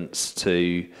commitments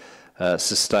to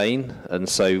sustain, and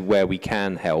so where we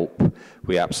can help,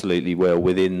 we absolutely will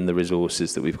within the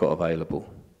resources that we've got available.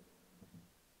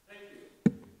 Thank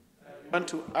you. You want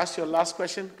to ask your last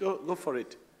question? Go for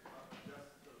it.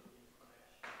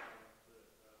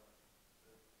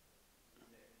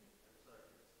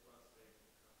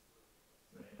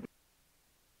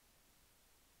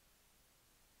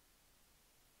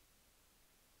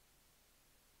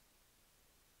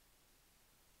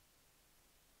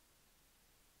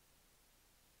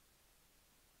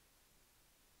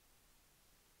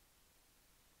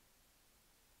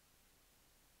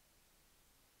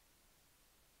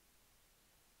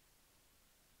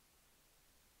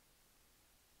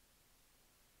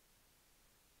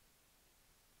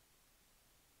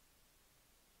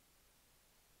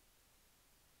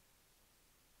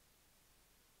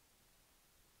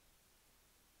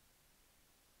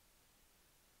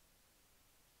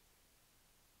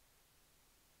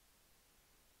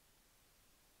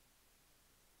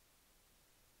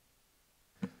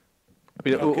 I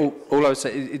mean, all I would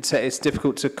say is it's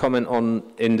difficult to comment on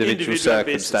individual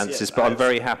circumstances, basis, yes, but I'm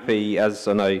very happy, as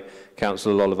I know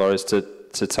Councillor Oliver is, to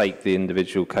take the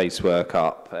individual casework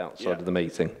up outside of the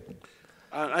meeting.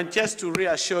 And just to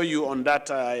reassure you on that,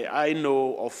 I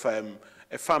know of a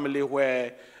family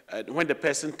where when the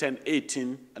person turned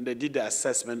 18 and they did the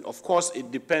assessment, of course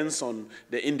it depends on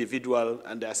the individual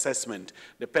and the assessment.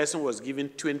 The person was given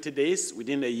 20 days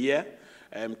within a year.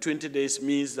 20 days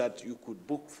means that you could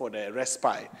book for the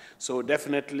respite. So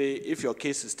definitely, if your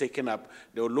case is taken up,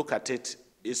 they'll look at it,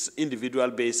 it's individual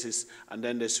basis, and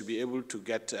then they should be able to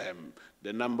get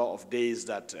the number of days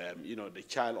that the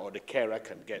child or the carer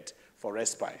can get for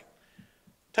respite.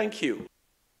 Thank you.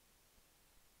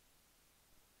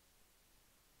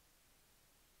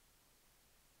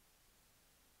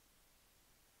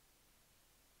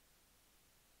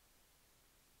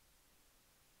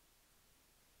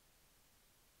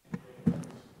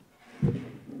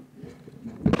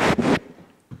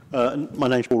 My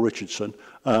name's Paul Richardson.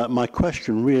 My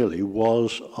question really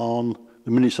was on the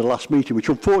minutes of the last meeting, which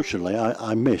unfortunately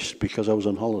I missed because I was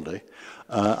on holiday.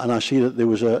 And I see that there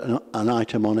was an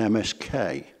item on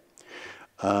MSK.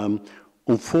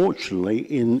 Unfortunately,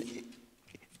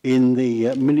 in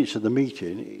the minutes of the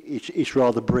meeting, it's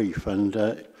rather brief, and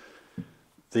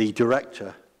the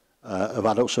director of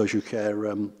adult social care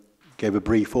gave a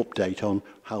brief update on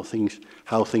how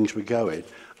things were going.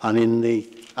 And in the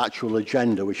actual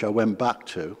agenda, which I went back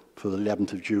to for the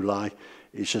 11th of July,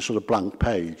 it's a sort of blank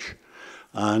page.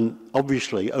 And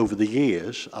obviously, over the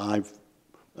years,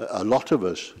 a lot of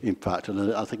us, in fact,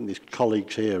 and I think there's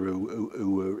colleagues here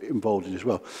who were involved in it as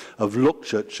well, have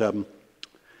looked at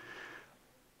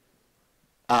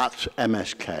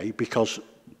MSK, because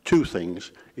two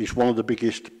things. It's one of the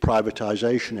biggest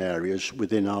privatisation areas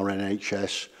within our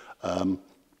NHS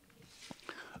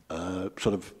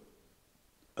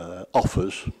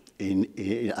offers, and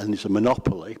it's a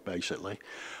monopoly, basically.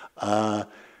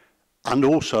 And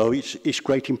also, it's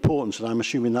great importance, and I'm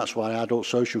assuming that's why adult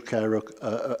social care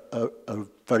are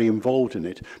very involved in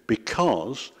it,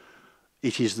 because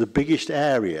it is the biggest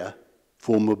area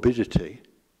for morbidity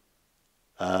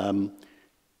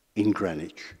in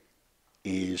Greenwich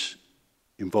is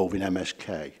involving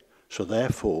MSK. So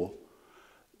therefore,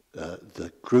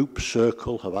 the group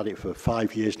Circle have had it for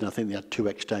 5 years, and I think they had 2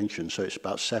 extensions, so it's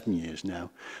about 7 years now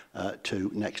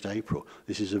to next April.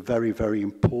 This is a very, very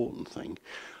important thing.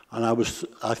 And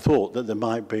I thought that there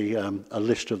might be a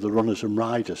list of the runners and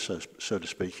riders, so to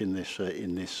speak, in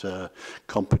this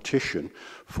competition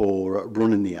for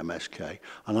running the MSK.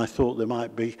 And I thought there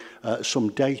might be some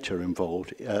data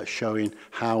involved showing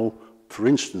how, for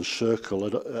instance,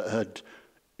 Circle had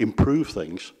improved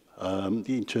things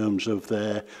in terms of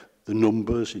the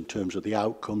numbers, in terms of the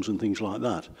outcomes and things like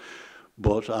that.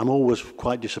 But I'm always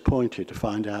quite disappointed to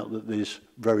find out that there's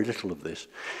very little of this.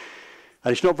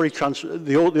 And it's not very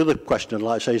the other question I'd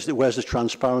like to say is that where's the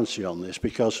transparency on this?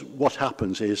 Because what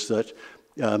happens is that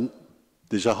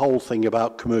there's a whole thing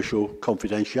about commercial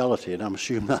confidentiality, and I'm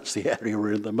assuming that's the area we're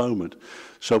in at the moment.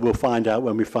 So we'll find out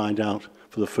when we find out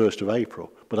for the 1st of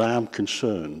April. But I am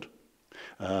concerned,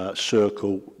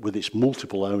 Circle, with its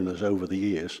multiple owners over the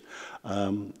years,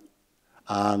 and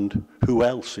who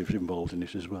else is involved in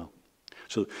it as well.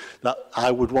 So that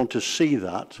I would want to see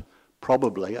that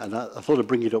probably, and I thought I'd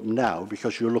bring it up now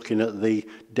because you're looking at the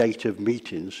date of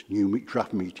meetings, new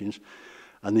draft meetings,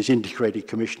 and there's integrated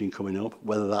commissioning coming up.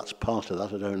 Whether that's part of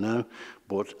that, I don't know.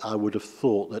 But I would have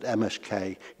thought that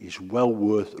MSK is well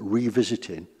worth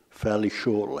revisiting fairly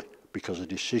shortly because a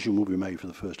decision will be made for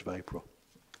the 1st of April.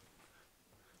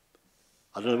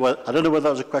 I don't know whether that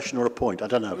was a question or a point. I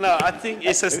don't know. No, I think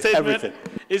it's a statement. Everything.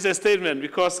 It's a statement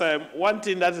because one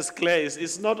thing that is clear is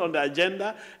it's not on the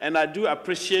agenda, and I do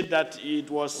appreciate that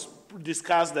it was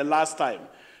discussed the last time.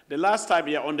 The last time,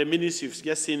 yeah, on the minutes, you've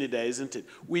just seen it there, isn't it?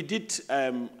 We did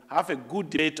have a good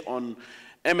debate on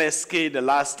MSK the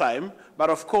last time, but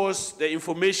of course, the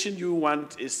information you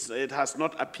want it has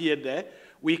not appeared there.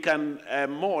 We can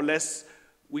more or less,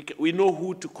 we know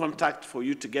who to contact for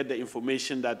you to get the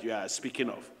information that you are speaking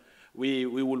of. We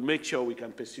will make sure we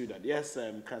can pursue that. Yes,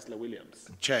 Councillor Williams.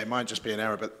 Chair, it might just be an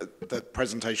error, but the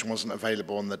presentation wasn't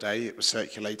available on the day. It was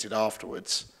circulated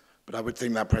afterwards. But I would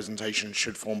think that presentation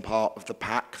should form part of the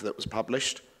pack that was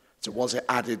published. So was it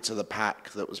added to the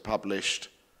pack that was published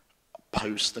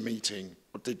post the meeting,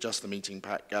 or did just the meeting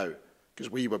pack go? Because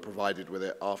we were provided with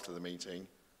it after the meeting,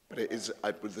 but it is,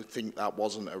 I would think that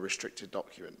wasn't a restricted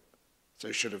document. So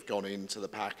it should have gone into the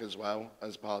pack as well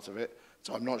as part of it.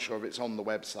 So I'm not sure if it's on the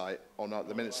website or not,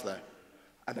 the minutes there.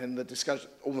 And then the discussion,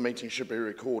 all the meetings should be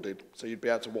recorded, so you'd be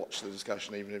able to watch the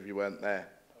discussion even if you weren't there.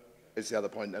 Is the other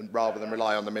point, and rather than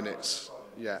rely on the minutes.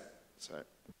 Yeah, so.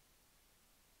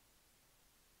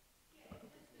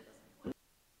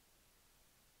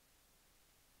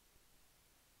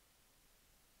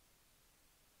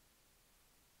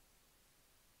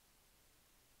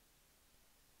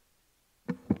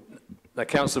 Now,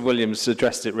 Councillor Williams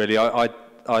addressed it really.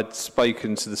 I'd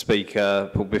spoken to the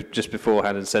speaker just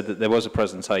beforehand and said that there was a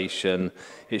presentation.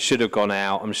 It should have gone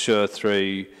out, I'm sure,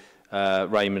 through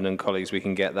Raymond and colleagues. We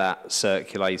can get that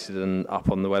circulated and up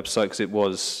on the website because it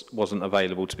wasn't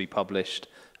available to be published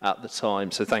at the time.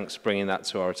 So thanks for bringing that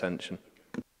to our attention.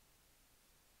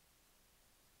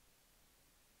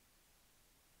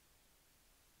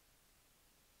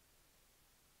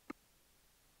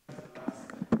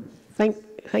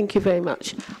 Thank you very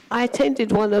much. I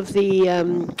attended one of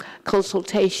the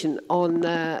consultation on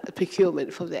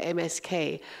procurement for the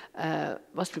MSK,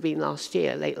 must have been last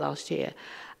year, late last year.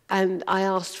 And I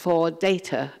asked for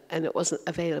data, and it wasn't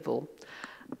available.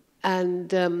 And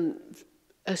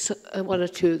one or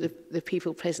two of the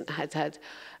people present had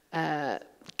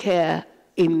care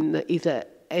in either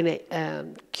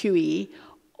QE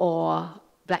or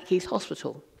Blackheath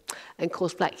Hospital. And of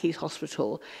course, Blackheath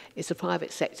Hospital is a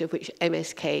private sector, which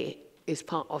MSK is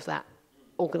part of that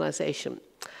organisation.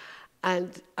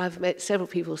 And I've met several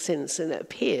people since, and it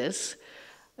appears,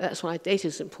 that's why data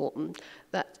is important,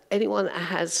 that anyone that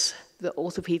has the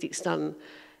orthopaedics done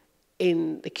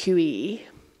in the QE,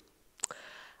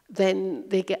 then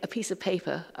they get a piece of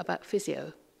paper about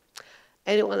physio.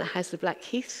 Anyone that has the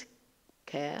Blackheath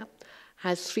care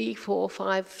has 3, 4,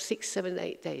 5, 6, 7,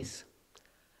 8 days.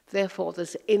 Therefore,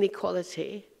 there's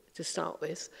inequality to start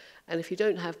with, and if you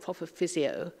don't have proper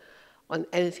physio on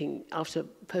anything after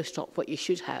post-op, what you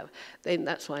should have, then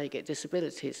that's why you get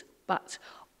disabilities. But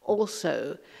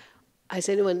also, has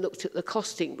anyone looked at the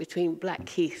costing between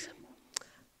Blackheath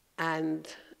and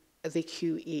the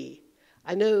QE?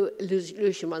 I know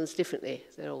Lewisham runs differently,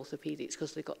 their orthopaedics,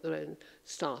 because they've got their own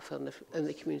staff in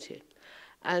the community.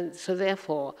 And so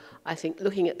therefore, I think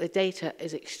looking at the data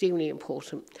is extremely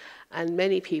important. And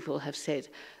many people have said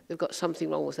they've got something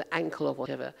wrong with the ankle or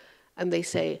whatever. And they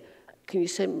say, can you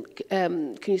send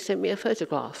me a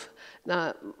photograph?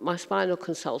 Now, my spinal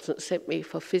consultant sent me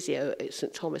for physio at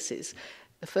St Thomas's.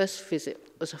 The first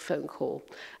visit was a phone call.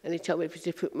 And he told me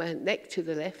to put my neck to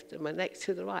the left and my neck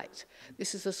to the right.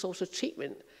 This is the sort of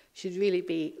treatment should really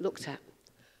be looked at.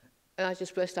 And I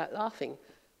just burst out laughing.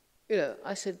 You know,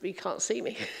 I said, but you can't see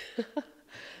me.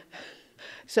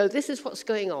 So this is what's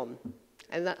going on.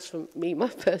 And that's from me,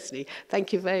 personally.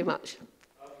 Thank you very much.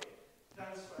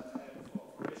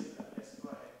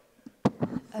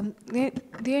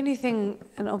 The only thing,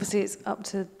 and obviously it's up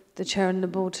to the chair and the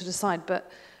board to decide, but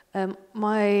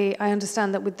I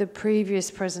understand that with the previous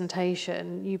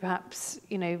presentation, you perhaps,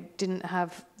 didn't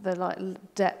have the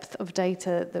depth of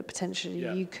data that potentially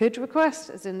you could request,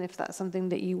 as in if that's something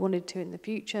that you wanted to in the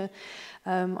future.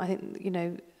 I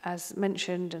think, as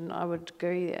mentioned, and I would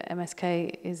agree, that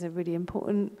MSK is a really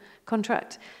important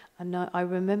contract. And I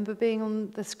remember being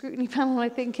on the scrutiny panel, I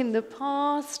think, in the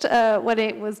past when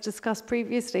it was discussed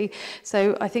previously.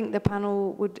 So I think the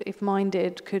panel would, if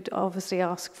minded, could obviously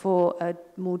ask for a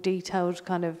more detailed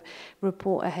kind of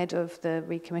report ahead of the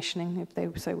recommissioning, if they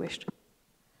so wished.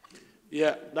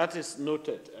 Yeah, that is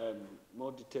noted.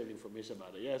 More detailed information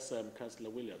about it. Yes, Councillor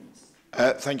Williams.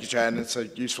 Thank you, Chair. And it's a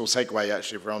useful segue,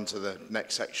 actually, if we're on to the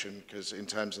next section, because in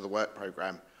terms of the work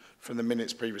programme, from the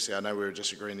minutes previously, I know we were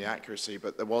disagreeing the accuracy,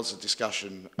 but there was a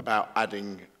discussion about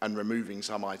adding and removing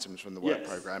some items from the work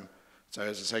programme. So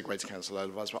as a segue to Councillor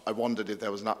Advice, I wondered if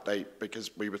there was an update, because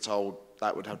we were told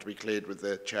that would have to be cleared with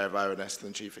the Chair of ONS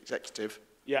and the Chief Executive.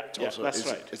 Yeah, that's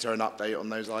right. Is there an update on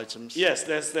those items? Yes,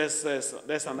 there's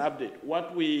an update.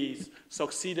 What we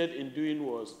succeeded in doing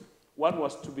was, what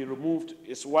was to be removed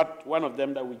is one of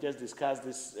them that we just discussed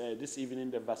this evening,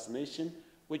 the vaccination,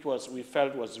 which we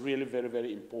felt was really very,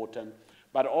 very important.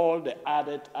 But all the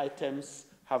added items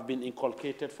have been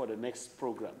inculcated for the next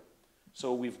program.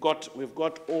 So we've got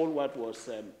all what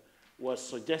was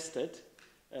suggested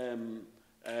on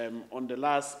the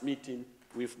last meeting.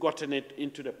 We've gotten it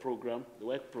into the program, the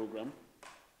work program.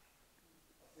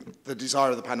 The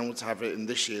desire of the panel to have it in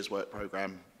this year's work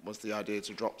program was the idea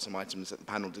to drop some items that the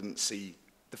panel didn't see.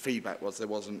 The feedback was there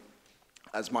wasn't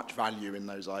as much value in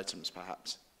those items,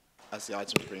 perhaps, as the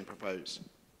items being proposed.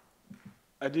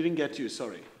 I didn't get you,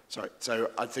 sorry. Sorry, so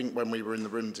I think when we were in the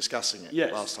room discussing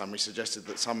it last time, we suggested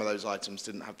that some of those items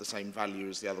didn't have the same value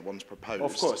as the other ones proposed.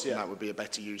 Of course, yeah. And that would be a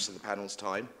better use of the panel's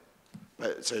time.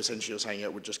 But, so essentially you're saying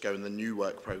it would just go in the new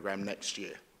work programme next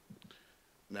year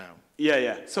now?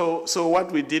 Yeah. So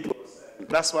what we did was,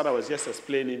 that's what I was just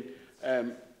explaining.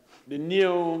 The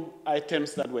new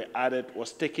items that were added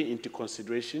was taken into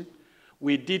consideration.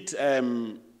 We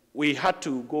had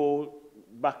to go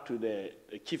back to the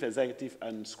Chief Executive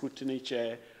and Scrutiny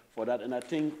Chair for that, and I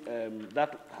think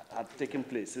that had taken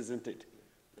place, isn't it?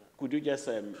 Could you just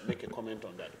make a comment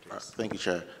on that, please? Thank you,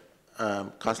 Chair.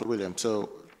 Councillor Williams, so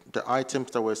the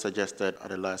items that were suggested at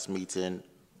the last meeting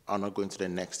are not going to the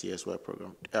next year's work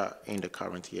program, in the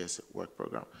current year's work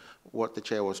program. What the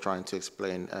Chair was trying to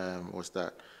explain was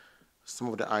that some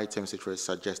of the items which were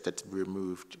suggested to be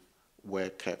removed were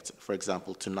kept, for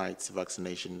example, tonight's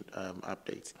vaccination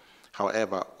update.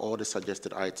 However, all the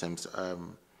suggested items,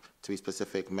 to be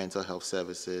specific, mental health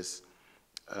services,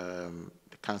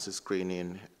 the cancer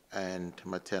screening, and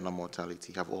maternal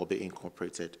mortality have all been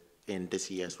incorporated in this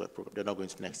year's work program. They're not going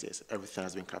to next year's. Everything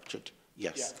has been captured.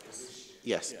 Yes.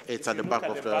 Yeah, yes. Yeah. It's at the back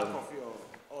of the...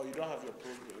 Oh, you don't have your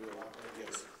program.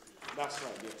 Yes. That's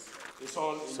right, yes. It's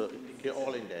all they're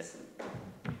all in there.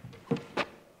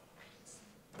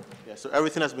 Yeah, so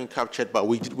everything has been captured, but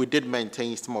we did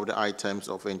maintain some of the items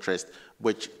of interest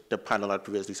which the panel had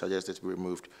previously suggested to be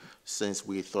removed, since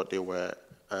we thought they were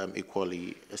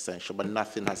equally essential, but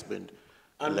nothing has been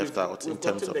left out in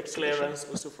terms of... We've gotten the clearance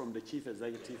also from the Chief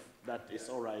Executive that it's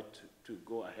all right to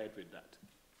go ahead with that.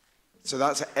 So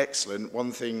that's excellent.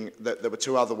 One thing, that there were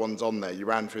two other ones on there. You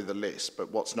ran through the list,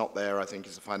 but what's not there, I think,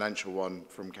 is the financial one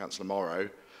from Councillor Morrow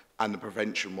and the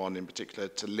prevention one in particular,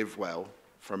 to live well,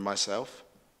 from myself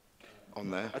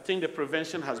on there. I think the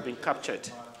prevention has been captured.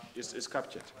 It's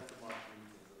captured.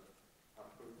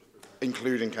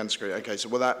 Including cancer screening. Okay, so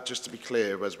will that, just to be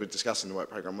clear, as we're discussing the work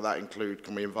programme, will that include,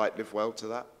 can we invite Live Well to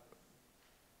that?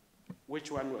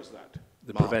 Which one was that?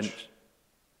 The prevention.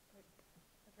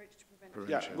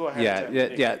 Yeah, go ahead.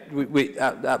 Yeah, we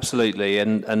absolutely,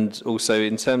 and also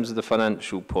in terms of the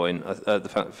financial point,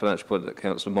 the financial point that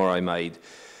Councillor Morrow made,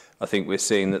 I think we're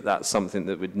seeing that that's something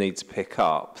that we'd need to pick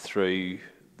up through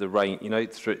the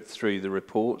through the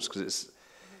reports, because it's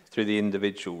through the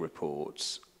individual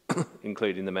reports,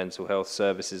 including the mental health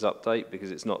services update, because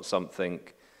it's not something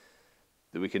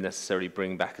that we can necessarily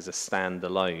bring back as a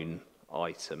standalone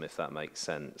item, if that makes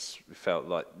sense. We felt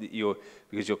like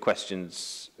because your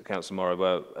questions, Councillor Morrow,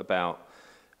 were about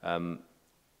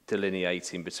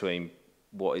delineating between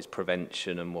what is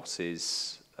prevention and what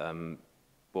is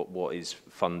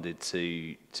funded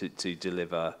to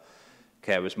deliver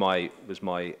care, was my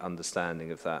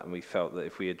understanding of that, and we felt that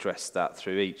if we addressed that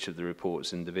through each of the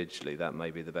reports individually, that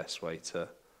may be the best way to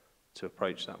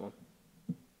approach that one.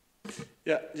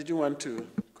 Yeah, did you want to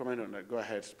comment on that? Go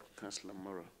ahead, Councillor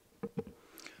Morrow.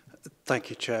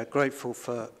 Thank you, Chair. Grateful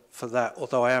for that,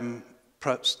 although I am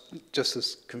perhaps just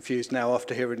as confused now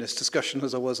after hearing this discussion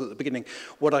as I was at the beginning.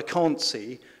 What I can't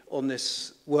see on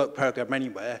this work programme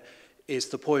anywhere is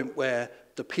the point where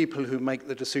the people who make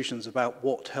the decisions about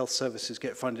what health services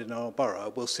get funded in our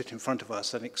borough will sit in front of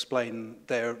us and explain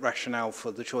their rationale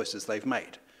for the choices they've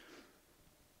made.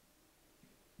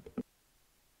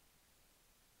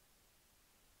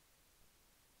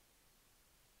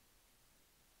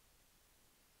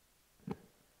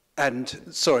 And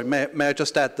sorry, may I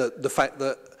just add that the fact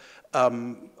that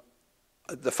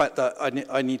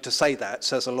I need to say that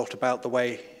says a lot about the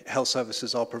way health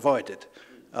services are provided.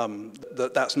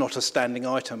 That's not a standing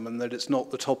item, and that it's not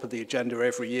the top of the agenda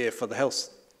every year for the health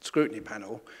scrutiny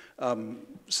panel,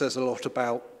 says a lot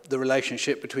about the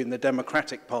relationship between the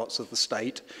democratic parts of the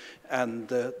state and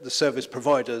the service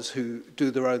providers who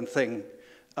do their own thing,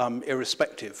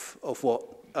 irrespective of what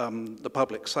the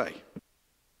public say.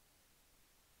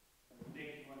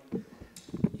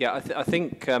 Yeah, I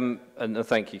think, and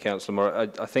thank you, Councillor Moore.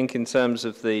 I think in terms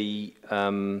of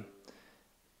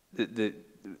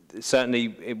certainly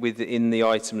within the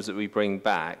items that we bring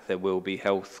back, there will be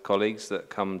health colleagues that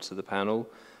come to the panel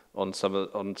on some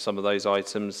of those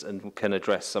items and can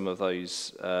address some of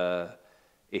those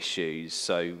issues.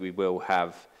 So we will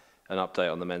have an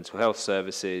update on the mental health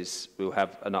services. We'll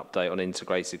have an update on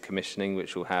integrated commissioning,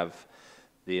 which will have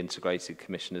the integrated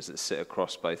commissioners that sit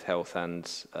across both health and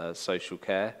social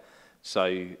care.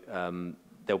 So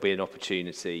there'll be an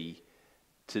opportunity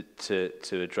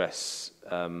to address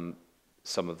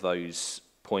some of those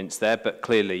points there, but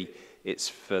clearly it's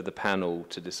for the panel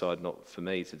to decide, not for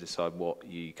me to decide what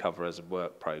you cover as a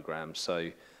work programme. So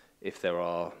if there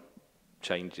are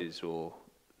changes or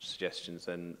suggestions,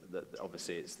 then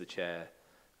obviously it's the chair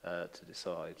to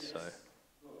decide. Yes. So.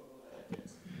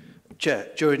 Chair,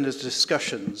 during the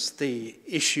discussions, the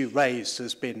issue raised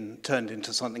has been turned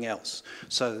into something else.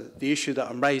 So the issue that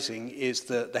I'm raising is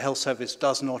that the health service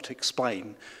does not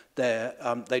explain their,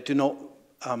 they do not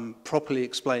properly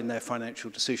explain their financial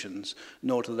decisions,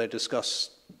 nor do they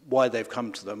discuss why they've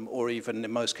come to them, or even in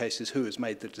most cases who has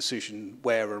made the decision,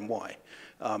 where and why.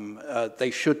 They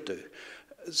should do.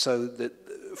 So that,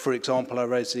 for example, I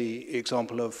raised the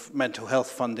example of mental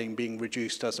health funding being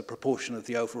reduced as a proportion of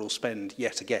the overall spend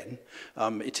yet again.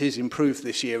 It is improved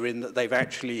this year in that they've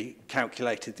actually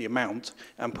calculated the amount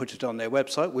and put it on their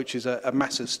website, which is a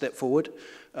massive step forward,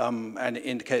 and it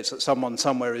indicates that someone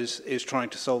somewhere is trying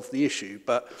to solve the issue.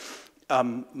 But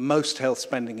most health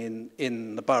spending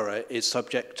in the borough is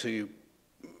subject to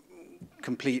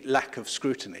complete lack of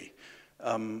scrutiny.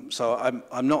 So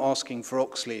I'm not asking for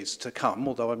Oxleys to come,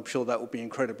 although I'm sure that will be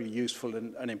incredibly useful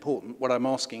and important. What I'm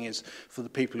asking is for the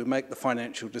people who make the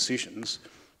financial decisions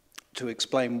to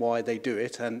explain why they do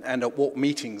it and at what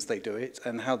meetings they do it,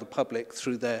 and how the public,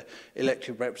 through their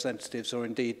elected representatives or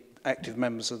indeed active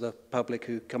members of the public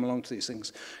who come along to these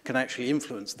things, can actually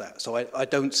influence that. So I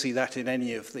don't see that in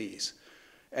any of these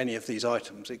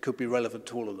items. It could be relevant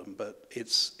to all of them, but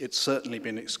it's certainly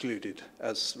been excluded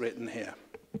as written here.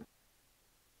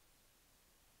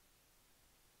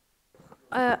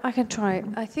 I can try.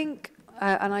 I think,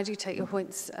 and I do take your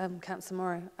points, Councillor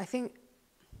Morrow. I think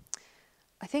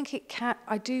it can.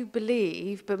 I do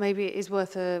believe, but maybe it is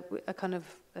worth a kind of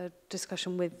a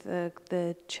discussion with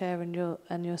the chair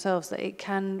and yourselves, that it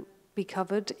can be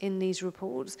covered in these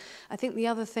reports. I think the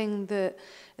other thing that,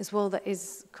 as well, that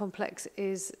is complex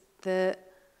is the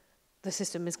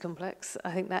system is complex.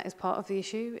 I think that is part of the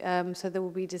issue. So there will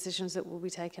be decisions that will be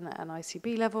taken at an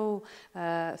ICB level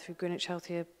through Greenwich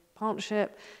Healthier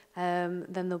Partnership, then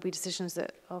there'll be decisions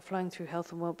that are flowing through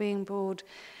Health and Wellbeing Board,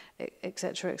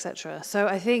 etc., etc. So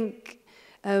I think,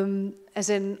 as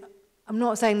in, I'm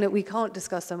not saying that we can't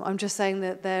discuss them, I'm just saying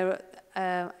that there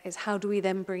is how do we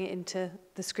then bring it into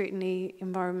the scrutiny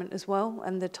environment as well,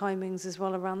 and the timings as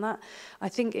well around that. I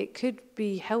think it could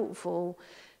be helpful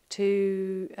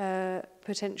to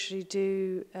potentially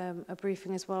do a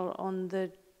briefing as well on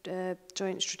the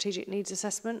Joint Strategic Needs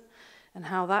Assessment, and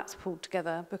how that's pulled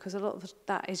together, because a lot of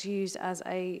that is used as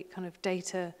a kind of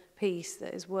data piece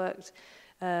that is worked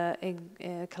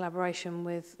in collaboration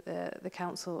with the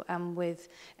council and with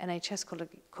NHS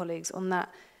colleagues on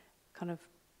that kind of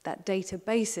that data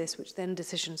basis, which then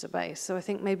decisions are based. So I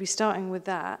think maybe starting with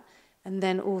that, and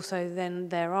then also then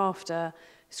thereafter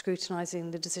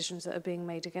scrutinising the decisions that are being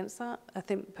made against that. I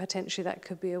think potentially that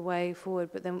could be a way forward,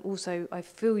 but then also I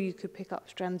feel you could pick up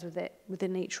strands with it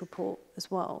within each report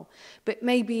as well. But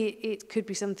maybe it could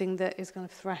be something that is kind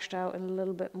of thrashed out in a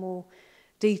little bit more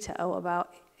detail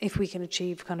about if we can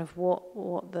achieve kind of what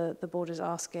the board is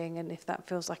asking, and if that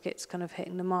feels like it's kind of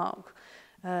hitting the mark.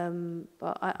 And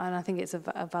I think it's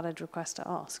a valid request to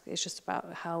ask. It's just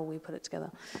about how we put it together.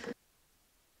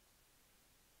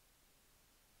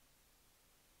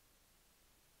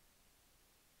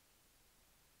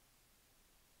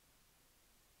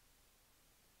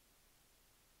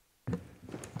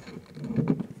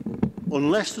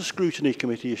 Unless the Scrutiny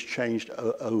Committee is changed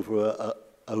over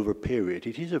a period,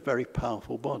 it is a very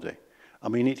powerful body. I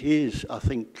mean, it is, I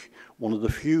think, one of the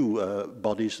few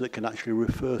bodies that can actually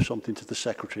refer something to the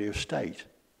Secretary of State.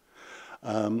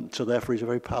 So therefore, it's a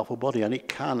very powerful body, and it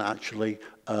can actually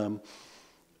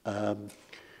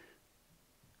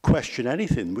question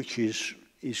anything which is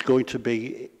going to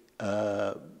be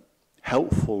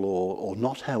helpful or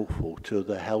not helpful to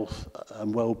the health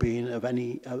and well-being of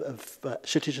any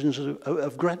citizens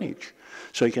of Greenwich.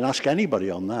 So you can ask anybody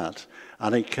on that,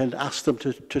 and it can ask them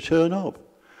to turn up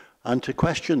and to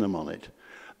question them on it.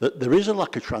 That there is a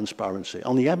lack of transparency.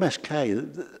 On the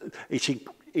MSK, it's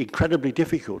incredibly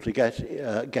difficult to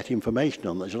get information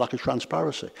on. There's a lack of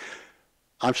transparency.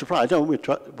 I'm surprised. I don't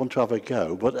want to have a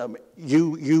go, but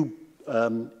you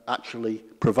actually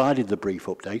provided the brief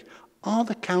update. Are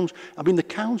the council? I mean, the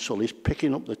council is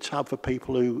picking up the tab for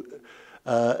people who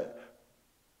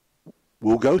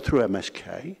will go through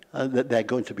MSK, that they're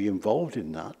going to be involved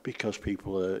in that because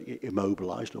people are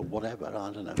immobilised or whatever.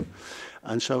 I don't know.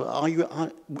 And so,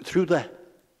 through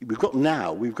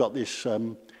we've got this.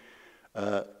 What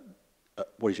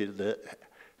is it? The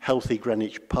Healthy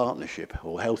Greenwich Partnership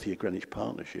or Healthier Greenwich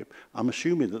Partnership. I'm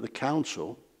assuming that the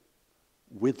council,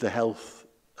 with the health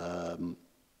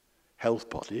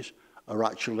bodies, are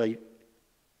actually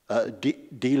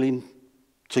dealing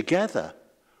together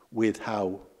with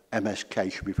how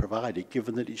MSK should be provided,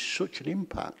 given that it's such an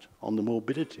impact on the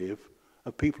morbidity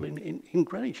of people in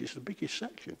Greenwich. It's the biggest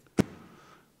section.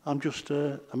 I'm just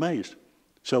amazed.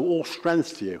 So all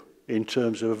strength to you in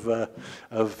terms of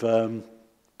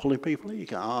pulling people in.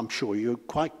 I'm sure you're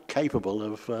quite capable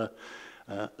of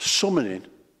summoning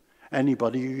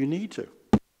anybody you need to.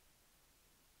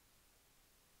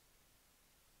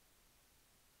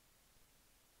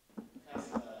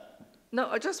 No,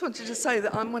 I just wanted to say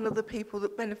that I'm one of the people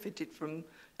that benefited from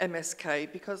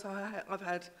MSK because I've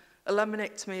had a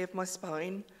laminectomy of my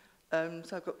spine, so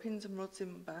I've got pins and rods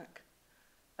in my back,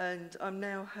 and I'm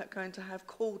now going to have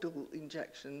caudal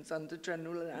injections under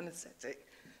general anaesthetic.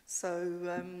 So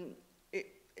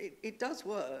it does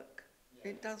work.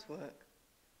 Yeah. It does work.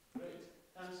 Great.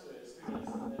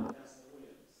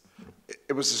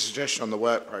 It was a suggestion on the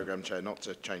work programme, Chair, not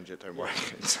to change it, don't worry,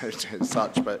 as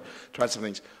such, but to add some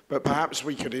things. But perhaps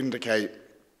we could indicate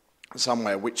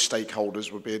somewhere which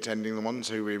stakeholders would be attending the ones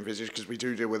who we envisage, because we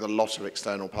do deal with a lot of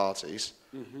external parties.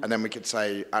 Mm-hmm. And then we could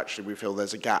say, actually, we feel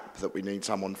there's a gap that we need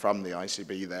someone from the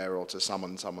ICB there or to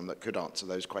summon someone that could answer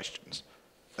those questions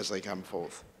as they come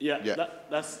forth. Yeah.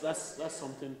 That's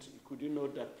something, could you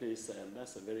note that, please?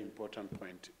 That's a very important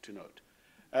point to note.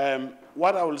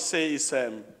 What I will say is,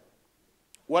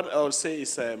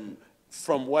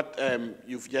 from what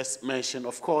you've just mentioned,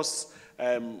 of course,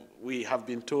 we have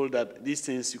been told that these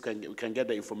things we can get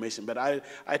the information. But I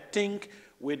think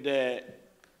with the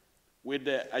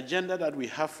agenda that we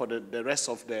have for the rest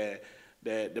of the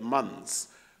months,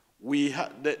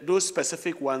 those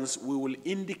specific ones, we will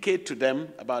indicate to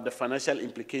them about the financial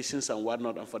implications and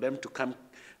whatnot, and for them to come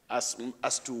as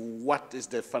to what is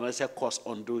the financial cost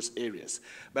on those areas.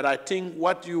 But I think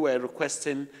what you were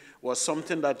requesting was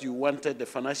something that you wanted the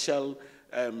financial,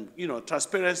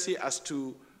 transparency as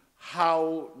to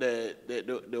how the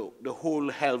whole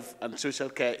health and social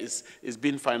care is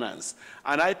being financed.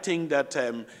 And I think that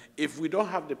if we don't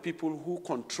have the people who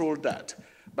control that,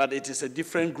 but it is a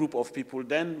different group of people,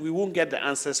 then we won't get the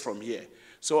answers from here.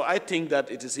 So I think that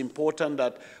it is important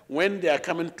that when they are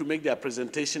coming to make their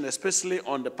presentation, especially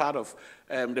on the part of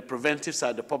the preventive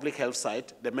side, the public health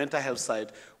side, the mental health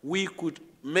side, we could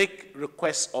make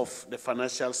requests of the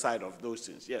financial side of those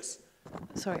things. Yes.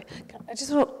 Sorry, I just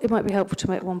thought it might be helpful to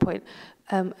make one point,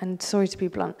 and sorry to be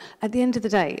blunt. At the end of the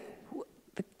day,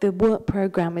 the work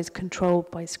programme is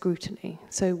controlled by Scrutiny.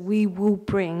 So we will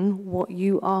bring what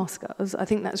you ask us. I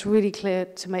think that's really clear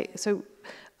to make. So,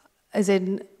 as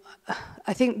in,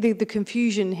 I think the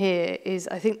confusion here is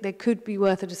I think there could be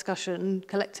worth a discussion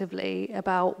collectively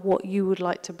about what you would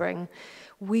like to bring.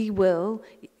 We will,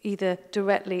 either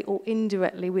directly or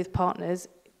indirectly with partners,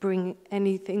 bring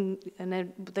anything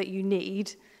that you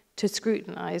need to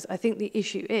scrutinise. I think the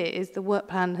issue is the work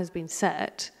plan has been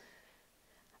set,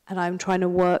 and I'm trying to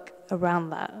work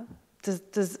around that.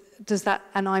 Does that,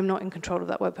 and I'm not in control of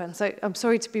that work plan. So I'm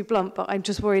sorry to be blunt, but I'm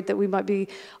just worried that we might be,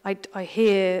 I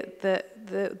hear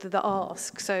the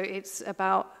ask. So it's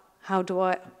about how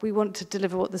do we want to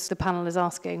deliver what the panel is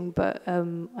asking, but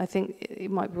I think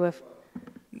it might be worth...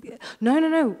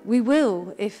 No, we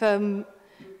will. If...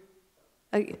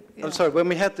 I'm sorry, when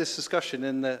we had this discussion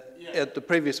in at the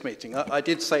previous meeting, I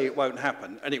did say it won't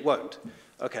happen, and it won't.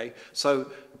 Okay, so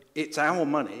it's our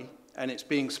money, and it's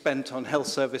being spent on health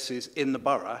services in the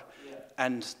borough,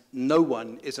 and no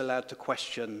one is allowed to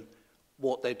question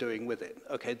what they're doing with it.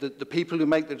 Okay, the people who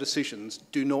make the decisions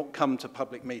do not come to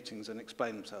public meetings and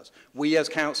explain themselves. We as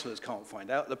councillors can't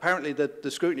find out. Apparently the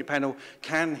scrutiny panel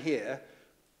can hear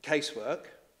casework,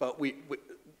 but we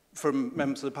from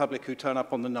members of the public who turn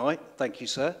up on the night, thank you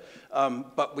sir,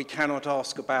 but we cannot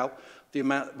ask about the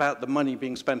money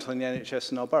being spent on the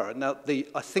NHS in our borough. Now,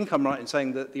 I think I'm right in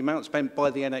saying that the amount spent by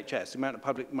the NHS, the amount of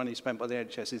public money spent by the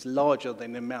NHS is larger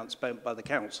than the amount spent by the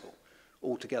council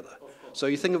altogether. So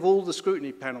you think of all the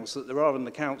scrutiny panels that there are in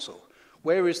the council,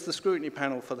 where is the scrutiny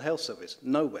panel for the health service?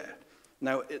 Nowhere.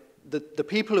 Now, the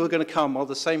people who are going to come are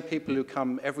the same people who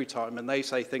come every time, and they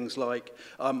say things like,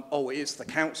 oh, it's the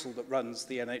council that runs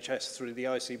the NHS through the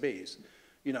ICBs,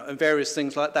 you know, and various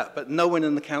things like that. But no one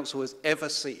in the council has ever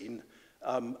seen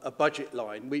a budget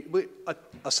line. I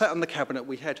sat on the cabinet,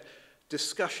 we had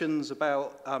discussions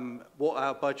about what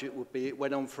our budget would be. It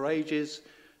went on for ages.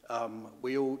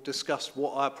 We all discussed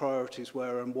what our priorities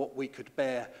were and what we could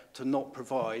bear to not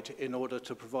provide in order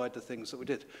to provide the things that we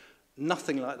did.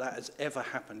 Nothing like that has ever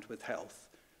happened with health,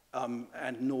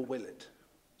 and nor will it.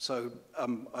 So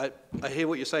I hear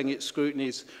what you're saying, it's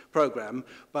Scrutiny's programme,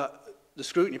 but the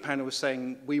scrutiny panel was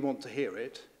saying we want to hear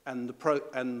it, and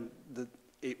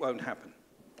it won't happen.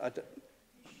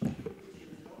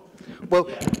 Well,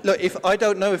 look, I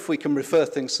don't know if we can refer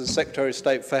things to the Secretary of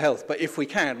State for Health, but if we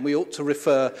can, we ought to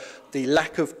refer the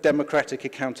lack of democratic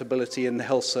accountability in the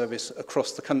health service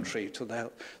across the country to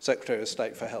the Secretary of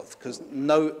State for Health, because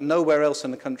nowhere else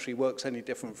in the country works any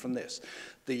different from this.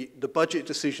 The budget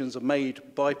decisions are made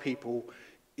by people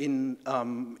in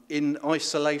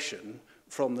isolation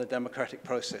from the democratic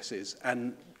processes.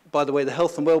 And by the way, the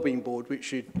Health and Wellbeing Board,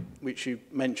 which you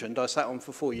mentioned, I sat on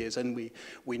for 4 years, and we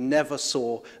never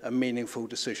saw a meaningful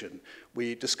decision.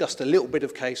 We discussed a little bit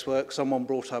of casework. Someone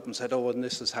brought up and said, oh, and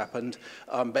this has happened.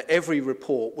 But every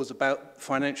report was about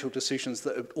financial decisions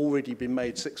that had already been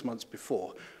made 6 months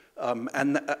before.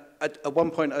 And at one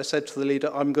point I said to the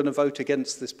leader, I'm going to vote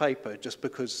against this paper just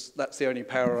because that's the only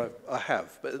power I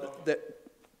have. But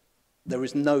there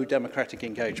is no democratic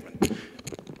engagement.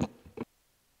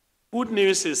 Good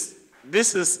news is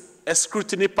this is a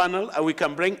scrutiny panel, and we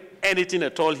can bring anything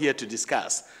at all here to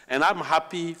discuss. And I'm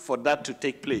happy for that to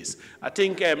take place. I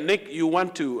think, Nick, you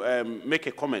want to make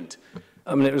a comment.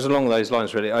 I mean, it was along those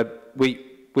lines, really.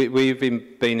 We've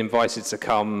been invited to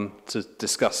come to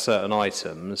discuss certain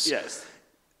items. Yes.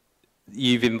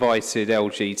 You've invited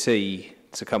LGT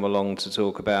to come along to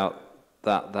talk about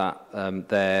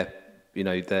their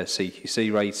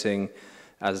CQC rating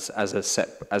as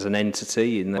an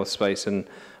entity in the space, and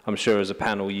I'm sure as a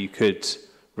panel you could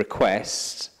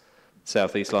request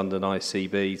South East London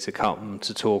ICB to come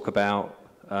to talk about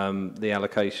the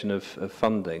allocation of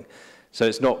funding. So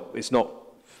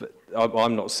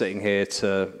I'm not sitting here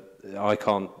I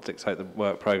can't dictate the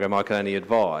work programme, I can only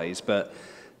advise, but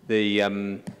that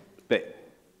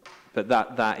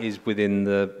is within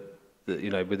the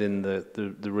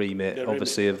remit,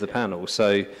 obviously, of the panel.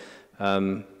 So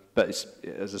but it's,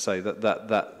 as I say,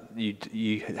 that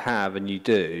you have and you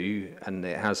do, and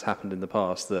it has happened in the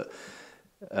past that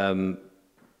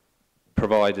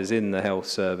providers in the health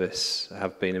service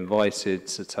have been invited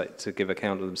to give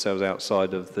account of themselves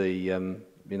outside of the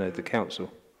the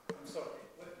council.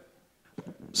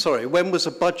 Sorry, when was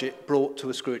a budget brought to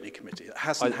a scrutiny committee? It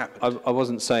hasn't happened. I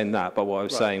wasn't saying that, but what I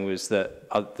was saying was that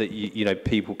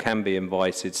people can be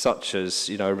invited, such as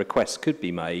a request could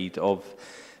be made of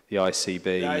the ICB.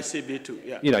 The ICB too,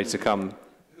 yeah. To come.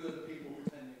 Who are the people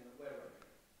attending the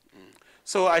webinar?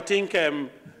 So I think,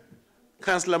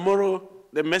 Councillor Morrow,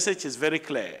 the message is very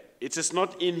clear. It is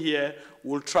not in here.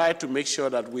 We'll try to make sure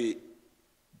that we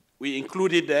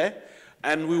include it there.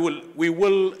 And we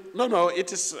will, no,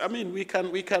 it is, I mean, we are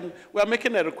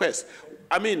making a request.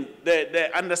 I mean, the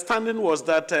understanding was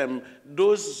that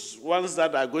those ones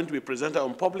that are going to be presented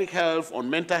on public health, on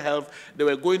mental health, they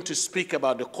were going to speak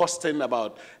about the costing,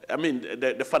 about,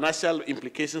 the financial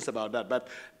implications about that. But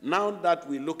now that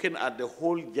we're looking at the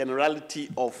whole generality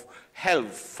of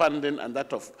health funding and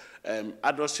that of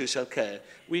adult social care,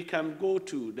 we can go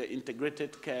to the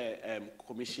Integrated Care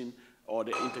Commission or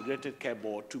the Integrated Care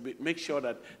Board to make sure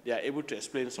that they are able to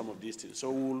explain some of these things. So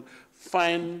we'll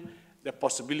find the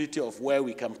possibility of where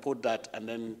we can put that and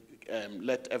then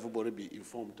let everybody be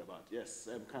informed about. Yes,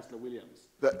 Councillor Williams.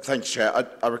 Thank you, Chair.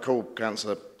 I recall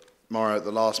Councillor Morrow at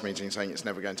the last meeting saying it's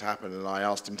never going to happen, and I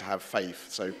asked him to have faith.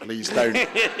 So please don't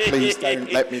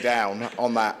let me down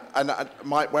on that. And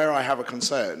where I have a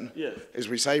concern is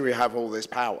we say we have all this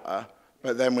power,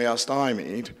 but then we are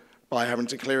stymied by having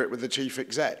to clear it with the chief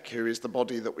exec, who is the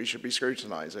body that we should be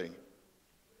scrutinising.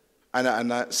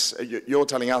 And that's, you're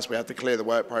telling us we have to clear the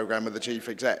work programme with the chief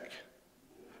exec.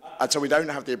 And so we don't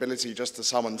have the ability just to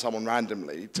summon someone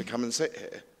randomly to come and sit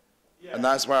here. And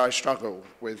that's where I struggle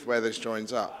with where this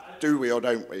joins up. Do we or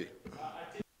don't we?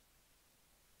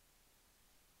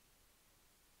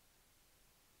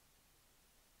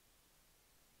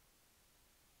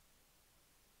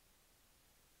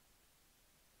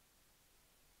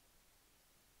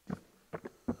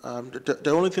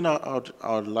 The only thing I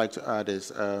would like to add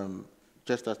is,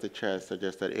 just as the chair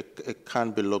suggested, it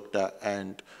can be looked at,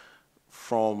 and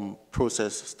from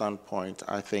process standpoint,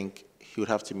 I think he would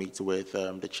have to meet with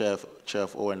the chair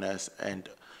of ONS, and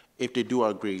if they do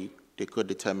agree, they could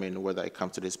determine whether it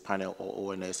comes to this panel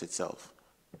or ONS itself.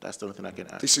 That's the only thing I can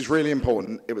add. This is really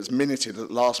important. It was minuted at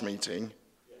the last meeting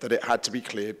that it had to be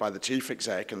cleared by the chief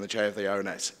exec and the chair of the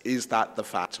ONS. Is that the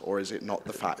fact, or is it not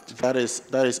the fact? That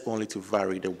is only to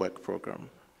vary the work programme.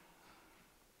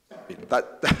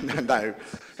 No.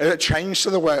 A change to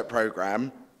the work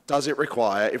programme, does it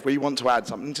require, if we want to add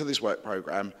something to this work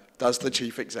programme, does the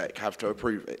chief exec have to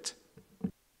approve it?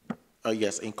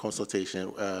 Yes, in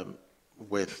consultation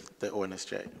with the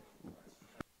ONSJ.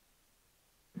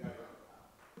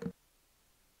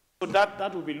 So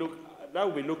that will be looked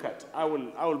at. I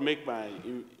will make my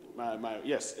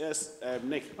yes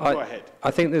Nick, go ahead.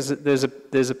 I think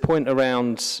there's a point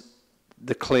around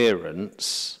the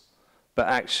clearance, but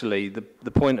actually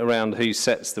the point around who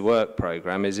sets the work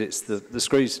programme is it's the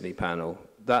scrutiny panel.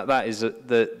 That is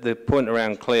the point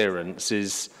around clearance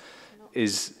is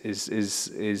the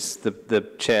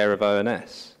chair of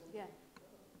ONS.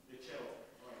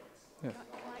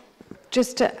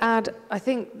 Just to add, I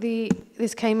think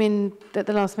this came in at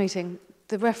the last meeting.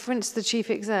 The reference to the chief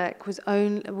exec was,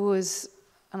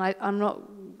 and I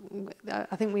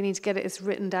think we need to get it as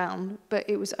written down, but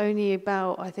it was only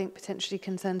about, I think, potentially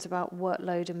concerns about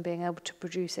workload and being able to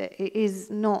produce it. It is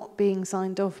not being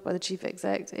signed off by the chief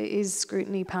exec. It is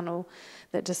scrutiny panel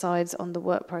that decides on the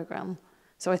work programme.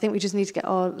 So I think we just need to get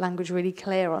our language really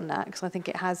clear on that, because I think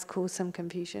it has caused some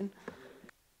confusion.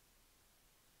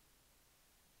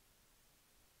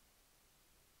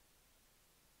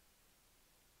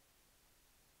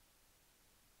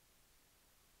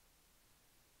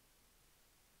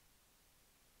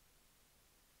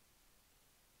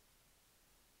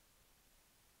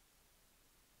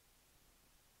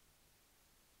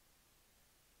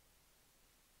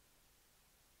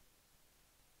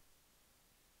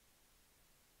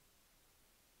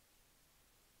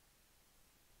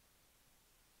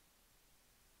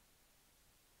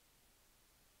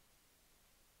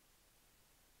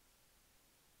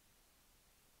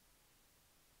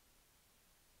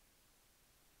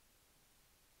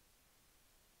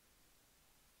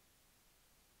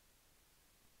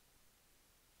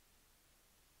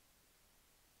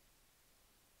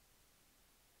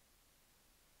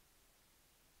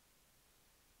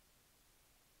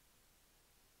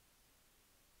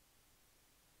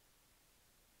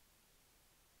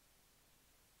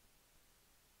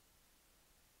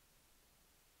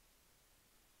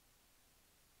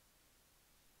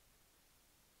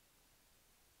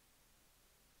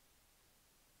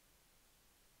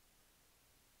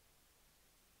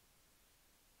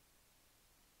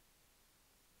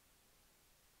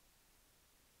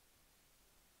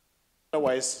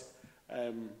 Otherwise,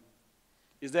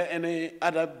 is there any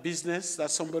other business that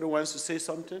somebody wants to say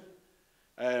something?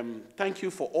 Thank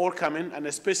you for all coming, and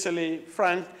especially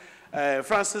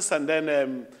Francis, and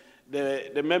then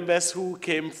the members who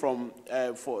came from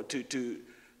to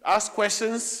ask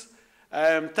questions.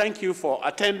 Thank you for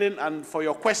attending and for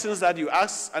your questions that you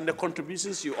asked and the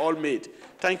contributions you all made.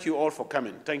 Thank you all for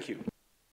coming. Thank you.